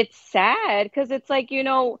 It's sad, because it's like, you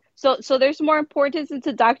know, so there's more importance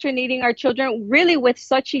into indoctrinating our children really with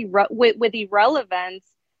such with irrelevance,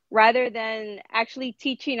 rather than actually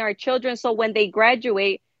teaching our children. So when they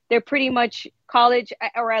graduate, they're pretty much college,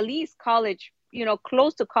 or at least college, you know,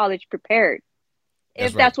 close to college prepared,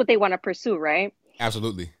 that's what they want to pursue, right?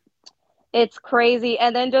 Absolutely. It's crazy.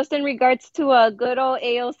 And then just in regards to a good old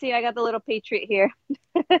AOC, I got the little patriot here.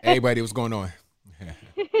 Hey, buddy, what's going on?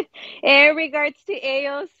 In regards to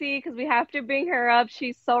AOC, because we have to bring her up.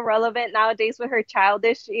 She's so relevant nowadays with her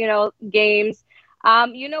childish, you know, games.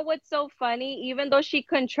 You know what's so funny? Even though she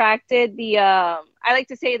contracted the, I like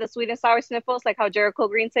to say the sweet and sour sniffles, like how Jericho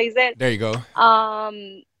Green says it. There you go. It's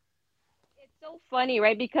so funny,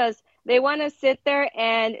 right? Because they want to sit there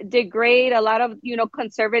and degrade a lot of, you know,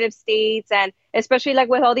 conservative states, and especially like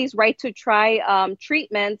with all these right to try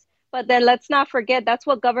treatments. But then let's not forget, that's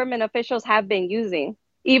what government officials have been using.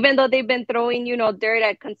 Even though they've been throwing, you know, dirt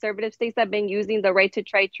at conservative states that have been using the right to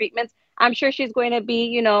try treatments, I'm sure she's going to be,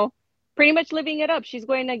 you know, pretty much living it up. She's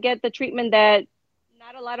going to get the treatment that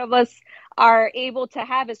not a lot of us are able to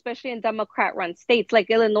have, especially in Democrat-run states like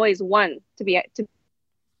Illinois is one to be.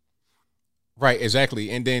 Right,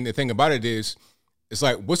 exactly. And then the thing about it is, it's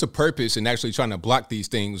like, what's the purpose in actually trying to block these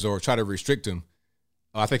things or try to restrict them?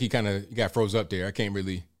 I think he got froze up there.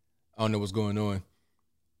 I don't know what's going on.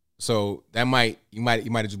 So that you might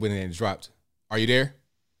have just went in and dropped. Are you there?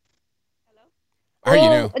 Hello? I heard you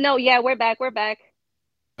now. No, yeah, we're back.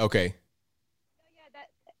 Okay.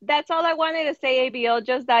 That's all I wanted to say, ABL,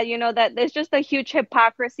 just that, you know, that there's just a huge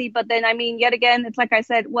hypocrisy. But then, I mean, yet again, it's like I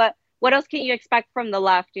said, what else can you expect from the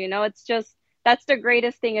left? You know, it's just, that's the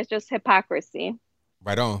greatest thing, is just hypocrisy.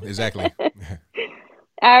 Right on. Exactly.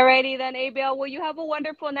 Alrighty then, ABL. Well, you have a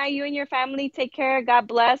wonderful night. You and your family take care. God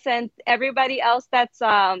bless. And everybody else that's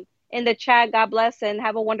in the chat, God bless, and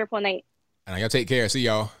have a wonderful night. And y'all take care. See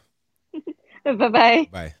y'all. Bye-bye.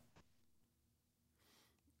 Bye.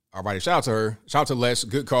 All righty. Shout out to her. Shout out to Les.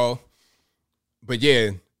 Good call. But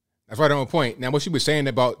yeah, that's right on point. Now, what she was saying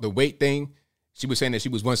about the weight thing, she was saying that she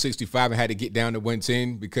was 165 and had to get down to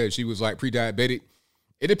 110 because she was like pre-diabetic.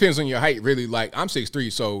 It depends on your height, really. Like, I'm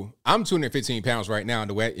 6'3", so I'm 215 pounds right now in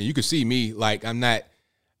the weight, and you can see me. Like, I'm not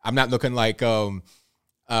looking like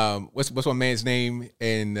what's my man's name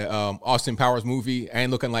in the Austin Powers movie? I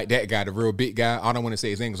ain't looking like that guy, the real big guy. I don't want to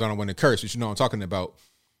say his name because I don't want to curse, but you know what I'm talking about.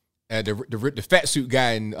 the fat suit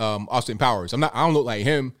guy in Austin Powers. I don't look like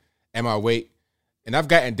him at my weight, and I've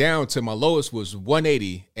gotten down to my lowest was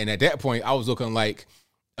 180, and at that point I was looking like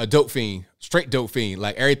a dope fiend, straight dope fiend.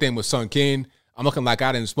 Like everything was sunk in. I'm looking like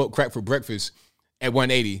I didn't smoke crack for breakfast at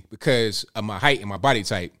 180 because of my height and my body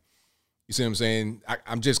type. You see what I'm saying?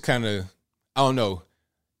 I'm just kind of, I don't know.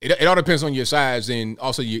 It all depends on your size and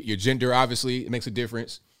also your gender. Obviously, it makes a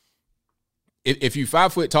difference. If you're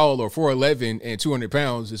 5 foot tall or 4'11" and 200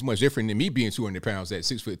 pounds, it's much different than me being 200 pounds at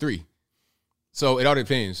 6'3". So it all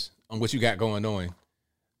depends on what you got going on.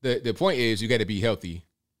 The point is you got to be healthy.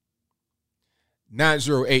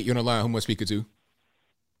 908, you're on the line. Who am I speaking to?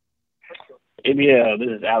 ABL, this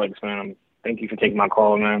is Alex, man. Thank you for taking my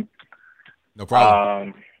call, man. No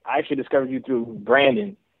problem. I actually discovered you through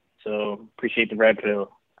Brandon, so appreciate the red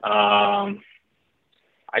pill. I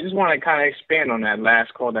just want to kind of expand on that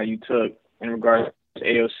last call that you took in regards to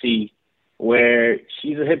AOC, where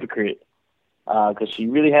she's a hypocrite because she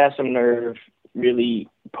really has some nerve, really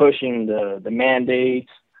pushing the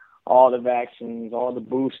mandates, all the vaccines, all the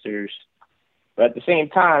boosters. But at the same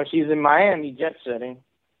time, she's in Miami jet setting,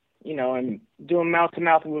 and doing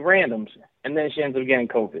mouth-to-mouth with randoms, and then she ends up getting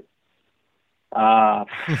COVID.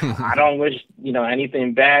 I don't wish,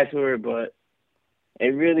 anything bad to her, but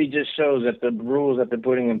it really just shows that the rules that they're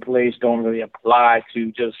putting in place don't really apply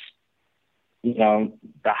to just, the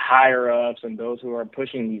higher-ups and those who are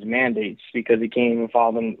pushing these mandates because they can't even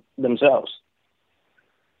follow them themselves.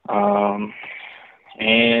 And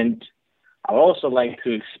I'd also like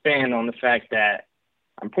to expand on the fact that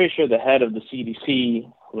I'm pretty sure the head of the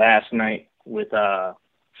CDC last night with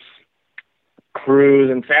Cruz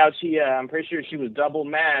and Fauci, I'm pretty sure she was double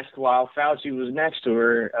masked while Fauci was next to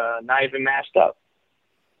her, not even masked up.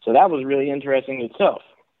 So that was really interesting itself.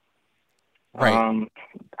 Right.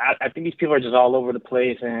 I think these people are just all over the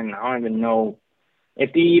place, and I don't even know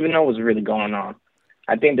if they even know what's really going on.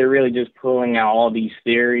 I think they're really just pulling out all these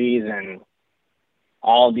theories and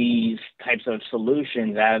all these types of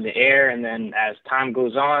solutions out of the air, and then as time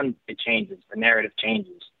goes on, it changes. The narrative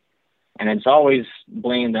changes. And it's always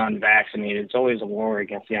blamed on unvaccinated. It's always a war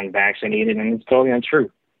against the unvaccinated, and it's totally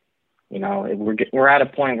untrue. We're at a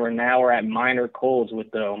point where now we're at minor colds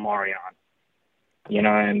with the Omicron,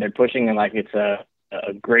 and they're pushing it like it's a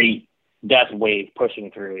great death wave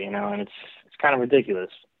pushing through, and it's kind of ridiculous.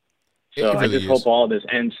 So I just hope all this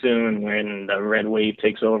ends soon when the red wave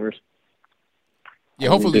takes over. Yeah,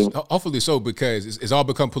 hopefully so, because it's all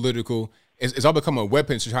become political. It's all become a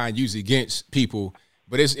weapon to try and use against people.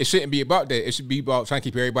 But it shouldn't be about that. It should be about trying to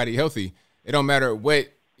keep everybody healthy. It don't matter what,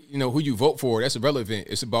 who you vote for. That's irrelevant.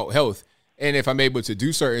 It's about health. And if I'm able to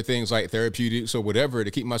do certain things like therapeutics or whatever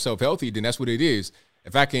to keep myself healthy, then that's what it is.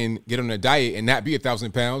 If I can get on a diet and not be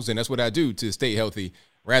 1,000 pounds, then that's what I do to stay healthy,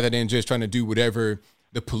 rather than just trying to do whatever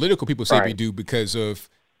the political people say we do because of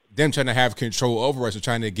them trying to have control over us or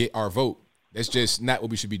trying to get our vote. That's just not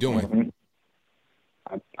what we should be doing. Mm-hmm.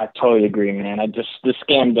 I totally agree, man. The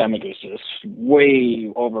scamdemic is just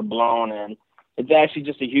way overblown, and it's actually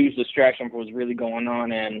just a huge distraction from what's really going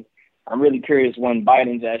on. And I'm really curious when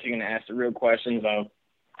Biden's actually going to ask the real questions of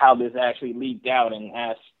how this actually leaked out and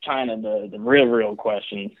ask China the real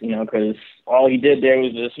questions, because all he did there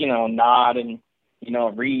was just, nod and,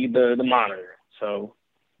 read the monitor. So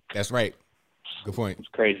that's right. Good point. It's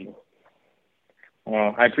crazy.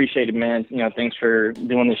 Well, I appreciate it, man. Thanks for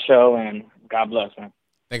doing the show, and God bless, man.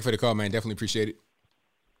 Thank you for the call, man. Definitely appreciate it.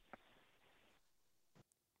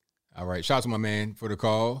 All right. Shout out to my man for the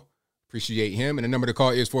call. Appreciate him. And the number to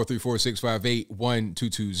call is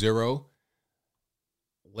 434-658-1220.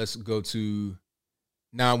 Let's go to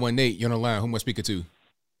 918. You're on the line. Who am I speaking to?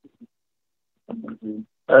 Hey,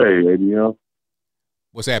 ABL.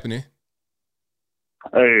 What's happening?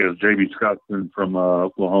 Hey, it's JB Scottson from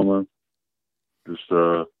Oklahoma. Just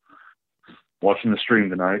watching the stream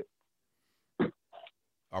tonight.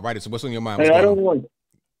 All right. So what's on your mind? Hey, I don't really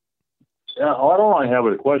have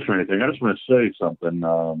a question or anything. I just want to say something.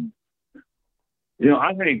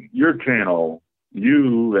 I think your channel,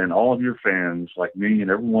 you and all of your fans, like me and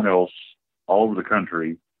everyone else all over the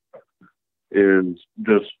country, is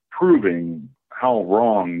just proving how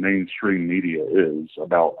wrong mainstream media is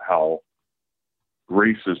about how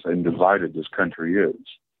racist and divided this country is.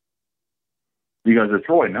 Because it's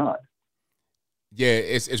really not. Yeah,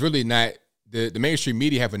 it's really not. The mainstream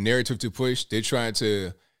media have a narrative to push. They're trying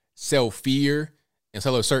to sell fear and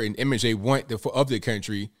sell a certain image they want of the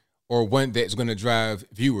country, or one that's going to drive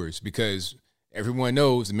viewers, because everyone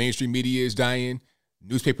knows the mainstream media is dying.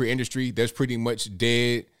 Newspaper industry, that's pretty much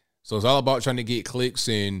dead. So it's all about trying to get clicks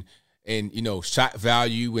and shot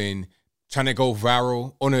value and trying to go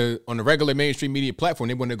viral on the regular mainstream media platform.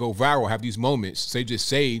 They want to go viral, have these moments. They just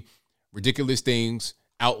say ridiculous things,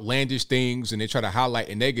 outlandish things, and they try to highlight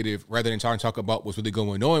a negative rather than trying to talk about what's really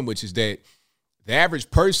going on, which is that the average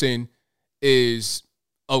person is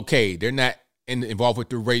okay. They're not involved with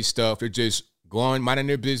the race stuff. They're just going, minding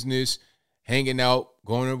their business, hanging out,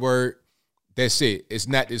 going to work. That's it. It's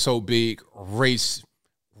not this whole big race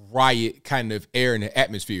riot kind of air in the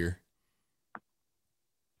atmosphere.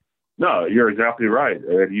 No, you're exactly right.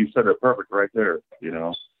 And you said it perfect right there. You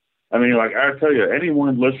know, I mean, like I tell you,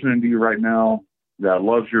 anyone listening to you right now that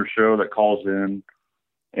loves your show, that calls in,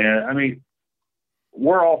 and I mean,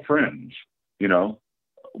 we're all friends. You know,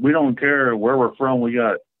 we don't care where we're from. We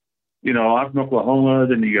got, you know, I'm from Oklahoma.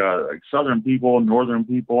 Then you got like Southern people, Northern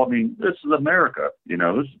people. I mean, this is America. You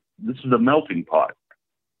know, this is a melting pot.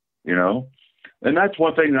 You know, and that's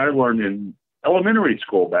one thing that I learned in elementary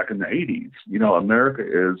school back in the 80s. You know, America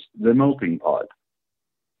is the melting pot.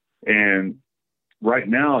 And right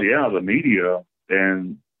now, yeah, the media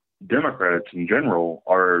and Democrats in general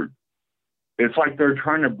it's like they're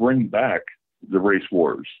trying to bring back the race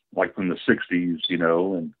wars, like from the 60s, you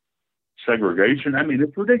know, and segregation. I mean,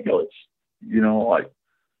 it's ridiculous. You know, like,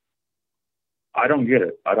 I don't get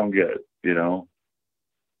it. You know,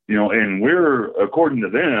 and we're, according to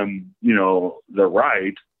them, you know, the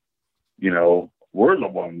right, you know, we're the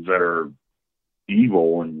ones that are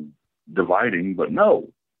evil and dividing, but no.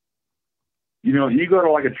 You know, you go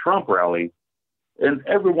to like a Trump rally and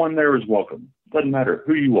everyone there is welcome. Doesn't matter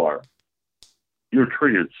who you are. You're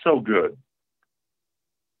treated so good.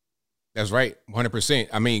 That's right, 100%.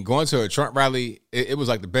 I mean, going to a Trump rally, it was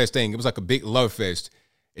like the best thing. It was like a big love fest.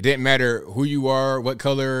 It didn't matter who you are, what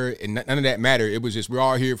color, and none of that mattered. It was just, we're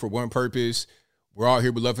all here for one purpose. We're all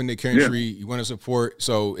here, we're loving the country. Yeah. You want to support.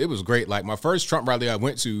 So it was great. Like my first Trump rally I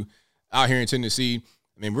went to out here in Tennessee,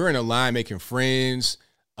 I mean, we're in a line making friends.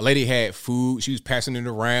 A lady had food. She was passing it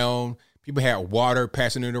around. People had water,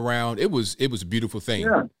 passing it around. It was a beautiful thing.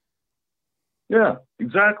 Yeah,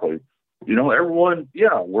 exactly. You know, everyone,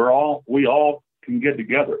 we all can get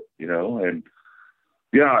together, you know, and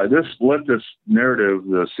this leftist narrative,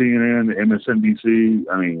 the CNN, MSNBC,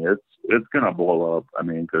 I mean, it's going to blow up. I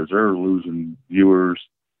mean, because they're losing viewers.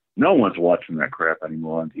 No one's watching that crap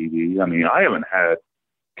anymore on TV. I mean, I haven't had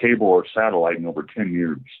cable or satellite in over 10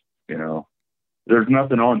 years, you know. There's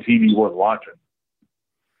nothing on TV worth watching.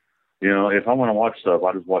 You know, if I want to watch stuff,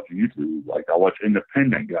 I just watch YouTube. Like, I watch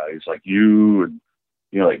independent guys like you and,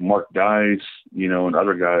 you know, like Mark Dice, you know, and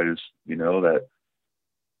other guys, you know, that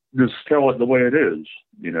just tell it the way it is,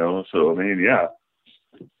 you know. So, I mean,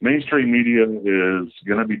 mainstream media is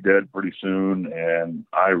going to be dead pretty soon, and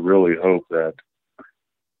I really hope that,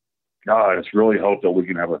 I just really hope that we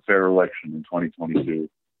can have a fair election in 2022.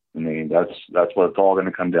 I mean, that's what it's all going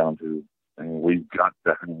to come down to. I mean, we've got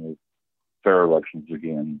to have fair elections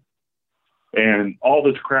again. And all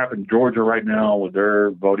this crap in Georgia right now with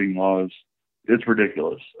their voting laws, it's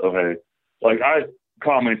ridiculous. Okay. Like I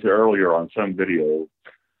commented earlier on some video,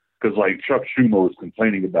 because like Chuck Schumer was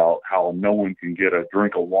complaining about how no one can get a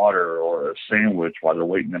drink of water or a sandwich while they're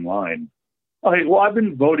waiting in line. Okay, well, I've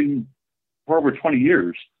been voting for over 20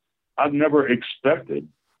 years. I've never expected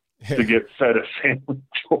to get fed a sandwich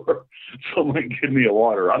or someone give me a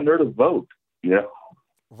water. I'm there to vote. Yeah.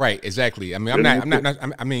 Right, exactly. I mean, I'm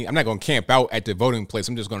not going to camp out at the voting place.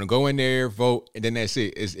 I'm just going to go in there, vote, and then that's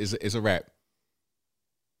it. It's a wrap.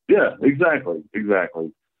 Yeah, exactly.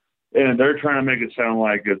 And they're trying to make it sound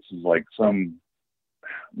like it's like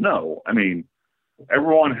no. I mean,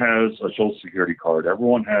 everyone has a Social Security card.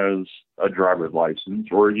 Everyone has a driver's license,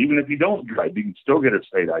 or even if you don't drive, you can still get a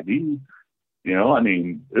state ID. You know, I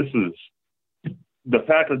mean, this is the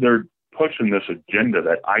fact that they're pushing this agenda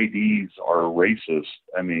that IDs are racist.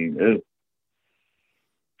 I mean,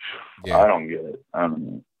 I don't get it. I don't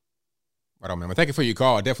know. Right on, man. Well, thank you for your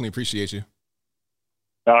call. I definitely appreciate you.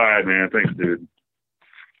 All right, man. Thanks, dude.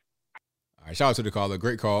 All right, shout out to the caller.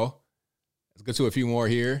 Great call. Let's get to a few more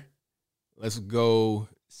here. Let's go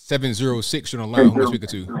 706 on the line. Who am I speaking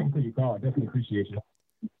to? Thank you for your call. I definitely appreciate you.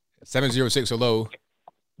 706, hello.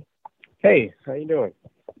 Hey, how you doing?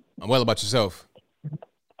 I'm well. About yourself?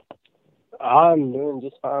 I'm doing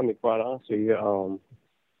just fine, to be quite honest with you.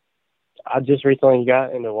 I just recently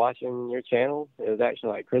got into watching your channel. It was actually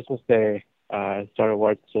like Christmas Day. I started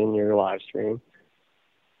watching your live stream.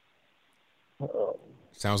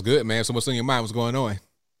 Sounds good, man. So what's on your mind? What's going on?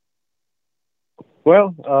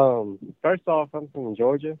 Well, first off, I'm from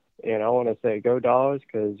Georgia, and I want to say go Dogs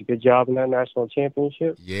because good job in that national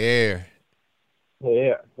championship. Yeah.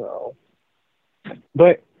 Yeah. So,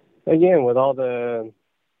 but again, with all the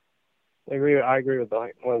I agree with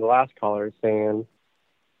one of the last callers saying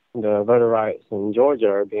the voter rights in Georgia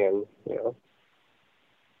are being,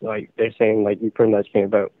 like they're saying like you pretty much can't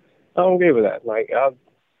vote. I don't agree with that. Like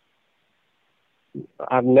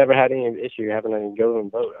I've never had any issue having to go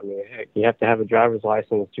and vote. I mean, heck, you have to have a driver's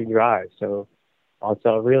license to drive. So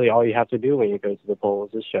also, really, all you have to do when you go to the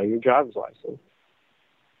polls is show your driver's license.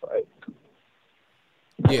 Right.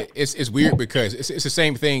 Yeah, it's weird because it's the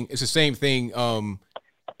same thing. It's the same thing in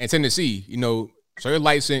Tennessee. Show your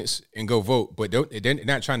license and go vote. But they're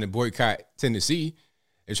not trying to boycott Tennessee.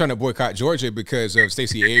 They're trying to boycott Georgia because of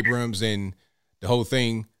Stacey Abrams and the whole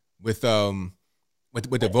thing with the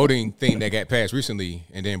voting thing that got passed recently,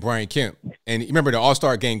 and then Brian Kemp. And you remember the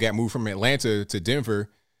All-Star game got moved from Atlanta to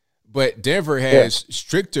Denver, but Denver has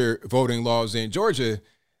stricter voting laws than Georgia.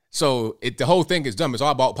 So the whole thing is dumb. It's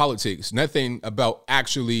all about politics. Nothing about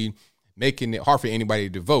actually making it hard for anybody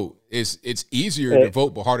to vote. It's easier to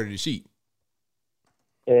vote but harder to cheat.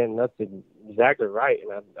 And that's exactly right.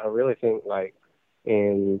 And I really think like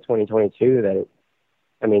in 2022 that,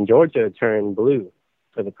 Georgia turned blue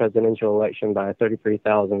for the presidential election by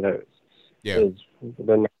 33,000 votes. Yeah. Is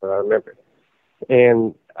the number I remember.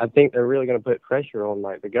 And I think they're really going to put pressure on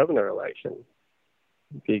like the governor election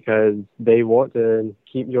because they want to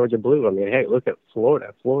keep Georgia blue. I mean, hey, look at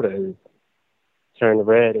Florida. Florida is turned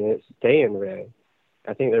red and it's staying red.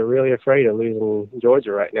 I think they're really afraid of losing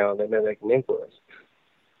Georgia right now. They know they can influence.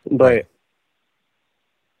 But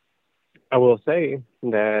I will say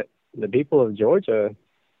that the people of Georgia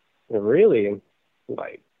are really,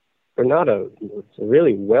 we're not a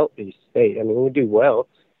really wealthy state. I mean, we do well,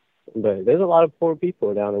 but there's a lot of poor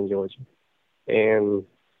people down in Georgia. And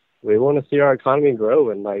we want to see our economy grow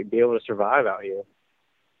and, be able to survive out here.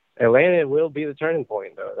 Atlanta will be the turning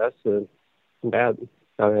point, though. That's the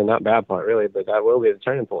not bad part, really, but that will be the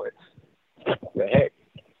turning point. The heck.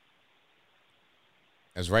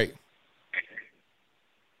 That's right.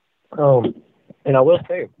 And I will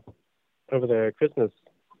say, over the Christmas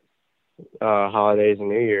holidays and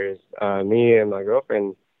New Year's, me and my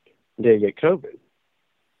girlfriend did get COVID,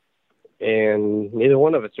 and neither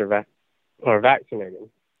one of us are vaccinated.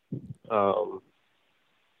 So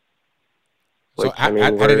how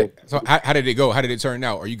did it go? How did it turn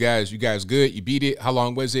out? Are you guys good? You beat it? How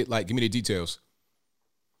long was it? Give me the details.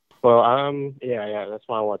 Well, yeah, that's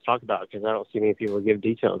why I want to talk about it, because I don't see many people give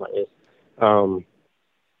details like this.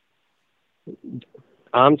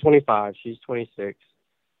 I'm 25. She's 26.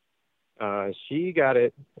 She got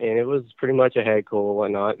it, and it was pretty much a head cold and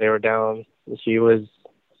whatnot. They were down. She was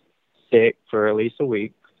sick for at least a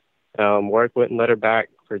week. Work wouldn't let her back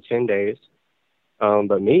for 10 days.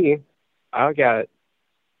 But me, I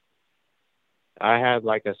had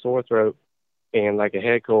a sore throat and a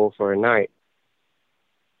head cold for a night.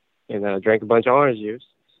 And then I drank a bunch of orange juice,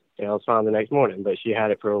 and I was fine the next morning. But she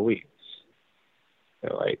had it for a week.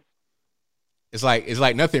 So, it's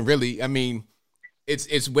like nothing really. I mean,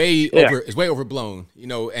 it's way overblown,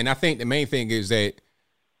 And I think the main thing is that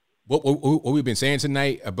what we've been saying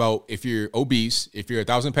tonight about if you're obese, if you're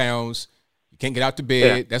 1,000 pounds, you can't get out to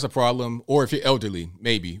bed, that's a problem. Or if you're elderly,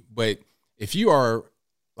 maybe. But if you are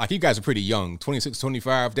you guys are pretty young, 26,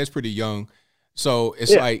 25, that's pretty young. So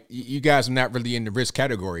it's you guys are not really in the risk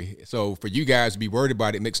category. So for you guys to be worried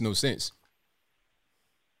about it makes no sense.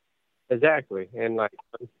 Exactly. And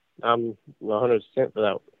I'm 100% for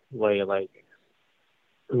that way.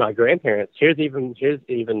 My grandparents, here's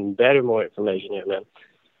even better, more information here, man.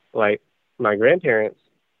 My grandparents,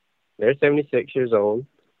 they're 76 years old,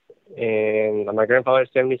 and my grandfather's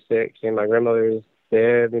 76, and my grandmother is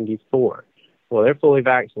 74. Well, they're fully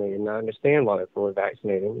vaccinated, and I understand why they're fully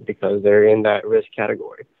vaccinated, because they're in that risk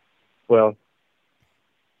category. Well,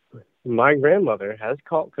 my grandmother has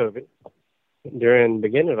caught COVID during the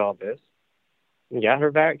beginning of all this, got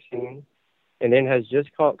her vaccine, and then has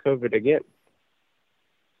just caught COVID again.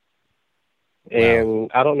 Wow.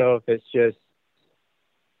 And I don't know if it's just,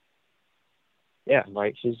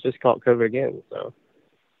 she's just caught COVID again. So,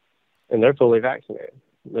 and they're fully vaccinated,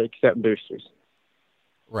 except boosters.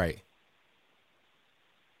 Right.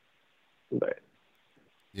 But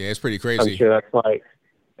yeah, it's pretty crazy. I'm sure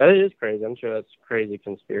that is crazy. I'm sure that's crazy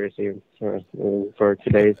conspiracy for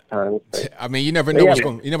today's time. I mean, you never know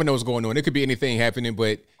you never know what's going on. It could be anything happening,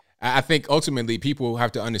 but I think ultimately people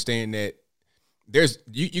have to understand that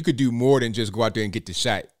you could do more than just go out there and get the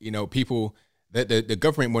shot. People that the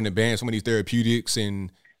government want to ban some of these therapeutics and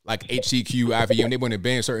HCQ, IVM, they want to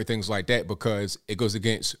ban certain things like that because it goes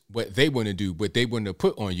against what they want to do, what they want to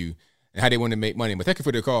put on you, and how they want to make money. But thank you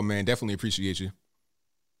for the call, man. Definitely appreciate you.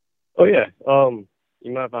 Oh yeah.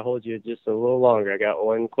 You mind if I hold you just a little longer? I got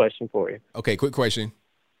one question for you. Okay, quick question.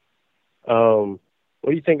 What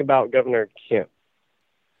do you think about Governor Kemp?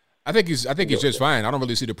 I think he's just fine. I don't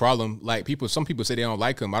really see the problem. Like some people say they don't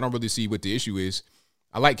like him. I don't really see what the issue is.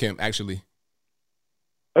 I like him actually.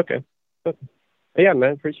 Okay. Yeah,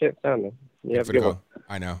 man. Appreciate the time, man. Yeah, have a good one.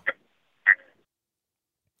 I know.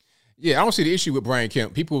 Yeah, I don't see the issue with Brian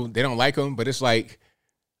Kemp. People, they don't like him, but it's like,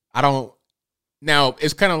 now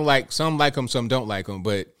it's kind of like some like him, some don't like him,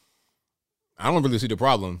 but I don't really see the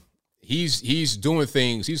problem. He's doing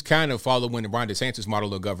things. He's kind of following the Ron DeSantis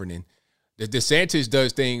model of governing. The DeSantis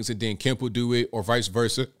does things and then Kemp will do it, or vice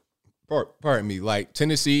versa. Pardon me, like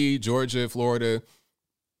Tennessee, Georgia, Florida,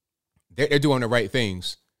 they're doing the right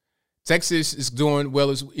things. Texas is doing well,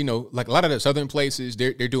 as like a lot of the southern places,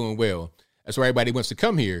 they're doing well. That's why everybody wants to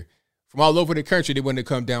come here. From all over the country, they want to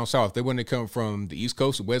come down south. They want to come from the East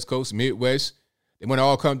Coast, the West Coast, Midwest. They want to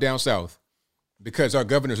all come down south because our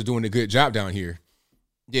governors are doing a good job down here.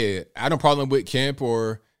 Yeah, I don't problem with Kemp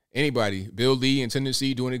or anybody. Bill Lee in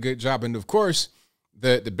Tennessee doing a good job. And, of course,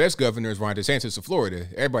 the best governor is Ron DeSantis of Florida.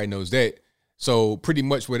 Everybody knows that. So pretty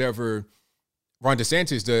much whatever Ron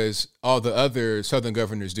DeSantis does, all the other southern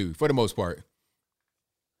governors do, for the most part.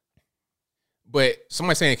 But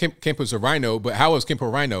somebody saying Kemp is a rhino, but how is Kemp a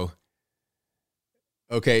rhino?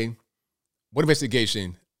 Okay, what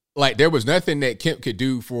investigation? Like, there was nothing that Kemp could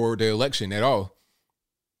do for the election at all.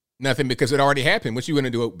 Nothing, because it already happened. What you going to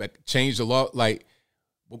do? Change the law? Like,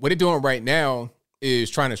 what they're doing right now is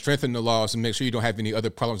trying to strengthen the laws and make sure you don't have any other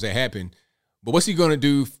problems that happen. But what's he going to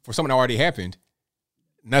do for something that already happened?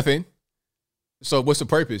 Nothing. So what's the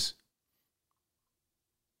purpose?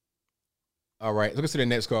 All right, let's go to the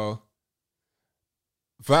next call.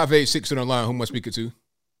 586 on the line. Who am I speaking to?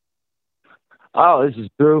 Oh, this is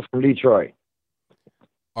Drew from Detroit.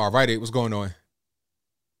 All righty, what's going on?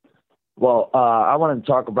 Well, I wanted to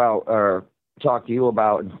talk to your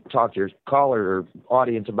caller or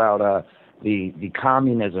audience about the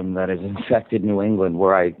communism that has infected New England,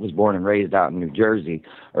 where I was born and raised out in New Jersey,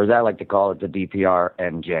 or as I like to call it, the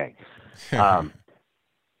DPRNJ.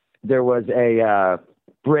 There was a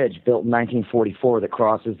bridge built in 1944 that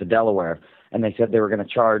crosses the Delaware, and they said they were going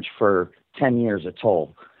to charge for 10 years a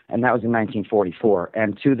toll. And that was in 1944.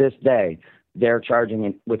 And to this day, they're charging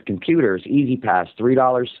it with computers, Easy Pass,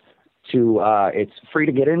 $3 to, it's free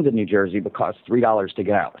to get into New Jersey, but costs $3 to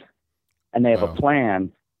get out. And they have a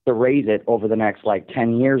plan to raise it over the next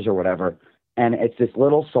 10 years or whatever. And it's this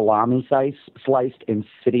little salami sliced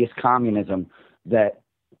insidious communism that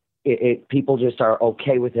people just are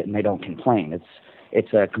okay with it and they don't complain.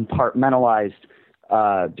 It's a compartmentalized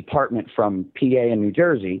department from PA and New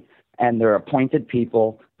Jersey, and they're appointed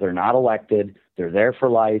people. They're not elected. They're there for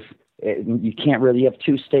life. You can't really have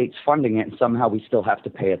two states funding it, and somehow we still have to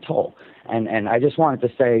pay a toll. And I just wanted to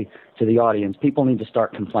say to the audience, people need to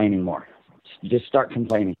start complaining more. Just start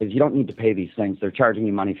complaining, because you don't need to pay these things. They're charging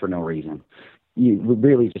you money for no reason. You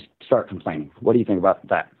really just start complaining. What do you think about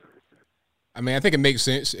that? I mean, I think it makes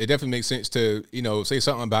sense. It definitely makes sense to, say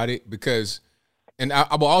something about it, because, and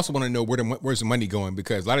I will also want to know where's the money going,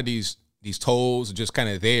 because a lot of these tolls are just kind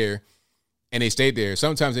of there and they stay there.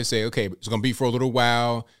 Sometimes they say, okay, it's going to be for a little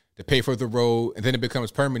while to pay for the road, and then it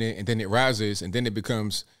becomes permanent, and then it rises, and then it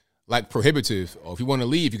becomes prohibitive. Or if you want to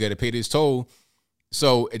leave, you got to pay this toll.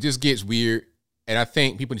 So it just gets weird. And I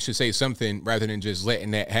think people should say something rather than just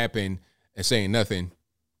letting that happen and saying nothing.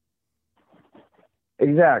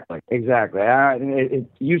 Exactly.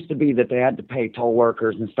 It used to be that they had to pay toll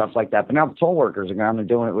workers and stuff like that, but now the toll workers are going to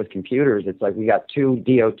doing it with computers. It's like we got two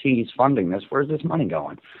DOTs funding this. Where's this money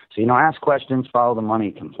going? So, ask questions, follow the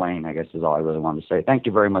money, complain, I guess is all I really wanted to say. Thank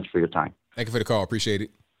you very much for your time. Thank you for the call. Appreciate it.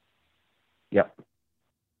 Yep.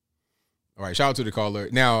 All right. Shout out to the caller.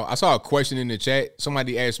 Now, I saw a question in the chat.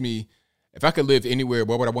 Somebody asked me, if I could live anywhere,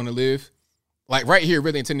 where would I want to live? Like right here,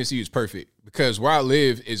 really in Tennessee is perfect, because where I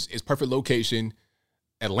live is perfect location.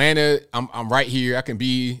 Atlanta, I'm right here. I can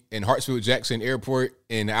be in Hartsfield-Jackson Airport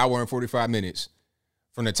in an hour and 45 minutes.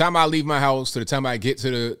 From the time I leave my house to the time I get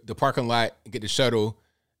to the parking lot and get the shuttle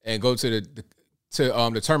and go to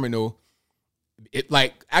the terminal,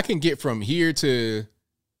 I can get from here to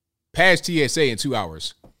past TSA in 2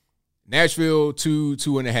 hours. Nashville,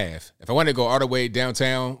 2.5. If I want to go all the way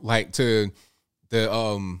downtown, to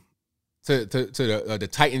the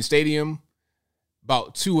Titan Stadium,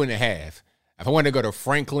 about 2.5. If I want to go to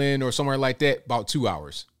Franklin or somewhere like that, about 2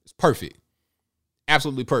 hours. It's perfect.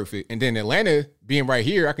 Absolutely perfect. And then Atlanta, being right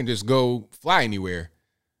here, I can just go fly anywhere.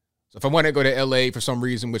 So if I want to go to LA for some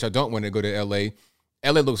reason, which I don't want to go to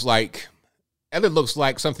LA looks like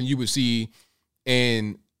something you would see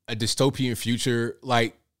in a dystopian future.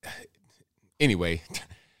 Anyway.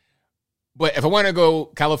 But if I want to go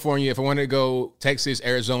California, if I want to go Texas,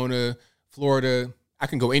 Arizona, Florida. I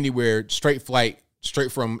can go anywhere, straight flight,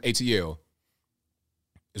 straight from ATL.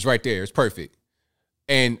 It's right there. It's perfect.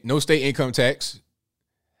 And no state income tax.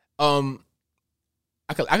 I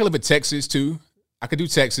could live in Texas too. I could do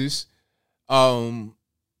Texas.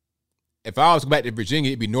 If I was to go back to Virginia,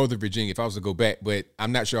 it'd be Northern Virginia if I was to go back, but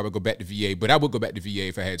I'm not sure I would go back to VA, but I would go back to VA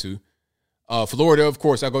if I had to. Florida, of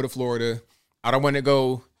course, I go to Florida. I don't want to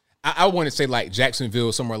go, I want to say like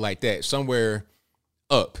Jacksonville, somewhere like that, somewhere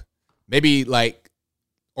up. Maybe like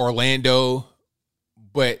Orlando,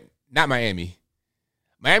 but not Miami.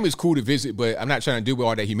 Miami's cool to visit, but I'm not trying to do with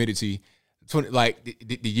all that humidity. Like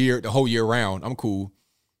the whole year round. I'm cool.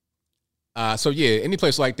 So yeah, any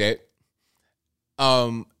place like that.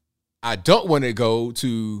 I don't want to go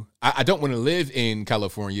to, I don't want to live in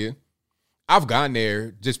California. I've gone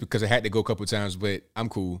there just because I had to go a couple of times, but I'm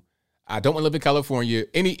cool. I don't want to live in California.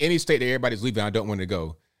 Any state that everybody's leaving, I don't want to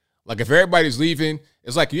go. Like if everybody's leaving,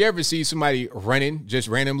 it's like you ever see somebody running just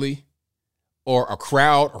randomly or a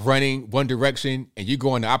crowd running one direction and you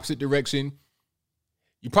go in the opposite direction.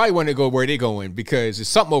 You probably want to go where they're going because there's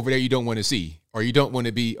something over there you don't want to see or you don't want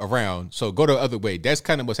to be around. So go the other way. That's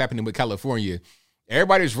kind of what's happening with California.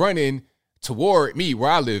 Everybody's running toward me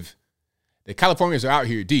where I live. The Californians are out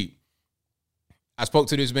here deep. I spoke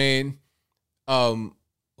to this man who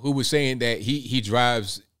was saying that he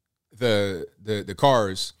drives the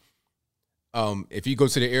cars. If you go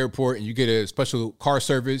to the airport and you get a special car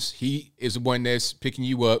service, he is the one that's picking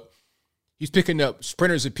you up. He's picking up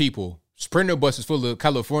sprinters of people, sprinter buses full of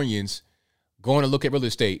Californians going to look at real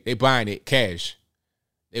estate. They buying it cash.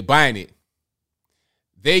 They buying it.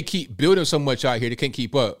 They keep building so much out here, they can't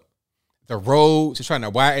keep up. The roads, they're trying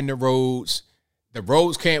to widen the roads. The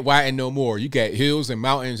roads can't widen no more. You got hills and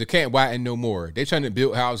mountains that can't widen no more. They're trying to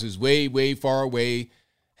build houses way, way far away,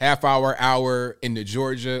 half hour into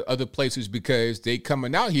Georgia, other places because they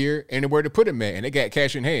coming out here and where to put them at, and they got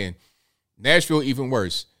cash in hand. Nashville, even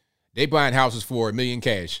worse. They buying houses for $1 million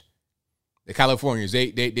cash. The Californians,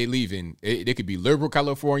 they leaving. They could be liberal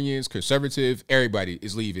Californians, conservative, everybody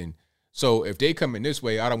is leaving. So if they coming this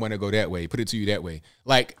way, I don't want to go that way. Put it to you that way.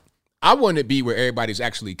 Like, I want to be where everybody's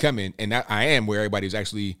actually coming, and I am where everybody's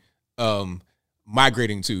actually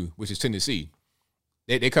migrating to, which is Tennessee.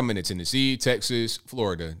 They come into Tennessee, Texas,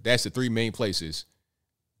 Florida. That's the three main places.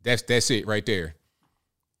 That's it right there.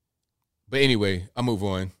 But anyway, I'll move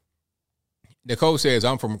on. Nicole says,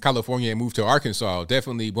 I'm from California and moved to Arkansas.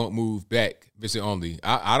 Definitely won't move back. Visit only.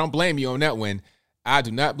 I don't blame you on that one. I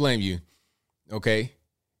do not blame you. Okay?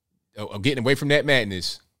 I'm getting away from that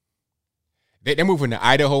madness. They're moving to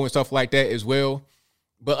Idaho and stuff like that as well.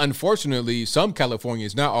 But unfortunately, some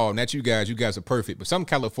Californians, not all, not you guys are perfect, but some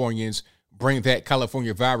Californians bring that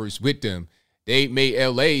California virus with them. They made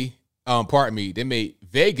LA, they made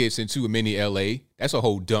Vegas into a mini LA. That's a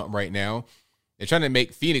whole dump right now. They're trying to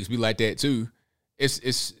make Phoenix be like that too.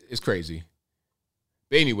 It's crazy.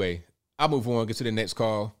 But anyway, I'll move on, get to the next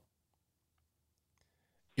call.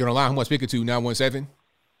 You're on the line, who am I speaking to? 917?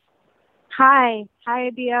 Hi,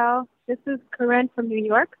 ABL. This is Corinne from New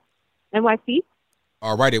York, NYC.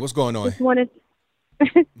 All righty, what's going on?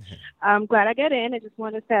 I'm glad I got in. I just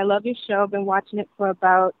wanted to say I love your show. I've been watching it for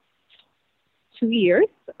about 2 years,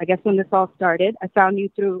 I guess, when this all started. I found you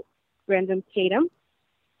through Brandon Tatum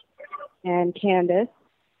and Candace.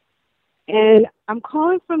 And I'm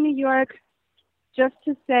calling from New York just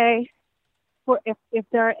to say, if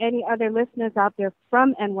there are any other listeners out there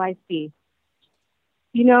from NYC,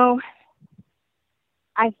 you know,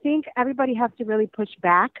 I think everybody has to really push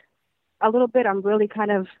back a little bit. I'm really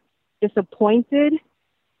kind of disappointed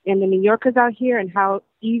in the New Yorkers out here and how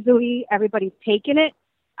easily everybody's taken it.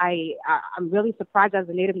 I'm really surprised as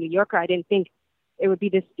a native New Yorker. I didn't think it would be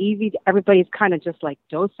this easy. Everybody's kind of just like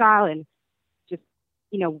docile and just,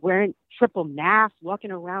 you know, wearing triple masks,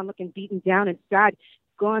 walking around looking beaten down inside,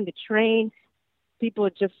 go on the train. People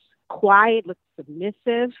are just quiet, look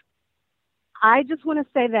submissive. I just want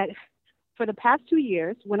to say that for the past 2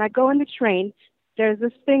 years, when I go on the train, there's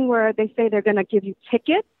this thing where they say they're going to give you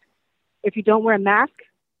tickets if you don't wear a mask.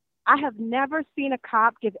 I have never seen a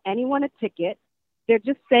cop give anyone a ticket. They're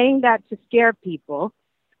just saying that to scare people.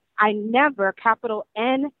 I never, capital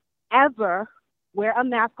N, ever wear a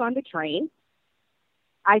mask on the train.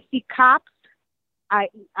 I see cops. I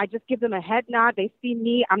just give them a head nod. They see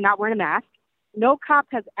me. I'm not wearing a mask. No cop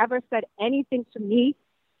has ever said anything to me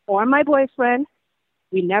or my boyfriend.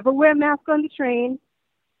 We never wear a mask on the train.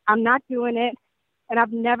 I'm not doing it. And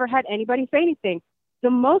I've never had anybody say anything. The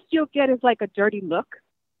most you'll get is like a dirty look,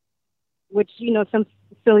 which, you know, some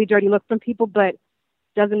silly dirty look from people, but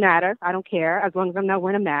doesn't matter. I don't care as long as I'm not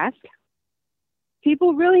wearing a mask.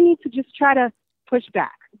 People really need to just try to push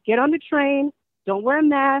back. get on the train, don't wear a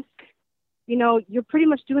mask. You know, you're pretty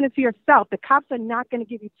much doing it to yourself. The cops are not going to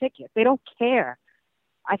give you tickets. They don't care.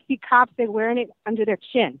 I see cops, they're wearing it under their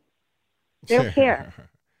chin. They don't care.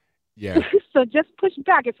 Yeah. So just push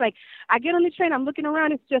back. It's like, I get on the train, I'm looking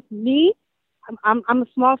around, it's just me. I'm a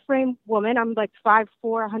small frame woman. I'm like 5'4",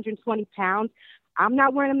 120 pounds. I'm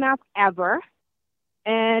not wearing a mask ever.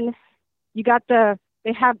 And you got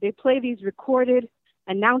they play these recorded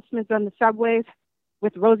announcements on the subways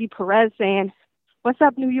with Rosie Perez saying, "What's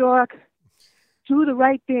up, New York? Do the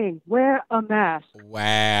right thing. Wear a mask."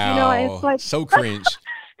 Wow. You know, and it's like so cringe.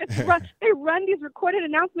 They run these recorded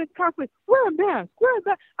announcements constantly. Wear a mask. Wear a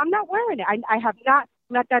mask. I'm not wearing it. I have not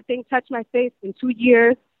let that thing touch my face in 2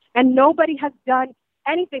 years, and nobody has done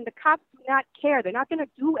anything. The cops do not care. They're not going to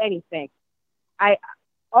do anything. I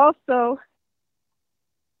also,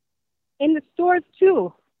 in the stores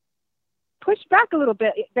too, push back a little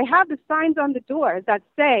bit. They have the signs on the doors that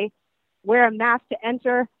say, "Wear a mask to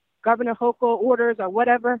enter." Governor Hochul orders or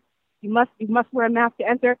whatever. You must wear a mask to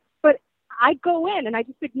enter. But I go in and I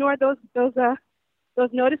just ignore those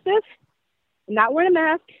notices. I'm not wearing a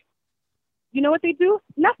mask. You know what they do?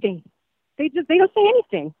 Nothing. They don't say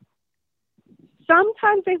anything.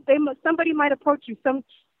 Sometimes somebody might approach you. Some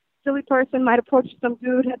silly person might approach you. Some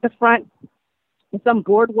dude at the front, some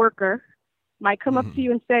board worker might come up to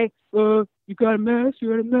you and say, "You got a mask? You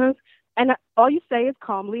got a mask?" And all you say is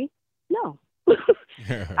calmly, "No."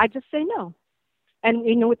 I just say no. And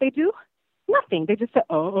you know what they do? Nothing. They just say,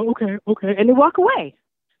 "Oh, okay. And they walk away.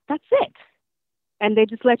 That's it. And they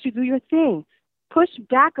just let you do your thing. Push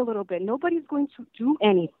back a little bit. Nobody's going to do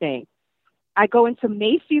anything. I go into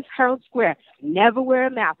Macy's Herald Square, never wear a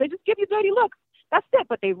mask. They just give you dirty looks. That's it.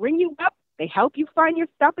 But they ring you up. They help you find your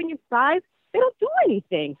stuff and your size. They don't do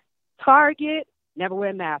anything. Target, never wear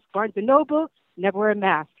a mask. Barnes & Noble, never wear a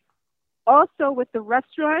mask. Also, with the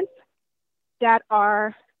restaurants that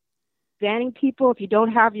are banning people if you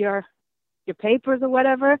don't have your papers or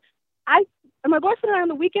whatever, and my boyfriend and I on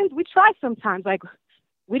the weekends, we try sometimes. Like,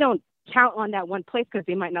 we don't count on that one place because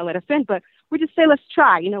they might not let us in, but we just say, let's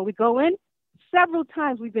try. You know, we go in. Several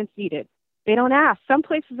times we've been seated. They don't ask. Some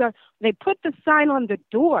places they put the sign on the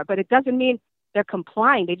door, but it doesn't mean they're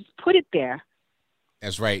complying. They just put it there.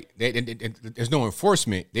 That's right. There's no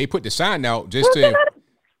enforcement. They put the sign out just to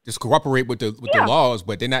just cooperate with the laws,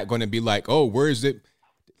 but they're not going to be like, "Oh, where is it?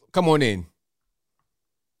 Come on in."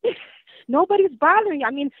 Nobody's bothering you.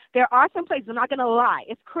 I mean, there are some places, I'm not going to lie.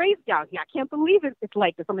 It's crazy out here. I can't believe it's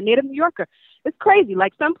like this. I'm a native New Yorker. It's crazy.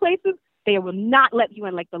 Like, some places, they will not let you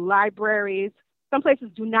in, like the libraries. Some places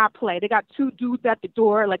do not play. They got two dudes at the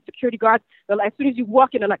door, like security guards. They're like, as soon as you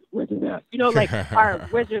walk in, they're like, "Where's your mask?" You know, like, "All right,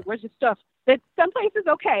 where's your stuff?" Some places,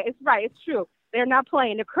 okay, it's right, it's true. They're not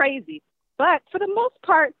playing. They're crazy. But for the most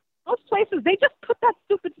part, most places, they just put that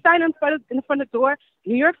stupid sign in front of the door.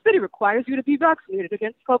 New York City requires you to be vaccinated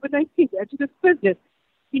against COVID-19 to enter this business.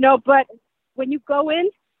 You know, but when you go in,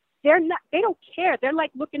 they don't care. They're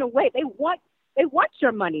like looking away. They want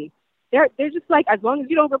your money. They're just like, as long as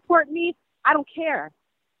you don't report me, I don't care.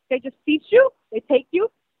 They just seat you. They take you.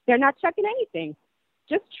 They're not checking anything.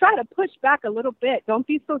 Just try to push back a little bit. Don't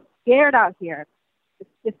be so scared out here.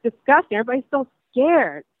 It's disgusting. Everybody's so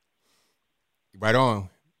scared. Right on.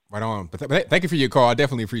 But thank you for your call. I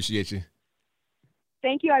definitely appreciate you.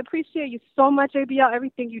 Thank you. I appreciate you so much, ABL,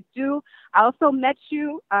 everything you do. I also met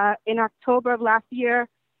you in October of last year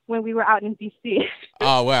when we were out in D.C.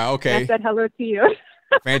 Oh, wow. Okay. I said hello to you.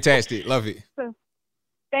 Fantastic. Love it. So,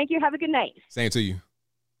 thank you. Have a good night. Same to you.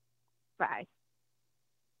 Bye.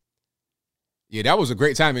 Yeah, that was a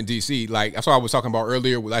great time in D.C. Like, that's what I was talking about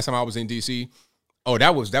earlier. Last time I was in D.C. Oh,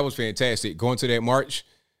 that was fantastic. Going to that march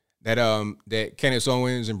that Candace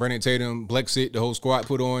Owens and Brandon Tatum, Blexit, the whole squad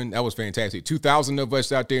put on. That was fantastic. 2,000 of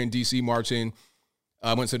us out there in D.C. marching.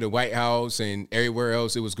 Went to the White House and everywhere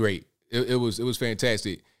else. It was great. It was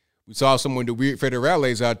fantastic. We saw some of the weird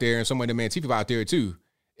federales out there and some of the Antifa out there too.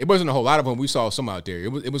 It wasn't a whole lot of them. We saw some out there.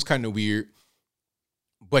 It was kind of weird.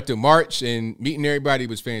 But the march and meeting everybody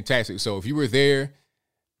was fantastic. So if you were there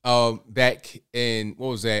back in, what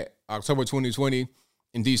was that, October 2020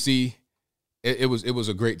 in D.C., it was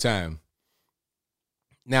a great time.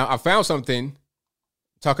 Now, I found something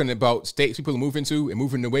talking about states people are moving to and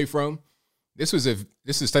moving away from. This is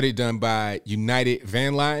a study done by United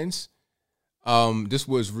Van Lines. This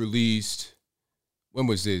was released, when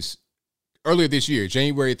was this? Earlier this year,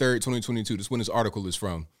 January 3rd, 2022. This is when this article is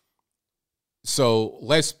from. So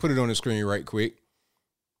let's put it on the screen right quick.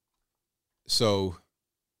 So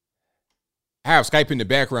I have Skype in the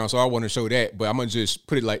background, so I want to show that, but I'm gonna just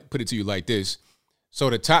put it to you like this.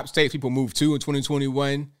 So the top states people moved to in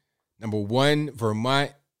 2021: number 1,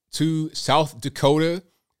 Vermont; 2, South Dakota.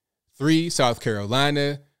 3, South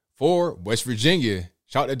Carolina. 4, West Virginia.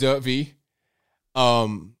 Shout out to Doug V.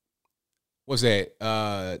 What's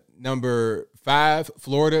that? Number 5,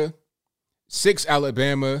 Florida. 6,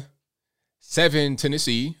 Alabama. 7,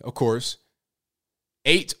 Tennessee, of course.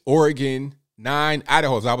 8, Oregon. 9,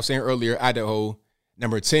 Idaho, as I was saying earlier, Idaho.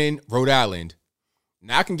 Number 10, Rhode Island.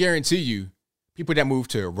 Now, I can guarantee you, people that move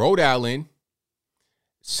to Rhode Island,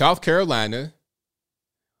 South Carolina,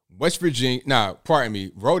 West Virginia,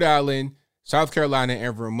 Rhode Island, South Carolina,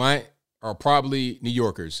 and Vermont are probably New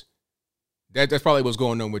Yorkers. That's probably what's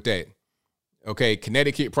going on with that. Okay,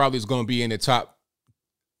 Connecticut probably is going to be in the top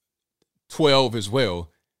 12 as well.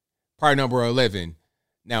 Probably number 11.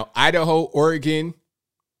 Now, Idaho, Oregon,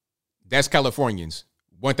 that's Californians,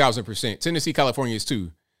 1,000%. Tennessee, Californians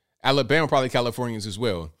too. Alabama, probably Californians as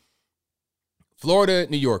well. Florida,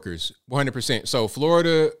 New Yorkers, 100%. So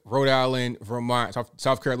Florida, Rhode Island, Vermont,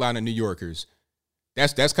 South Carolina, New Yorkers.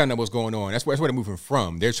 That's kind of what's going on. That's where they're moving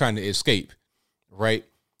from. They're trying to escape, right?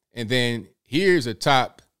 And then here's a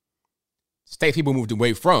top state people moved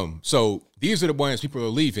away from. So these are the ones people are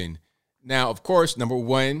leaving. Now, of course, number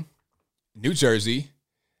 1, New Jersey.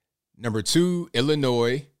 Number 2,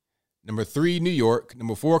 Illinois. Number 3, New York.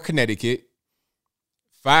 Number 4, Connecticut.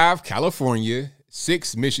 5, California.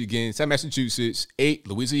 6, Michigan. 7, Massachusetts. 8,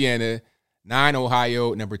 Louisiana. 9,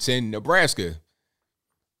 Ohio. Number 10, Nebraska.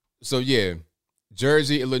 So, yeah,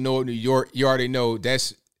 Jersey, Illinois, New York, you already know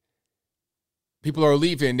that's people are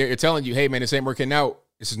leaving. They're telling you, hey, man, this ain't working out.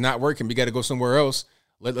 This is not working. We got to go somewhere else.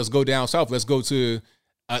 Let's go down south. Let's go to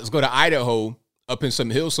Idaho, up in some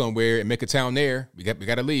hill somewhere, and make a town there. We got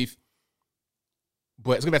to leave.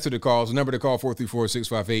 But let's go back to the calls. The number to call,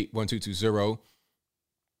 434-658-1220.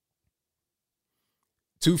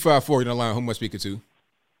 254 in the line. Who am I speaking to?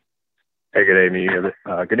 Hey, good evening.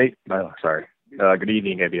 Good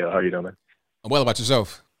evening, ABL. How are you doing, man? Well, about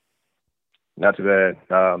yourself? Not too bad.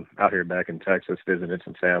 Out here back in Texas, visiting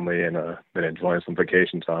some family, and been enjoying some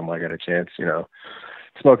vacation time. I got a chance,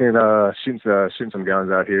 smoking, shooting some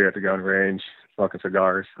guns out here at the gun range, smoking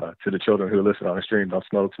cigars. To the children who listen on the stream, don't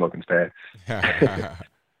smoke. Smoking's bad.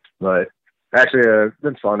 But actually, it's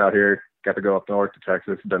been fun out here. Got to go up north to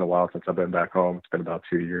Texas. It's been a while since I've been back home. It's been about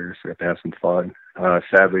 2 years. We got to have some fun.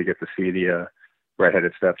 Sadly, get to see the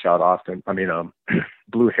redheaded stepchild,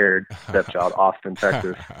 blue-haired stepchild, Austin,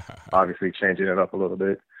 Texas. Obviously, changing it up a little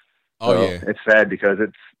bit. Oh, so yeah. It's sad because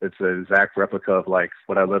it's an exact replica of like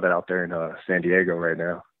what I live at out there in San Diego right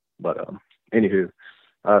now. But anywho,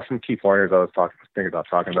 some key pointers I was thinking about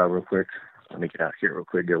talking about real quick. Let me get out here real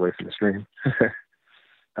quick, get away from the stream.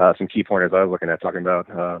 Some key pointers I was looking at talking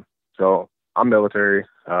about. So I'm military.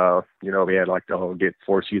 We had like the whole get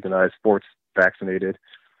forced euthanized, forced vaccinated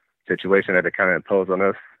situation that it kind of imposed on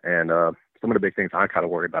us. And some of the big things I kind of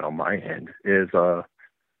worry about on my end is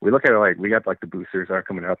we look at it like we got like the boosters that are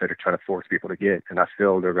coming out there to try to force people to get. And I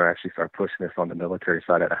feel they're going to actually start pushing this on the military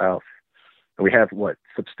side of the house. And we have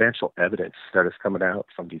substantial evidence that is coming out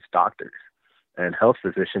from these doctors and health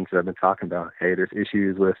physicians that have been talking about, hey, there's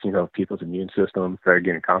issues with, people's immune systems that are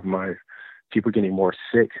getting compromised, people getting more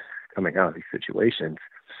sick coming out of these situations.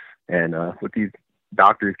 And with these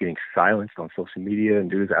doctors getting silenced on social media and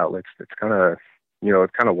news outlets, it's kind of,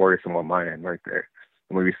 it's kind of worrisome on my end right there.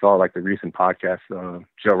 And when we saw like the recent podcast,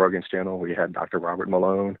 Joe Rogan's channel, we had Dr. Robert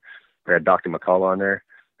Malone, we had Dr. McCullough on there,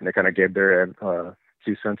 and they kind of gave their 2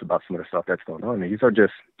 cents about some of the stuff that's going on. And these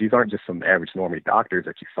aren't just some average normie doctors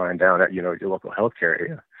that you find down at, your local healthcare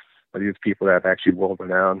area, but these people that have actually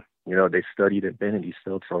world-renowned. They studied and been in these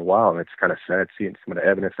fields for a while, and it's kind of sad seeing some of the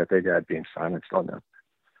evidence that they got being silenced on them.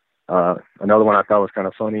 Another one I thought was kind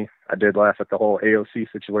of funny. I did laugh at the whole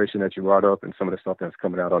AOC situation that you brought up and some of the stuff that's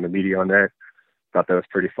coming out on the media on that. Thought that was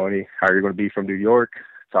pretty funny. How are you going to be from New York?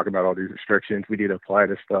 Talking about all these restrictions. We need to apply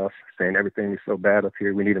this stuff, saying everything is so bad up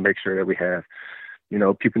here. We need to make sure that we have,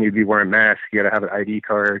 people need to be wearing masks. You got to have an ID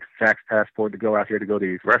card, tax passport to go out here to go to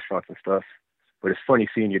these restaurants and stuff. But it's funny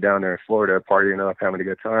seeing you down there in Florida partying up, having a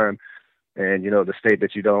good time. And, the state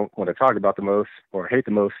that you don't want to talk about the most or hate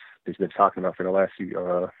the most has been talking about for the last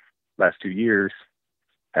 2 years,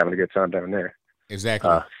 having a good time down there.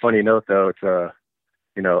 Exactly. Funny note, though, it's,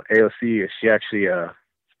 AOC, she actually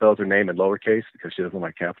spells her name in lowercase because she doesn't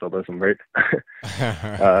like capitalism, right?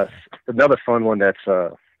 Another fun one that's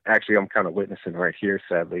actually I'm kind of witnessing right here,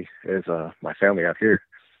 sadly, is my family out here.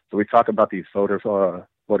 So we talk about these voter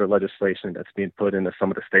legislation that's being put into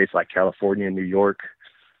some of the states like California and New York,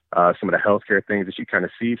 some of the healthcare things that you kind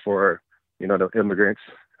of see for, the immigrants,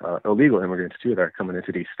 illegal immigrants too, that are coming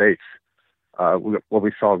into these states. What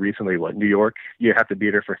we saw recently, New York, you have to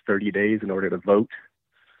be there for 30 days in order to vote.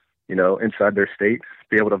 inside their state,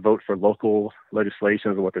 be able to vote for local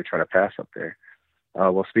legislations and what they're trying to pass up there.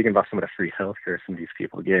 Well, speaking about some of the free healthcare some of these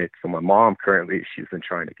people get, so my mom currently, she's been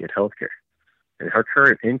trying to get healthcare. And her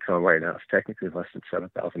current income right now is technically less than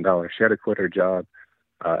 $7,000. She had to quit her job.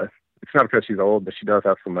 It's not because she's old, but she does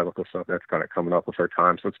have some medical stuff that's kind of coming up with her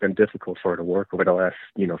time. So it's been difficult for her to work over the last,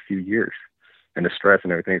 few years. And the stress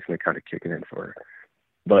and everything's been kind of kicking in for her.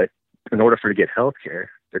 But in order for her to get health care,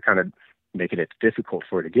 they're kind of making it difficult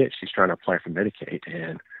for her to get. She's trying to apply for Medicaid,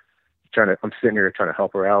 and I'm sitting here trying to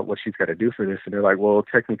help her out what she's got to do for this. And they're like, well,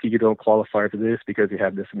 technically you don't qualify for this because you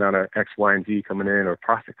have this amount of X, Y, and Z coming in or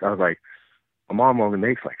profits. I was like, my mom only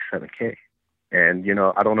makes like $7,000. And,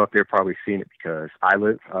 I don't know if they're probably seeing it because I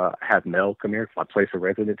have mail come here. My place of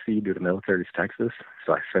residency due to military is Texas.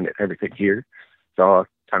 So I send it everything here. So I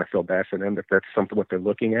kind of feel bad for them if that's something what they're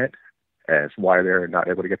looking at as why they're not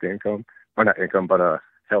able to get the income, or not income, but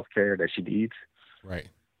health care that she needs. Right.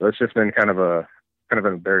 So it's just been kind of an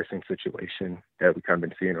embarrassing situation that we kind of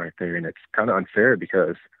been seeing right there. And it's kind of unfair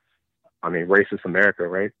because, racist America,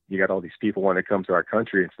 right? You got all these people wanting to come to our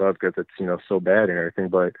country and stuff because it's, so bad and everything,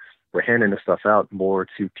 but we're handing this stuff out more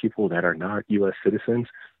to people that are not U.S. citizens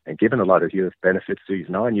and giving a lot of U.S. benefits to these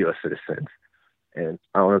non-U.S. citizens. And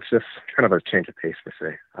I don't know, it's just kind of a change of pace per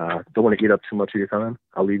se. Don't want to eat up too much of your time.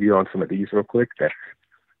 I'll leave you on some of these real quick. That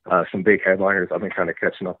some big headliners I've been kind of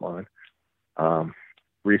catching up on.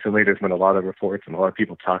 Recently, there's been a lot of reports and a lot of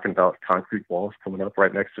people talking about concrete walls coming up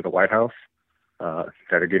right next to the White House that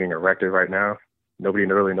are getting erected right now. Nobody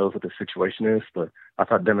really knows what the situation is, but I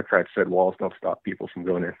thought Democrats said walls don't stop people from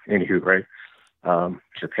going in. Anywho, right?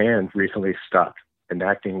 Japan recently stopped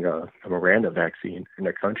enacting a Miranda vaccine in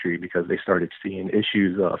their country because they started seeing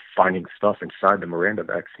issues of finding stuff inside the Miranda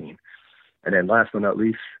vaccine. And then last but not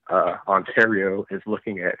least, Ontario is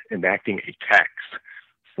looking at enacting a tax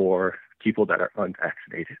for people that are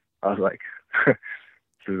unvaccinated. I was like, this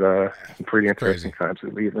is some pretty interesting times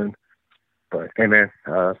we live in. But hey, man,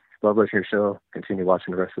 love listening to your show. Continue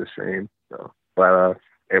watching the rest of the stream. So, but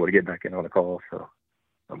able to get back in on the call. So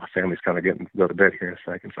my family's kind of getting to go to bed here in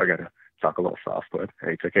a second, so I got to talk a little soft. But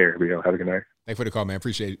hey, take care, everybody. Have a good night. Thanks for the call, man.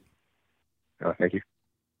 Appreciate it. Thank you.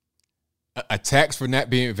 A tax for not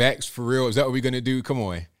being vaxxed, for real? Is that what we're going to do? Come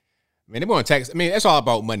on. Man, they're going to tax. That's all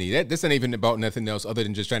about money. This ain't even about nothing else other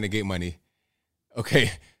than just trying to get money.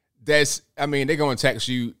 Okay. They're going to tax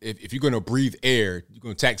you. If you're going to breathe air, you're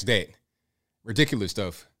going to tax that. Ridiculous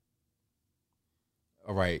stuff.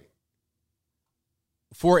 All right.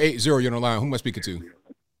 480, you're on the line. Who am I speaking to?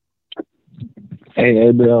 Hey,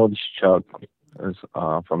 ABL, this is Chuck. It's,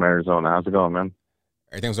 from Arizona. How's it going, man?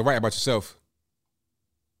 Everything's all right. About yourself?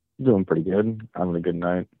 Doing pretty good. Having a good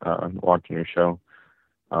night. Watching your show.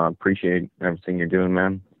 Appreciate everything you're doing,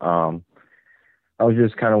 man. I was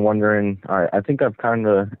just kind of wondering, I think I've kind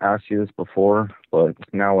of asked you this before, but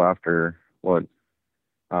now after what,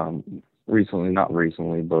 not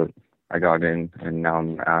recently, but I got in and now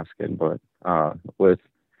I'm going to ask it. But with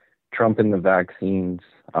Trump and the vaccines,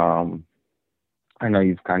 I know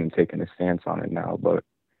you've kind of taken a stance on it now, but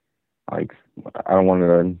I don't want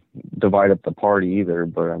to divide up the party either,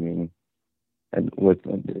 but and with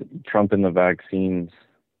Trump and the vaccines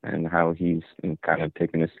and how he's kind of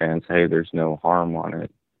taking a stance, hey, there's no harm on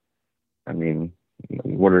it.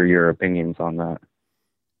 What are your opinions on that?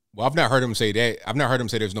 Well, I've not heard him say that. I've not heard him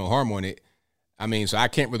say there's no harm on it. So I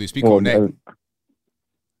can't really speak on that.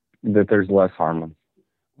 That there's less harm.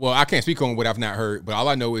 Well, I can't speak on what I've not heard, but all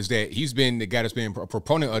I know is that he's been the guy that's been a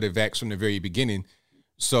proponent of the vax from the very beginning.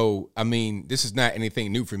 So, this is not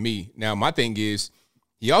anything new for me. Now, my thing is,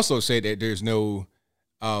 he also said that there's no,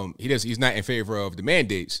 he's not in favor of the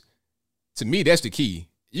mandates. To me, that's the key.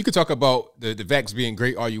 You can talk about the vax being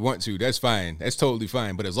great all you want to. That's fine. That's totally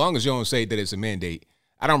fine. But as long as you don't say that it's a mandate,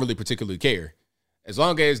 I don't really particularly care. As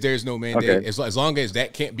long as there's no mandate, okay. As long as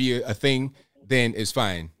that can't be a thing, then it's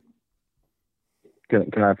fine.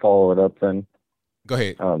 Can I follow it up then? Go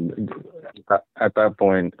ahead. At that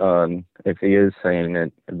point, if he is saying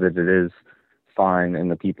that it is fine and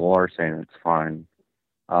the people are saying it's fine,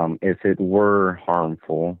 if it were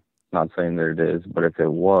harmful, not saying that it is, but if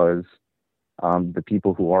it was, the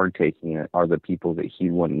people who are taking it are the people that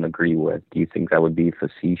he wouldn't agree with. Do you think that would be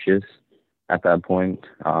facetious at that point,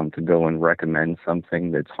 to go and recommend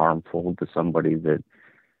something that's harmful to somebody that,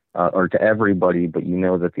 or to everybody, but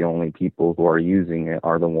that the only people who are using it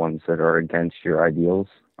are the ones that are against your ideals,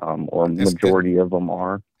 or majority of them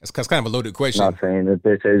are? That's kind of a loaded question. Not saying that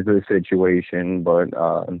this is the situation, but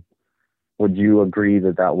would you agree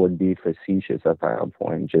that would be facetious at that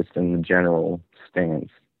point, just in the general stance?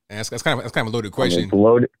 That's kind of a loaded question. It's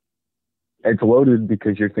loaded. it's loaded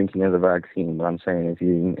because you're thinking of the vaccine. But I'm saying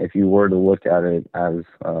if you were to look at it as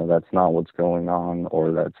that's not what's going on,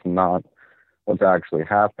 or that's not what's actually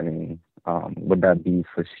happening, would that be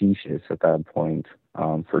facetious at that point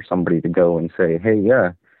for somebody to go and say, hey,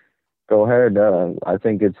 yeah, go ahead, I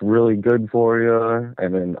think it's really good for you,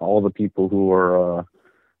 and then all the people who are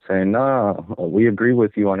saying, nah, we agree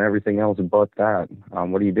with you on everything else but that,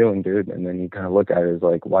 what are you doing, dude? And then you kind of look at it as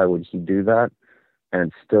like, why would he do that? And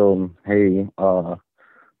it's still, hey,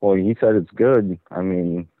 well, he said it's good. I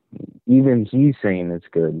mean, even he's saying it's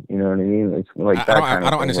good. You know what I mean? It's like I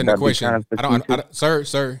don't understand the question.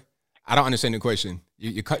 Sir, I don't understand the question.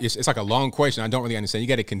 It's like a long question. I don't really understand. You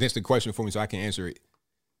got to condense the question for me so I can answer it.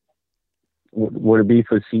 Would it be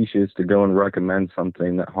facetious to go and recommend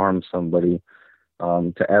something that harms somebody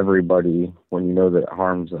to everybody when you know that it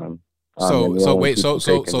harms them?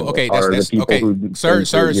 Okay, that's okay. Sir,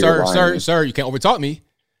 you can't overtalk me.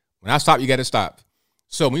 When I stop, you got to stop.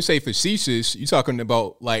 So when you say facetious, you're talking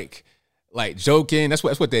about like joking. That's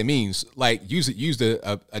what that means. Like use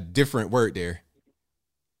a different word there.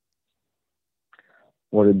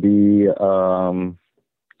 Would it be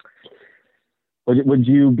would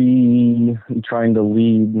you be trying to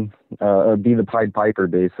lead be the Pied Piper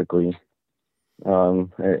basically?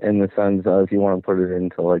 In the sense of, if you want to put it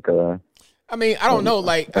into like a, I mean, I don't know.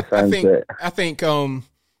 Like, I think, I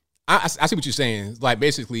see what you're saying. Like,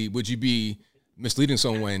 basically, would you be misleading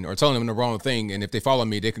someone or telling them the wrong thing? And if they follow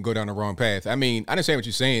me, they can go down the wrong path. I mean, I understand what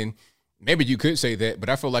you're saying. Maybe you could say that, but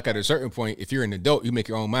I feel like at a certain point, if you're an adult, you make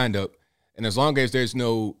your own mind up. And as long as there's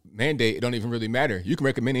no mandate, it don't even really matter. You can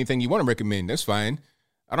recommend anything you want to recommend. That's fine.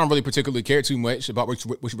 I don't really particularly care too much about what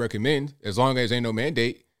you recommend. As long as ain't no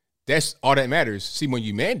mandate. That's all that matters. See, when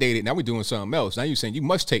you mandate it, now we're doing something else. Now you're saying you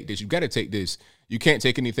must take this. You got to take this. You can't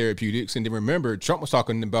take any therapeutics. And then remember, Trump was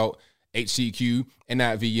talking about HCQ and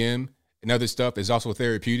NIVM and other stuff is also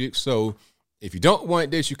therapeutics. So if you don't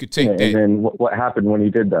want this, you could take that. And then what happened when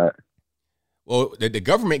he did that? Well, the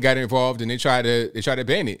government got involved and they tried to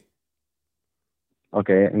ban it.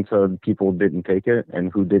 Okay, and so people didn't take it,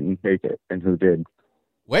 and who didn't take it, and who did?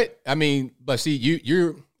 What? I mean, but see,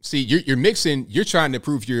 you're mixing, you're trying to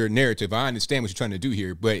prove your narrative. I understand what you're trying to do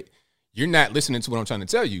here, but you're not listening to what I'm trying to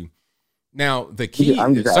tell you. Now, the key,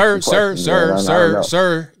 sir,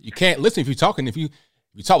 you can't listen if you're talking. If you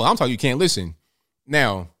talk while I'm talking, you can't listen.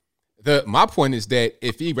 Now, my point is that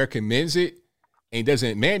if he recommends it and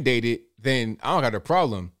doesn't mandate it, then I don't got a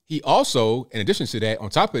problem. He also, in addition to that, on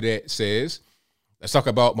top of that, says, let's talk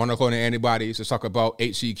about monoclonal antibodies. Let's talk about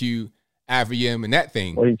HCQ, IVM, and that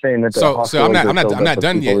thing. What are you saying? That so I'm not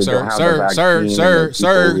done yet, sir. Sir,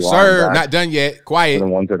 not done yet. Quiet. The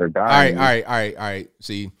ones that are dying. All right.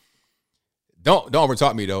 See, don't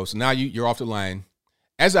overtalk me though. So now you're off the line.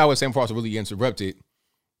 As I was saying before, I was really interrupted.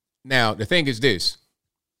 Now the thing is this: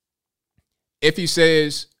 if he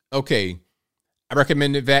says, "Okay, I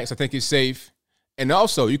recommend the vax. I think it's safe," and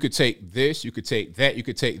also you could take this, you could take that, you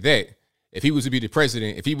could take that. If he was to be the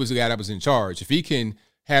president, if he was the guy that was in charge, if he can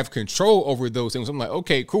have control over those things, I'm like,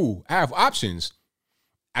 okay, cool. I have options.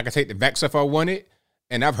 I can take the vax if I want it.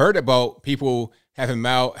 And I've heard about people having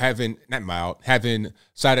having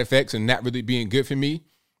side effects and not really being good for me.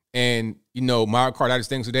 And, myocarditis,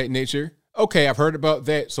 things of that nature. Okay, I've heard about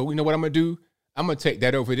that. So you know what I'm going to do? I'm going to take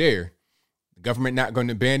that over there. The government not going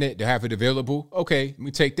to ban it. They have it available. Okay, let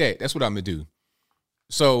me take that. That's what I'm going to do.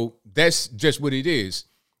 So that's just what it is.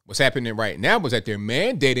 What's happening right now was that they're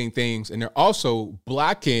mandating things and they're also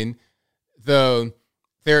blocking the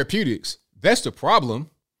therapeutics. That's the problem.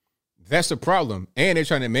 And they're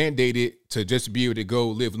trying to mandate it to just be able to go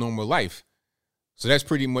live normal life. So that's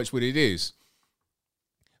pretty much what it is.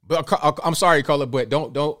 But I'm sorry, caller, but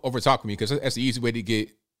don't overtalk me because that's the easy way to get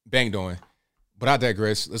banged on. But I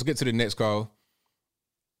digress. Let's get to the next call.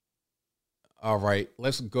 All right,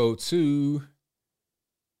 let's go to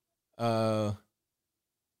hold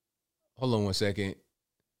on one second.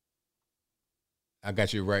 I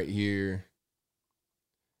got you right here.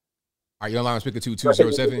 All right, you're on line speaker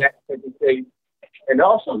 207. And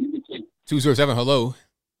also, you can take 207, hello.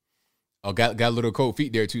 Oh, got a little cold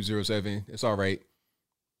feet there, 207. It's all right.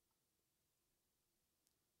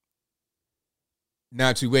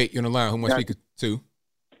 928, you're on the line. Who am I speaking to?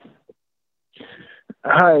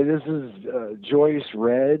 Hi, this is Joyce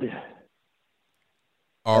Red.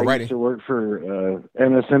 All right. I used to work for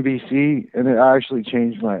MSNBC, and I actually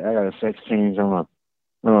changed I got a sex change. I'm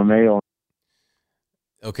a male.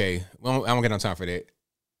 Okay, well, I don't get on time for that.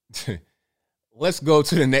 Let's go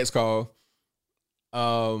to the next call.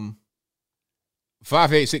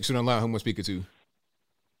 586 on the line. Who am I speaking to?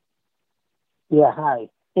 Yeah, hi.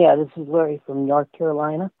 Yeah, this is Larry from North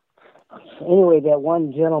Carolina. anyway, that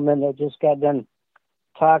one gentleman that just got done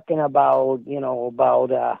talking about,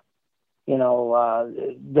 the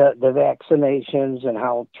vaccinations and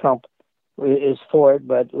how Trump is for it,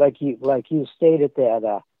 but like you stated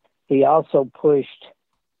that he also pushed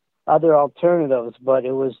other alternatives, but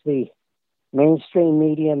it was the mainstream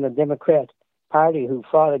media and the Democrat Party who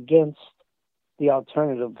fought against the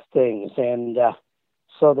alternative things, and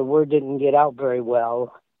so the word didn't get out very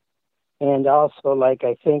well. And also, like,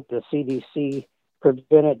 I think the CDC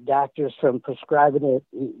prevented doctors from prescribing it,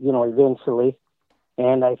 eventually.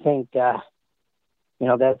 And I think, that's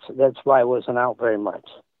why it wasn't out very much.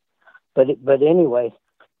 But anyway,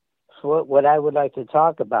 so what I would like to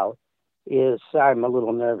talk about is, I'm a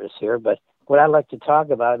little nervous here, but what I'd like to talk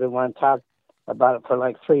about, and want to talk about it for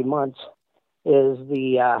like 3 months, is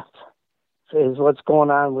is what's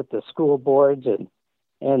going on with the school boards and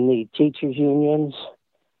the teachers unions,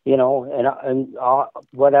 and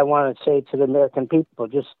what I want to say to the American people,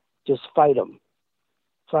 just fight them.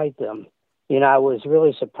 Fight them. I was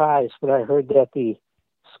really surprised when I heard that the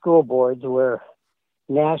school boards were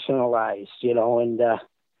nationalized, and the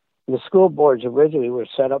school boards originally were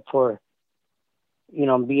set up for,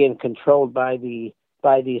 being controlled by the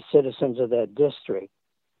citizens of that district.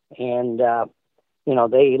 And,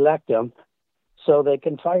 they elect them so they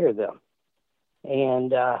can fire them.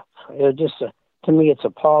 And it just, to me, it's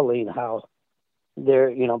appalling how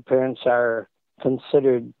their, parents are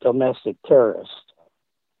considered domestic terrorists.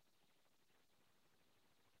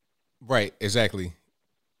 Right, exactly.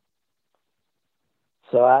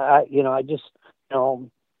 So I'm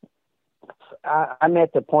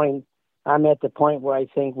at the point where I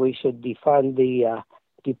think we should defund the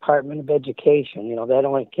Department of Education. That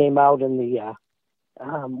only came out in the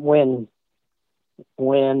when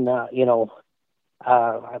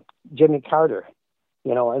Jimmy Carter,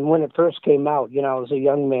 and when it first came out, I was a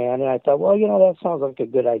young man, and I thought, well, that sounds like a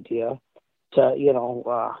good idea to,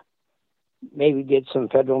 maybe get some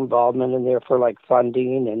federal involvement in there for like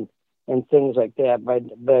funding and things like that.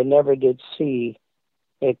 But I never did see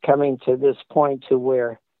it coming to this point to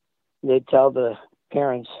where they tell the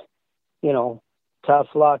parents, tough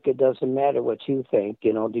luck. It doesn't matter what you think.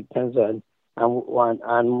 Depends on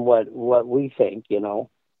what we think.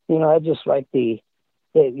 I just like in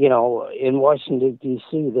Washington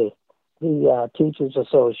D.C. the Teachers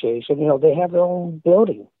Association. They have their own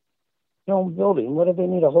building. What do they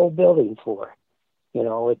need a whole building for?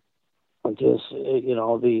 The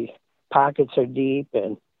pockets are deep,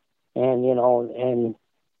 and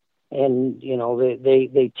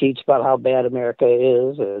they teach about how bad America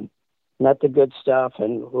is and not the good stuff.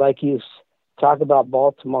 And like you talk about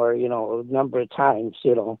Baltimore, a number of times,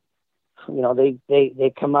 they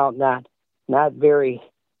come out not very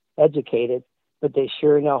educated, but they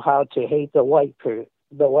sure know how to hate the white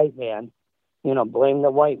man. Blame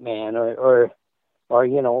the white man or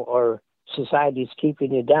society's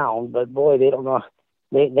keeping you down. But boy, they don't know.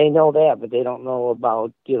 They know that, but they don't know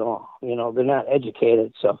about, they're not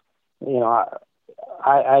educated. So,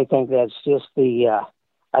 I think that's just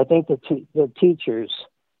I think the teachers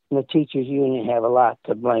and the teachers union have a lot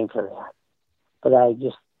to blame for that. But I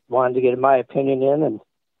just wanted to get my opinion in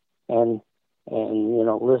and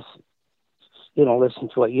listen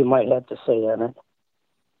to what you might have to say on it.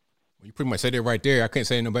 You pretty much said it right there. I couldn't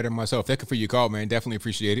say it no better myself. Thank you for your call, man. Definitely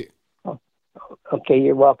appreciate it. Oh, okay,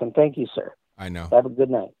 you're welcome. Thank you, sir. I know. Have a good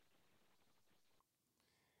night.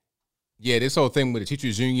 Yeah, this whole thing with the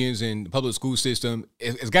teachers unions and the public school system,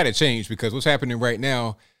 it's got to change, because what's happening right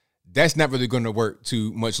now, that's not really going to work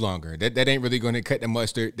too much longer. That ain't really going to cut the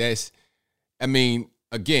mustard.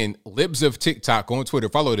 Again, libs of TikTok on Twitter,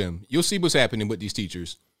 follow them. You'll see what's happening with these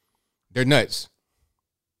teachers. They're nuts.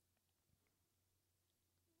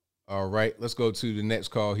 All right, let's go to the next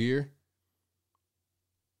call here.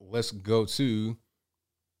 Let's go to,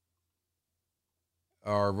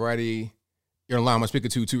 all righty. You're on line. I'm speaking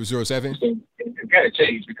to 207. It's got to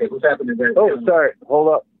change, because what's happening right now. Oh, sorry.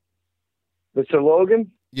 Hold up. Mr.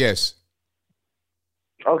 Logan? Yes.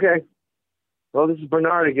 Okay. Well, this is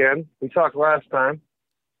Bernard again. We talked last time.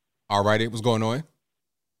 All righty. What's going on?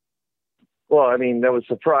 Well, that was a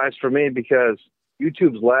surprise for me because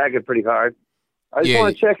YouTube's lagging pretty hard. I just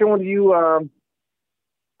want to check in with you. I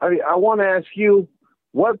want to ask you,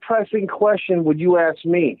 what pressing question would you ask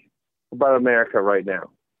me about America right now?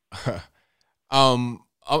 I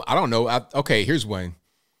don't know. Okay, here's one.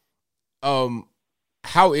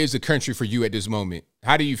 How is the country for you at this moment?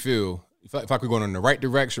 How do you feel? If we're going in the right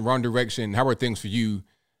direction, wrong direction, how are things for you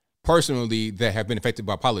personally that have been affected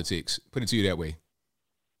by politics? Put it to you that way.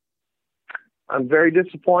 I'm very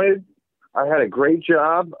disappointed. I had a great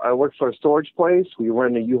job. I worked for a storage place. We were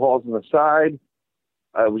in the U-Hauls on the side.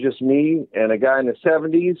 It was just me and a guy in the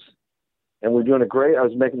 70s, and we were doing it great. I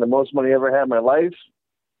was making the most money I ever had in my life.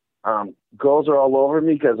 Girls are all over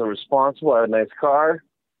me because I'm responsible. I had a nice car.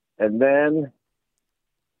 And then,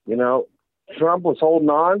 you know, Trump was holding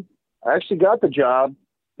on. I actually got the job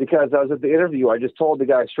because I was at the interview. I just told the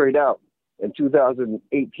guy straight out in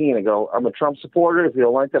 2018, I go, I'm a Trump supporter. If you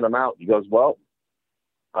don't like that, I'm out. He goes, well,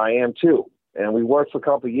 I am too. And we worked for a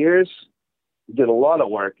couple of years. We did a lot of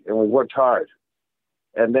work, and we worked hard.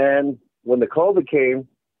 And then when the COVID came,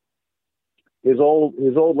 his old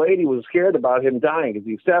lady was scared about him dying because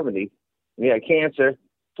he's 70. And he had cancer.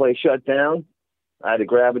 Place shut down. I had to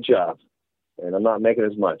grab a job, and I'm not making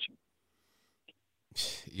as much.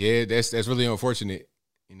 Yeah, that's really unfortunate,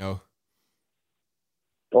 you know.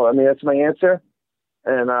 Well, I mean, that's my answer.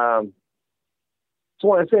 And so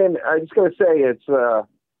what I'm saying, I just got to say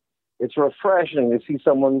it's refreshing to see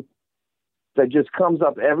someone that just comes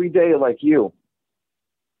up every day like you,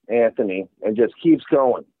 Anthony, and just keeps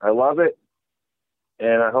going. I love it,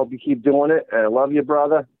 and I hope you keep doing it. And I love you,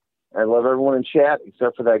 brother. I love everyone in chat,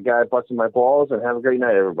 except for that guy busting my balls, and have a great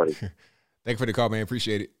night, everybody. Thank you for the call, man.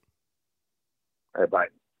 Appreciate it. All right, bye.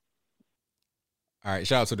 All right,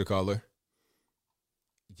 shout out to the caller.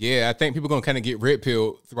 Yeah, I think people are going to kind of get red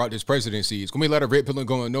pilled throughout this presidency. It's going to be a lot of red pilling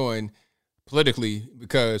going on politically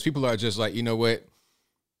because people are just like, you know what,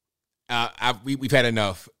 we've had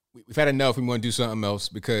enough. We've had enough. We want to do something else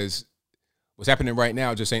because what's happening right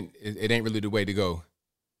now just ain't really the way to go.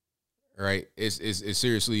 All right, it's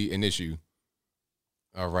seriously an issue.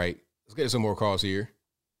 All right, let's get some more calls here.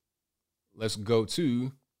 Let's go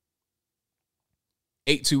to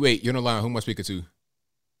 828. You're on the line. Who am I speaking to?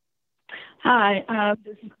 Hi,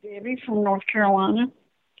 this is Debbie from North Carolina.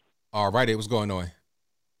 All righty, what's going on?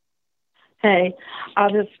 Hey, I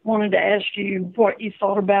just wanted to ask you what you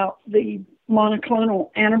thought about the monoclonal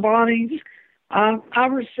antibodies. I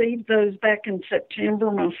received those back in September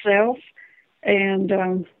myself,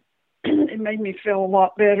 and it made me feel a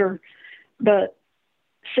lot better. But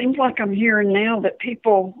it seems like I'm hearing now that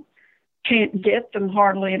people can't get them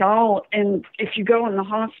hardly at all. And if you go in the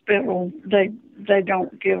hospital, they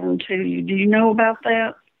don't give them to you. Do you know about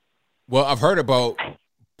that? Well, I've heard about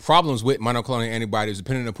problems with monoclonal antibodies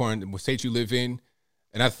depending upon what state you live in.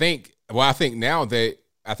 And I think now that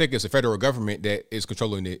it's the federal government that is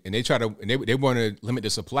controlling it, and they want to limit the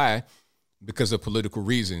supply because of political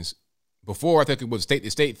reasons. Before, I think it was a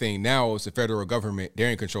state-to-state thing. Now it's the federal government.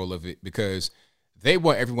 They're in control of it because they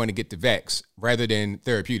want everyone to get the vax rather than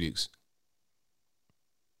therapeutics.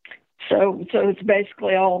 So it's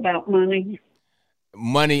basically all about money.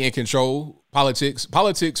 Money and control, politics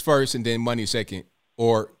first, and then money second.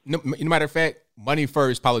 Or, no matter of fact, money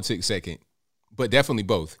first, politics second. But definitely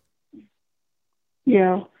both.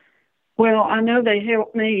 Yeah. Well, I know they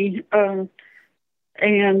helped me,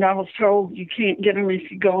 and I was told you can't get them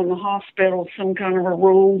if you go in the hospital, some kind of a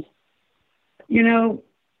rule. You know,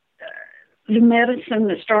 the medicine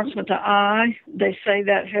that starts with the I, they say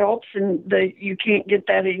that helps, and you can't get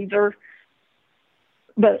that either.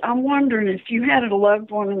 But I'm wondering if you had a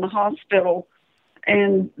loved one in the hospital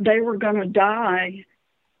and they were going to die,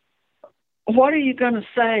 what are you going to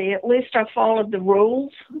say? At least I followed the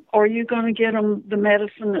rules? Or are you going to get them the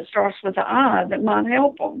medicine that starts with the I that might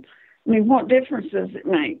help them? I mean, what difference does it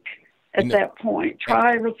make at that point?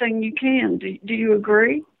 Try everything you can. Do you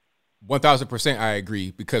agree? 1,000% I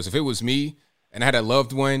agree, because if it was me and I had a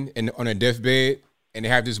loved one on a deathbed and they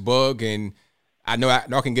have this bug and I know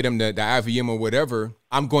I can get them the IVM or whatever,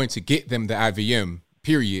 I'm going to get them the IVM,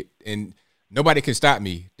 period. And nobody can stop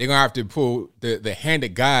me. They're going to have to pull the hand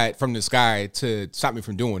of God from the sky to stop me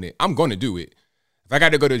from doing it. I'm going to do it. If I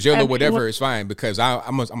got to go to jail or whatever, it's fine because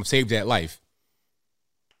I'm going to save that life.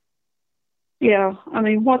 Yeah, I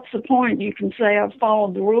mean, what's the point? You can say I've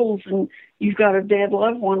followed the rules and you've got a dead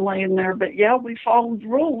loved one laying there, but yeah, we followed the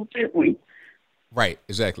rules, didn't we? Right,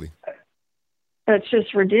 exactly. That's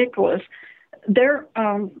just ridiculous.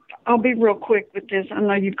 I'll be real quick with this. I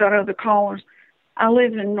know you've got other callers. I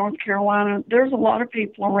live in North Carolina. There's a lot of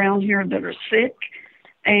people around here that are sick,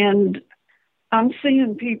 and I'm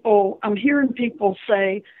hearing people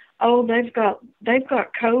say, "Oh, they've got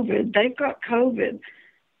COVID. They've got COVID."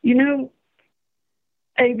 You know,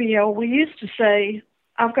 ABL, we used to say,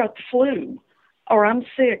 "I've got the flu," or "I'm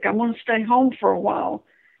sick. I'm going to stay home for a while."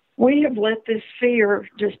 We have let this fear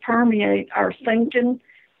just permeate our thinking,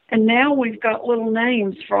 and now we've got little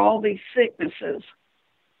names for all these sicknesses.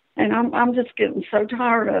 And I'm just getting so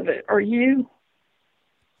tired of it. Are you?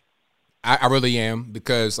 I really am,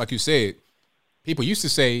 because like you said, people used to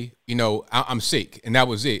say, you know, I'm sick, and that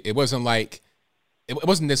was it. It wasn't like, it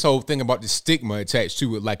wasn't this whole thing about the stigma attached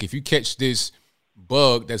to it. Like, if you catch this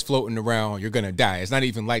bug that's floating around, you're going to die. It's not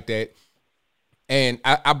even like that. And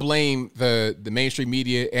I blame the mainstream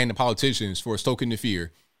media and the politicians for stoking the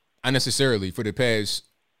fear unnecessarily for the past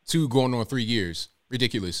 2 going on 3 years.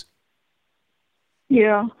 Ridiculous.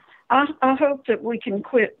 Yeah. I hope that we can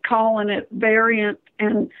quit calling it variant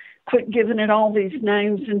and quit giving it all these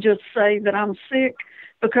names and just say that I'm sick,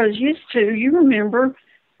 because you remember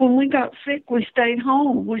when we got sick, we stayed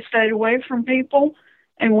home. We stayed away from people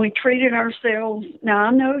and we treated ourselves. Now,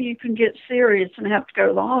 I know you can get serious and have to go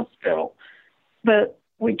to the hospital, but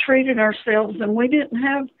we treated ourselves, and we didn't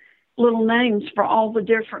have little names for all the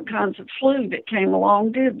different kinds of flu that came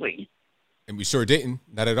along, did we? And we sure didn't.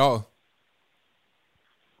 Not at all.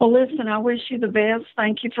 Well, listen, I wish you the best.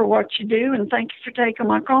 Thank you for what you do, and thank you for taking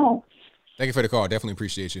my call. Thank you for the call. Definitely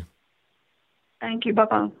appreciate you. Thank you.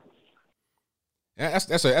 Bye-bye. Yeah,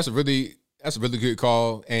 that's a really good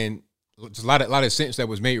call, and there's a lot of sense that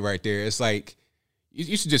was made right there. It's like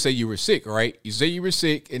you should just say you were sick, right? You say you were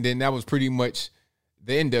sick, and then that was pretty much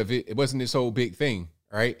the end of it. It wasn't this whole big thing,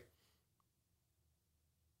 right?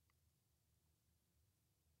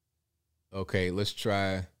 Okay, let's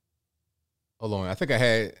try. Hold on. I think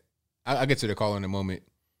I'll get to the call in a moment.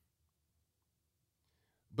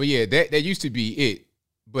 But yeah, that used to be it,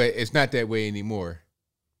 but it's not that way anymore.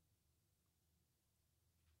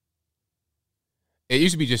 It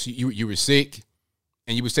used to be just you were sick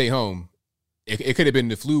and you would stay home. It could have been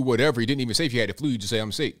the flu, whatever. You didn't even say if you had the flu. You just say,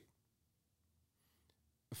 I'm sick.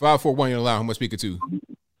 541, you're allowed. Who am I speaking to?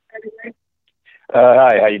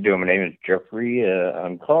 Hi, how you doing? My name is Jeffrey.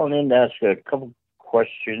 I'm calling in to ask a couple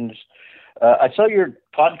questions. I saw your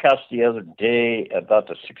podcast the other day about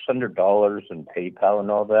the $600 and PayPal and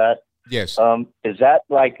all that. Yes. Is that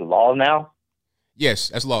like law now? Yes,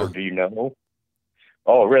 that's law. Or do you know?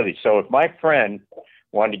 Oh, really? So if my friend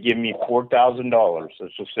wanted to give me $4,000,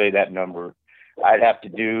 let's just say that number, I'd have to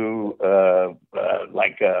do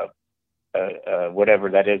whatever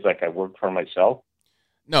that is, like I work for myself?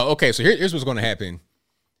 No, okay, so here's what's going to happen.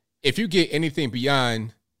 If you get anything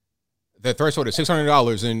beyond the threshold of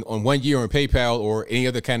 $600 on 1 year on PayPal or any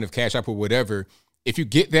other kind of Cash App or whatever, if you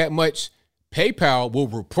get that much, PayPal will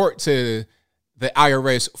report to the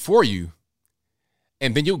IRS for you,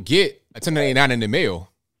 and then you'll get a 1099 in the mail.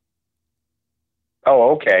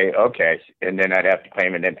 Oh, okay. And then I'd have to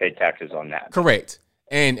claim and then pay taxes on that. Correct.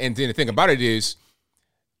 And then the thing about it is,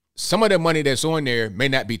 some of the money that's on there may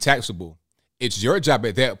not be taxable. It's your job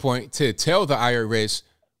at that point to tell the IRS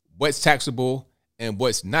what's taxable and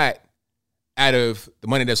what's not out of the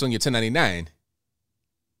money that's on your 1099.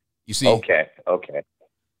 You see? Okay.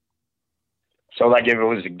 So like if it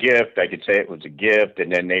was a gift, I could say it was a gift,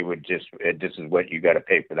 and then they would just, this is what you got to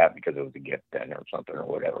pay for that because it was a gift then or something or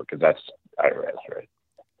whatever, because that's IRS, right?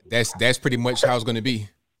 That's pretty much how it's going to be.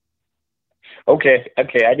 Okay.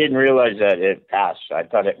 I didn't realize that it passed. I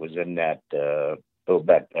thought it was in that Build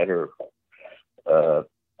Back Better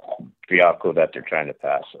fiasco that they're trying to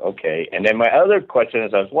pass. Okay. And then my other question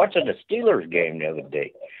is, I was watching the Steelers game the other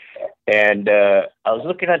day, and I was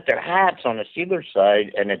looking at their hats on the Steelers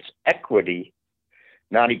side, and it's equity,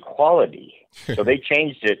 not equality. So they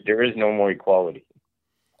changed it. There is no more equality.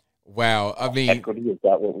 Wow. I mean, equity, is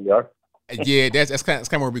that what we are? Yeah, that's kind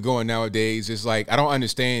of where we're going nowadays. It's like, I don't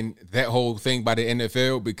understand that whole thing by the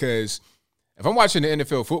NFL, because if I'm watching the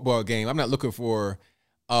NFL football game, I'm not looking for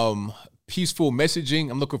peaceful messaging.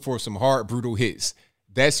 I'm looking for some hard, brutal hits.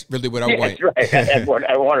 That's really what I want. That's right.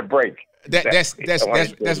 I want a break.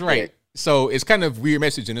 That's right. So it's kind of weird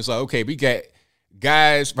messaging. It's like, okay, we got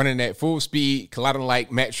guys running at full speed, colliding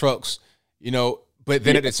like Mack trucks, but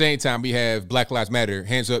then at the same time, we have Black Lives Matter,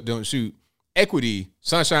 hands up, don't shoot. Equity,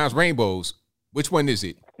 sunshines, rainbows. Which one is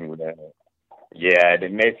it? Yeah,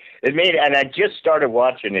 it made, and I just started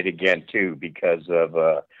watching it again too because of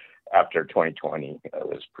after 2020, it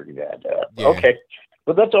was pretty bad. Yeah. Okay,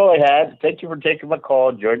 well that's all I had. Thank you for taking my call.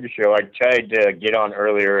 Enjoyed the show. I tried to get on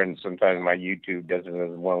earlier, and sometimes my YouTube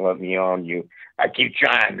doesn't want to let me on. I keep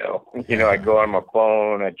trying though. I go on my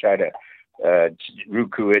phone. I try to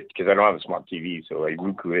Roku it because I don't have a smart TV, so I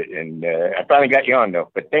Roku it, and I finally got you on though.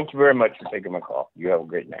 But thank you very much for taking my call. You have a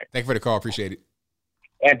great night. Thank you for the call. Appreciate it.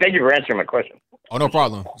 And thank you for answering my question. Oh, no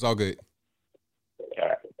problem. It's all good. All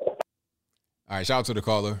right. All right. Shout out to the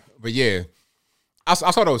caller. But yeah, I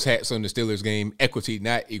saw those hats on the Steelers game. Equity,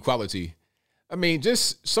 not equality. I mean,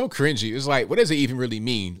 just so cringy. It's like, what does it even really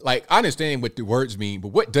mean? Like, I understand what the words mean, but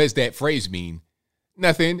what does that phrase mean?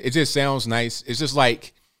 Nothing. It just sounds nice. It's just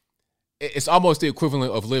like, it's almost the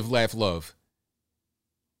equivalent of live, laugh, love.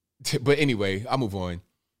 But anyway, I'll move on.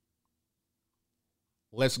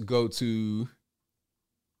 Let's go to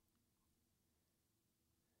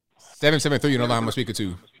 773 on the line. I'm speaking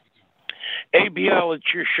to. ABL,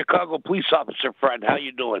 it's your Chicago police officer friend. How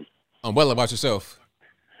you doing? I'm well. About yourself?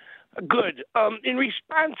 Good. In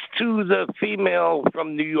response to the female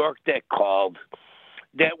from New York that called,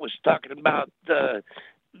 that was talking about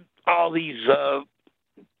all these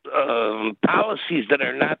policies that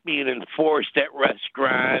are not being enforced at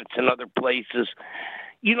restaurants and other places.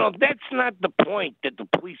 You know, that's not the point that the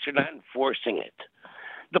police are not enforcing it.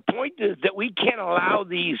 The point is that we can't allow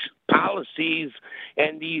these policies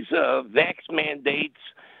and these vax mandates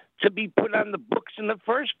to be put on the books in the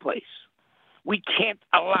first place. We can't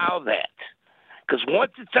allow that. Because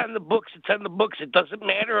once it's on the books, it's on the books. It doesn't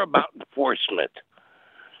matter about enforcement.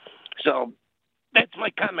 So that's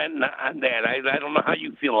my comment on that. I don't know how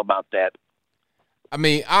you feel about that. I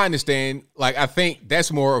mean, I understand. Like, I think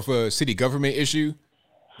that's more of a city government issue.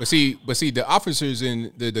 But see, the officers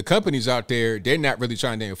and the companies out there, they're not really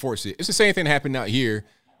trying to enforce it. It's the same thing that happened out here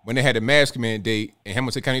when they had a mask mandate in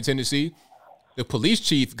Hamilton County, Tennessee. The police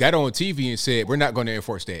chief got on TV and said, we're not going to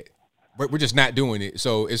enforce that. We're just not doing it.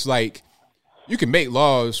 So it's like, you can make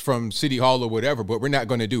laws from City Hall or whatever, but we're not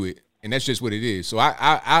going to do it. And that's just what it is. So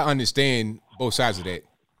I understand both sides of that.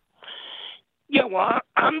 Yeah, well,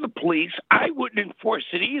 I'm the police. I wouldn't enforce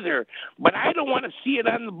it either, but I don't want to see it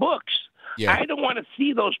on the books. Yeah. I don't want to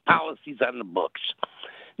see those policies on the books.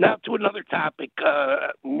 Now, to another topic,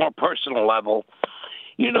 more personal level.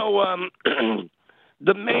 You know,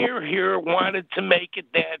 the mayor here wanted to make it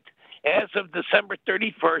that as of December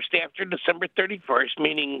 31st, after December 31st,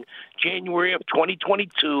 meaning January of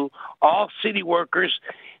 2022, all city workers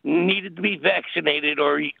needed to be vaccinated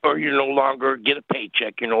or you no longer get a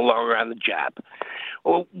paycheck. You're no longer on the job.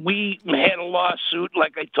 Well, we had a lawsuit,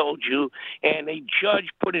 like I told you, and a judge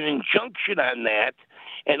put an injunction on that.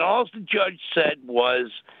 And all the judge said was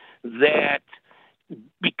that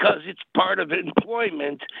because it's part of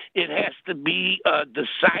employment, it has to be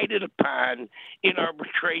decided upon in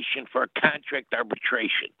arbitration for a contract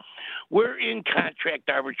arbitration. We're in contract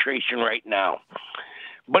arbitration right now.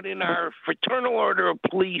 But in our Fraternal Order of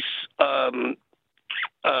Police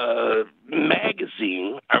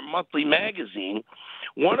magazine, our monthly magazine,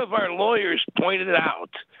 one of our lawyers pointed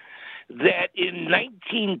out that in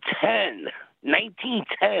 1910,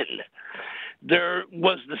 there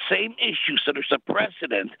was the same issue, so there's a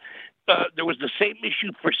precedent. There was the same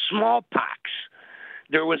issue for smallpox.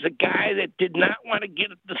 There was a guy that did not want to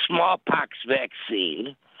get the smallpox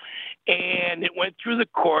vaccine, and it went through the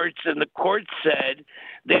courts, and the court said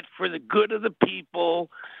that for the good of the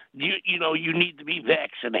people, you know, you need to be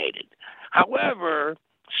vaccinated. However,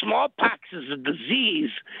 smallpox is a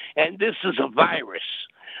disease, and this is a virus.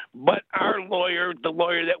 But our lawyer, the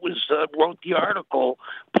lawyer that wrote the article,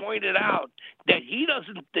 pointed out that he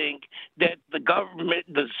doesn't think that the government,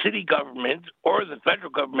 the city government, or the federal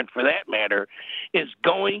government for that matter, is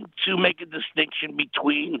going to make a distinction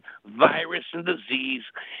between virus and disease,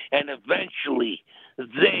 and eventually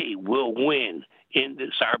they will win in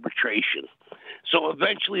this arbitration. So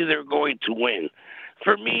eventually they're going to win.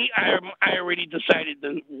 For me, I already decided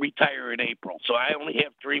to retire in April, so I only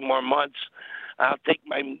have 3 more months. I'll take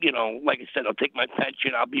my, you know, like I said, I'll take my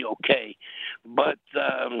pension. I'll be okay. But,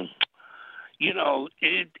 you know,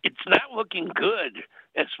 it's not looking good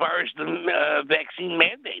as far as the vaccine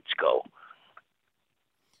mandates go.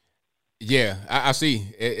 Yeah, I see.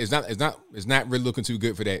 It's not really looking too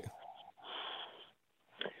good for that.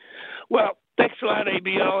 Well, thanks a lot,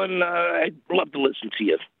 ABL, and I'd love to listen to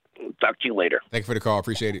you. Talk to you later. Thank you for the call.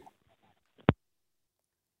 Appreciate it.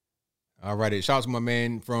 All righty. Shout out to my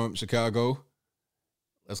man from Chicago.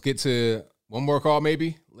 Let's get to one more call,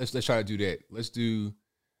 maybe. Let's try to do that. Let's do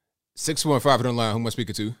 615 on the line. Who am I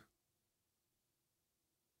speaking to?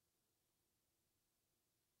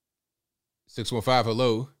 615,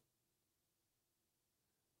 hello.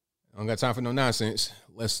 I don't got time for no nonsense.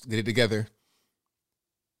 Let's get it together.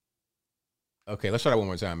 Okay, let's try that one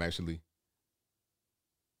more time, actually.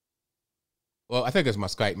 Well, I think it's my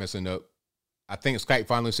Skype messing up. I think Skype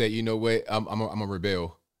finally said, you know what, I'm a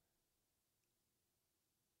rebel.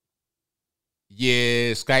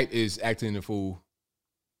 Yeah, Skype is acting a fool.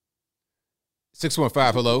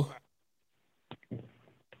 615, hello.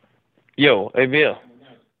 Yo, ABL.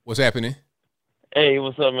 What's happening? Hey,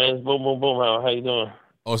 what's up, man? It's Boom Boom Boom. How you doing?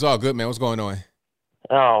 Oh, it's all good, man. What's going on?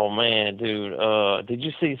 Oh, man, dude. Did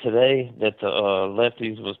you see today that the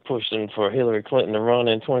lefties was pushing for Hillary Clinton to run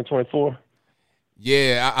in 2024?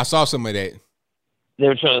 Yeah, I saw some of that. They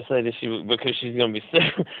were trying to say that because she's going to be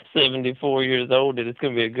 74 years old, that it's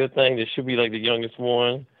going to be a good thing, that she'll be like the youngest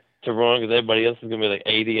one. to run because everybody else is gonna be like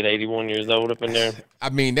 80 and 81 years old up in there. I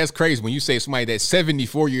mean, that's crazy when you say somebody that's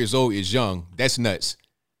 74 years old is young. That's nuts.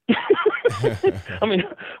 I mean,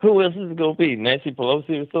 who else is it gonna be? Nancy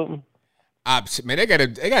Pelosi or something? Man, they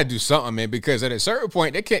gotta do something, man, because at a certain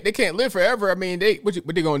point they can't live forever. I mean, what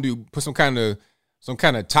they gonna do? Put some kind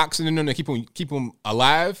of toxin in them to keep them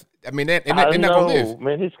alive? I mean, they're not gonna live.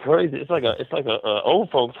 Man, it's crazy. It's like a old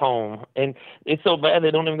folks home, and it's so bad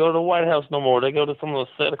they don't even go to the White House no more. They go to some little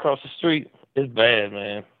set across the street. It's bad,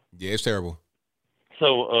 man. Yeah, it's terrible.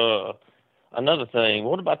 So, another thing,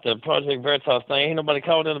 what about the Project Veritas thing? Ain't nobody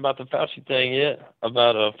called in about the Fauci thing yet,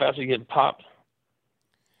 about Fauci getting popped?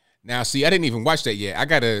 Now, see, I didn't even watch that yet. I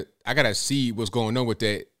gotta see what's going on with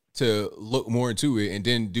that to look more into it and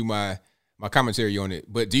then do my commentary on it.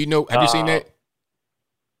 But do you know? Have you seen that?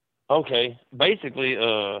 Okay, basically,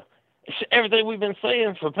 everything we've been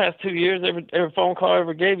saying for the past 2 years, every phone call I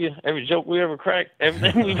ever gave you, every joke we ever cracked,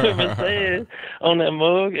 everything we've ever said on that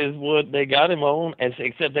mug is what they got him on,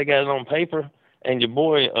 except they got it on paper. And your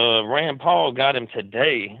boy Rand Paul got him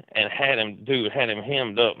today and had him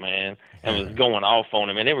hemmed up, man, and was going off on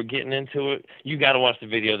him. And they were getting into it. You got to watch the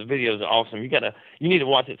video. The videos are awesome. You need to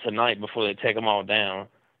watch it tonight before they take them all down.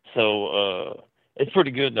 So it's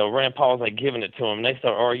pretty good though. Rand Paul's like giving it to him. They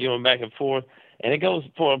start arguing back and forth, and it goes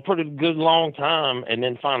for a pretty good long time. And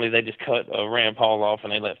then finally they just cut Rand Paul off,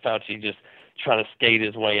 and they let Fauci just try to skate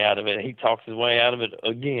his way out of it. He talks his way out of it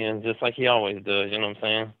again, just like he always does. You know what I'm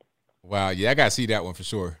saying? Wow, yeah, I gotta see that one for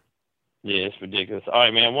sure. Yeah, it's ridiculous. All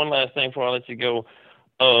right, man, one last thing before I let you go.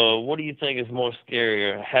 What do you think is more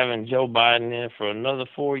scarier, having Joe Biden in for another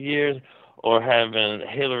 4 years or having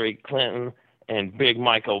Hillary Clinton and Big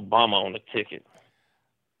Mike Obama on the ticket?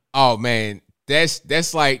 Oh man, that's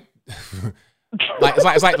like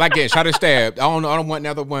it's like getting shot or stabbed. I don't want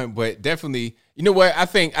another one, but definitely, you know what? I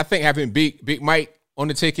think having Big Mike on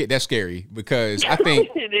the ticket, that's scary because I think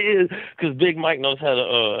it is, because Big Mike knows how to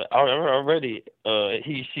already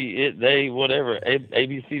he, she, it, they, whatever, A,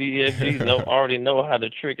 B, C, D, E, F, G already know how to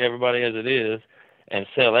trick everybody as it is and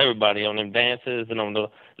sell everybody on them dances and on the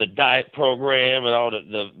diet program and all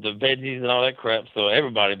the veggies and all that crap. So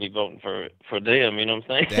everybody be voting for them. You know what I'm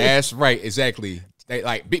saying? That's right, exactly.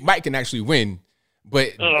 Like Big Mike can actually win,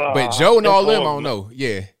 but Joe and all them, I don't know.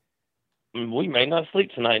 Yeah. We may not sleep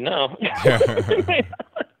tonight now.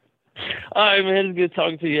 All right, man. It's good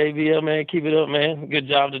talking to you, ABL, man. Keep it up, man. Good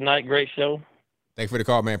job tonight. Great show. Thanks for the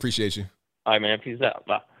call, man. Appreciate you. All right, man. Peace out.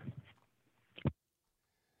 Bye.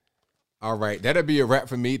 All right. That'll be a wrap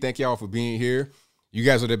for me. Thank y'all for being here. You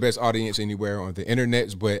guys are the best audience anywhere on the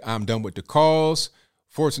internet, but I'm done with the calls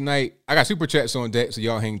for tonight. I got super chats on deck, so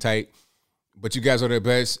y'all hang tight. But you guys are the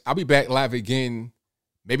best. I'll be back live again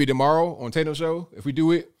maybe tomorrow on Tato Show if we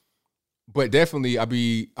do it. But definitely, I'll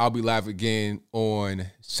be live again on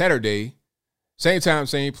Saturday, same time,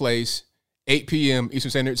 same place, 8 p.m.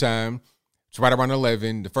 Eastern Standard Time. It's right around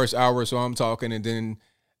 11. The first hour or so I'm talking, and then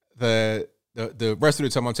the rest of the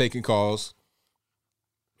time I'm taking calls.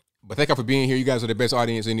 But thank you for being here. You guys are the best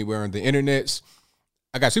audience anywhere on the internets.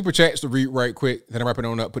 I got super chats to read right quick. Then I'm wrapping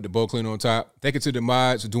on up. Put the bowl clean on top. Thank you to the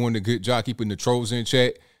mods for doing the good job keeping the trolls in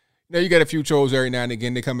chat. You know, you got a few trolls every now and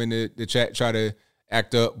again. They come in the chat, try to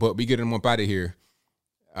act up, but we get them up out of here.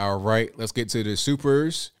 All right, let's get to the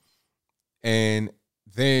supers. And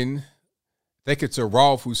then thank you to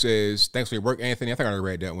Rolf, who says, thanks for your work, Anthony. I think I already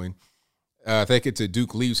read that one. Thank you to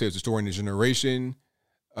Duke Lee, who says, Restoring the Generation.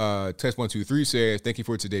 Test123 says, thank you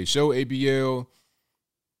for today's show, ABL.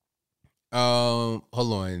 Hold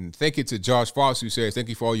on. Thank you to Josh Foss, who says, thank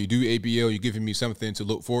you for all you do, ABL. You're giving me something to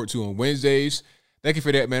look forward to on Wednesdays. Thank you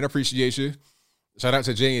for that, man. I appreciate you. Shout out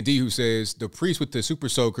to J&D, who says, the priest with the super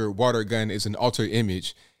soaker water gun is an altered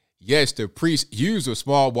image. Yes, the priest used a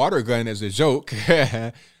small water gun as a joke.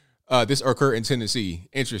 This occurred in Tennessee.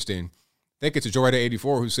 Interesting. Thank you to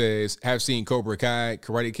Joe84, who says, have seen Cobra Kai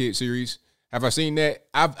Karate Kid series. Have I seen that?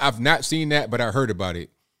 I've not seen that, but I heard about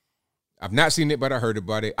it. I've not seen it, but I heard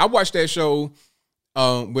about it. I watched that show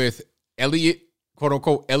with Elliot, quote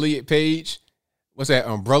unquote, Elliot Page. What's that?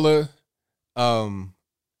 Umbrella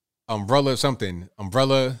something.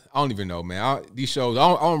 Umbrella. I don't even know, man. These shows, I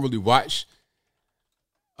don't really watch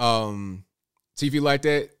TV like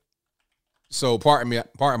that. So pardon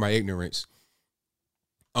my ignorance.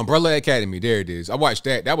 Umbrella Academy. There it is. I watched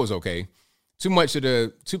that. That was okay. Too much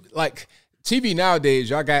of like TV nowadays,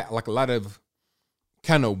 y'all got like a lot of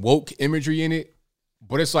kind of woke imagery in it.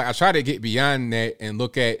 But it's like I try to get beyond that and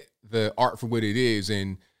look at the art for what it is.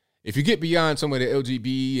 And if you get beyond some of the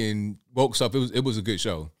LGB and woke stuff, it was a good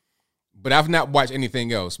show. But I've not watched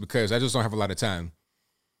anything else because I just don't have a lot of time.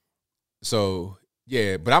 So,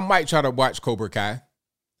 yeah, but I might try to watch Cobra Kai.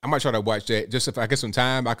 I might try to watch that. Just if I get some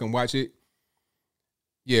time, I can watch it.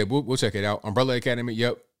 Yeah, we'll check it out. Umbrella Academy,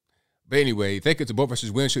 yep. But anyway, thank you to Bo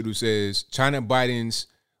versus Winship, who says China Biden's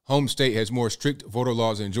home state has more strict voter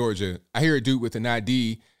laws than Georgia. I hear a dude with an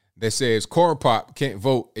ID that says Corn Pop can't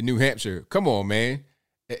vote in New Hampshire. Come on, man.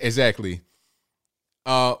 Exactly.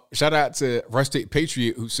 Shout out to Rustic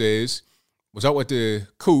Patriot, who says, was out with the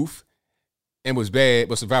coof and was bad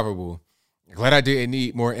but survivable. Glad I didn't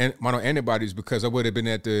need more mono antibodies because I would have been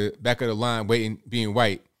at the back of the line waiting, being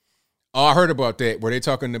white. Oh, I heard about that, where they're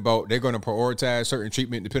talking about they're going to prioritize certain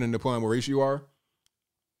treatment depending upon what race you are.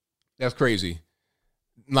 That's crazy.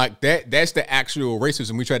 Like that's the actual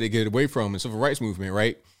racism we try to get away from in the civil rights movement,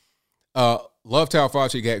 right? Love Tal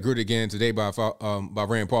Fauci got grilled again today by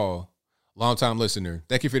Rand Paul. Longtime listener.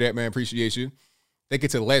 Thank you for that, man. Appreciate you. Thank you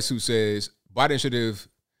to Les, who says Biden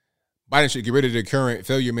should get rid of the current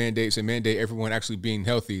failure mandates and mandate everyone actually being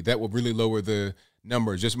healthy. That will really lower the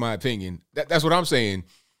numbers. Just my opinion. That's what I'm saying.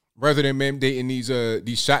 Rather than mandating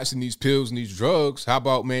these shots and these pills and these drugs, how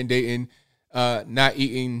about mandating not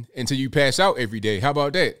eating until you pass out every day? How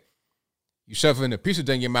about that? You shoving a pizza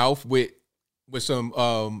down your mouth with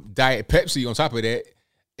some Diet Pepsi on top of that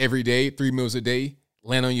every day, 3 meals a day,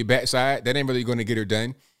 land on your backside. That ain't really going to get her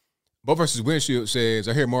done. Bo versus Windshield says,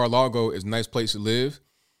 I hear Mar-a-Lago is a nice place to live.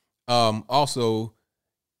 Also,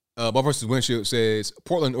 Bo versus Windshield says,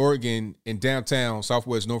 Portland, Oregon, in downtown,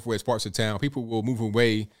 southwest, northwest parts of town, people will move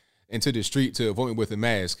away into the street to avoid with a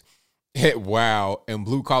mask. Wow. And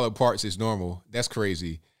blue collar parts is normal. That's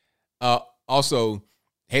crazy. Also,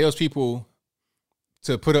 hey, those people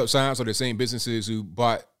to put up signs are the same businesses who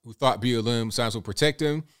thought BLM signs will protect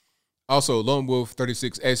them. Also, Lone Wolf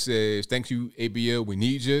 36S says, thank you, ABL. We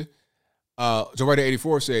need you. Joe Ryder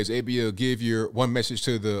 84 says, ABL, give your one message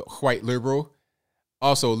to the white liberal.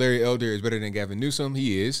 Also, Larry Elder is better than Gavin Newsom.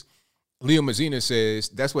 He is. Leo Mazzina says,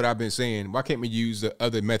 that's what I've been saying. Why can't we use the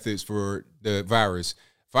other methods for the virus?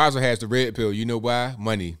 Pfizer has the red pill. You know why?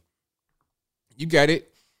 Money. You got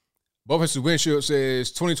it. Bo versus Windshield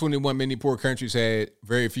says 2021, many poor countries had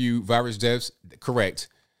very few virus deaths. Correct.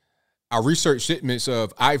 Our research shipments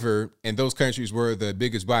of Ivor and those countries were the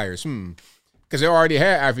biggest buyers. Because they already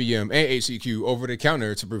had IVM and HCQ over the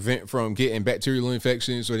counter to prevent from getting bacterial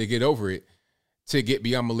infections or to get over it, to get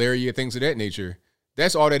beyond malaria, things of that nature.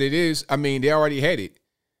 That's all that it is. I mean, they already had it.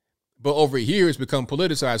 But over here, it's become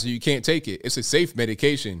politicized, so you can't take it. It's a safe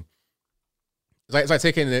medication. It's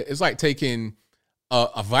like taking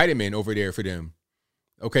a vitamin over there for them.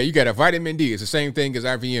 Okay, you got a vitamin D. It's the same thing as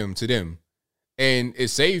IVM to them. And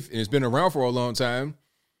it's safe, and it's been around for a long time.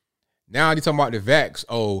 Now they're talking about the vax.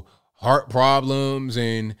 Oh, heart problems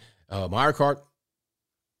and myocarditis.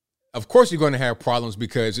 Of course you're going to have problems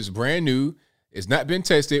because it's brand new. It's not been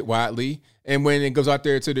tested widely. And when it goes out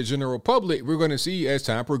there to the general public, we're going to see as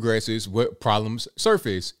time progresses what problems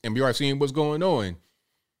surface. And we are seeing what's going on.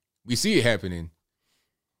 We see it happening.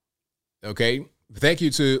 Okay. Thank you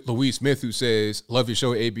to Louise Smith, who says, love your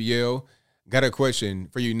show, ABL. Got a question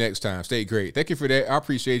for you next time. Stay great. Thank you for that. I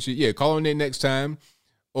appreciate you. Yeah, call on in next time.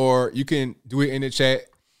 Or you can do it in the chat.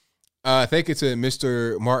 Thank you to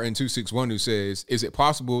Mr. Martin261, who says, is it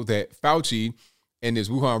possible that Fauci and his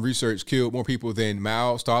Wuhan research killed more people than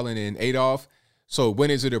Mao, Stalin, and Adolf? So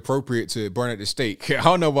when is it appropriate to burn at the stake? I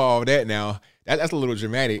don't know about all that now. That's a little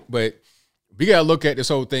dramatic, but we got to look at this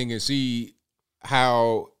whole thing and see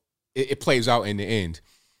how it plays out in the end.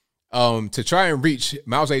 To try and reach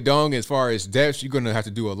Mao Zedong as far as deaths, you're going to have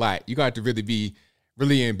to do a lot. You're going to have to really be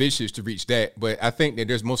really ambitious to reach that. But I think that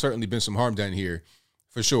there's most certainly been some harm done here,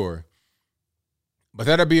 for sure. But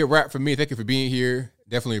that'll be a wrap for me. Thank you for being here.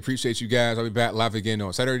 Definitely appreciate you guys. I'll be back live again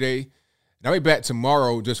on Saturday. And I'll be back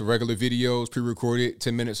tomorrow just for regular videos, pre-recorded,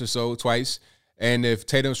 10 minutes or so, twice. And if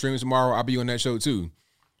Tatum streams tomorrow, I'll be on that show too.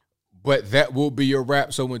 But that will be your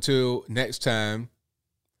wrap. So until next time,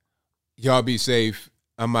 y'all be safe.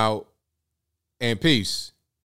 I'm out. And peace.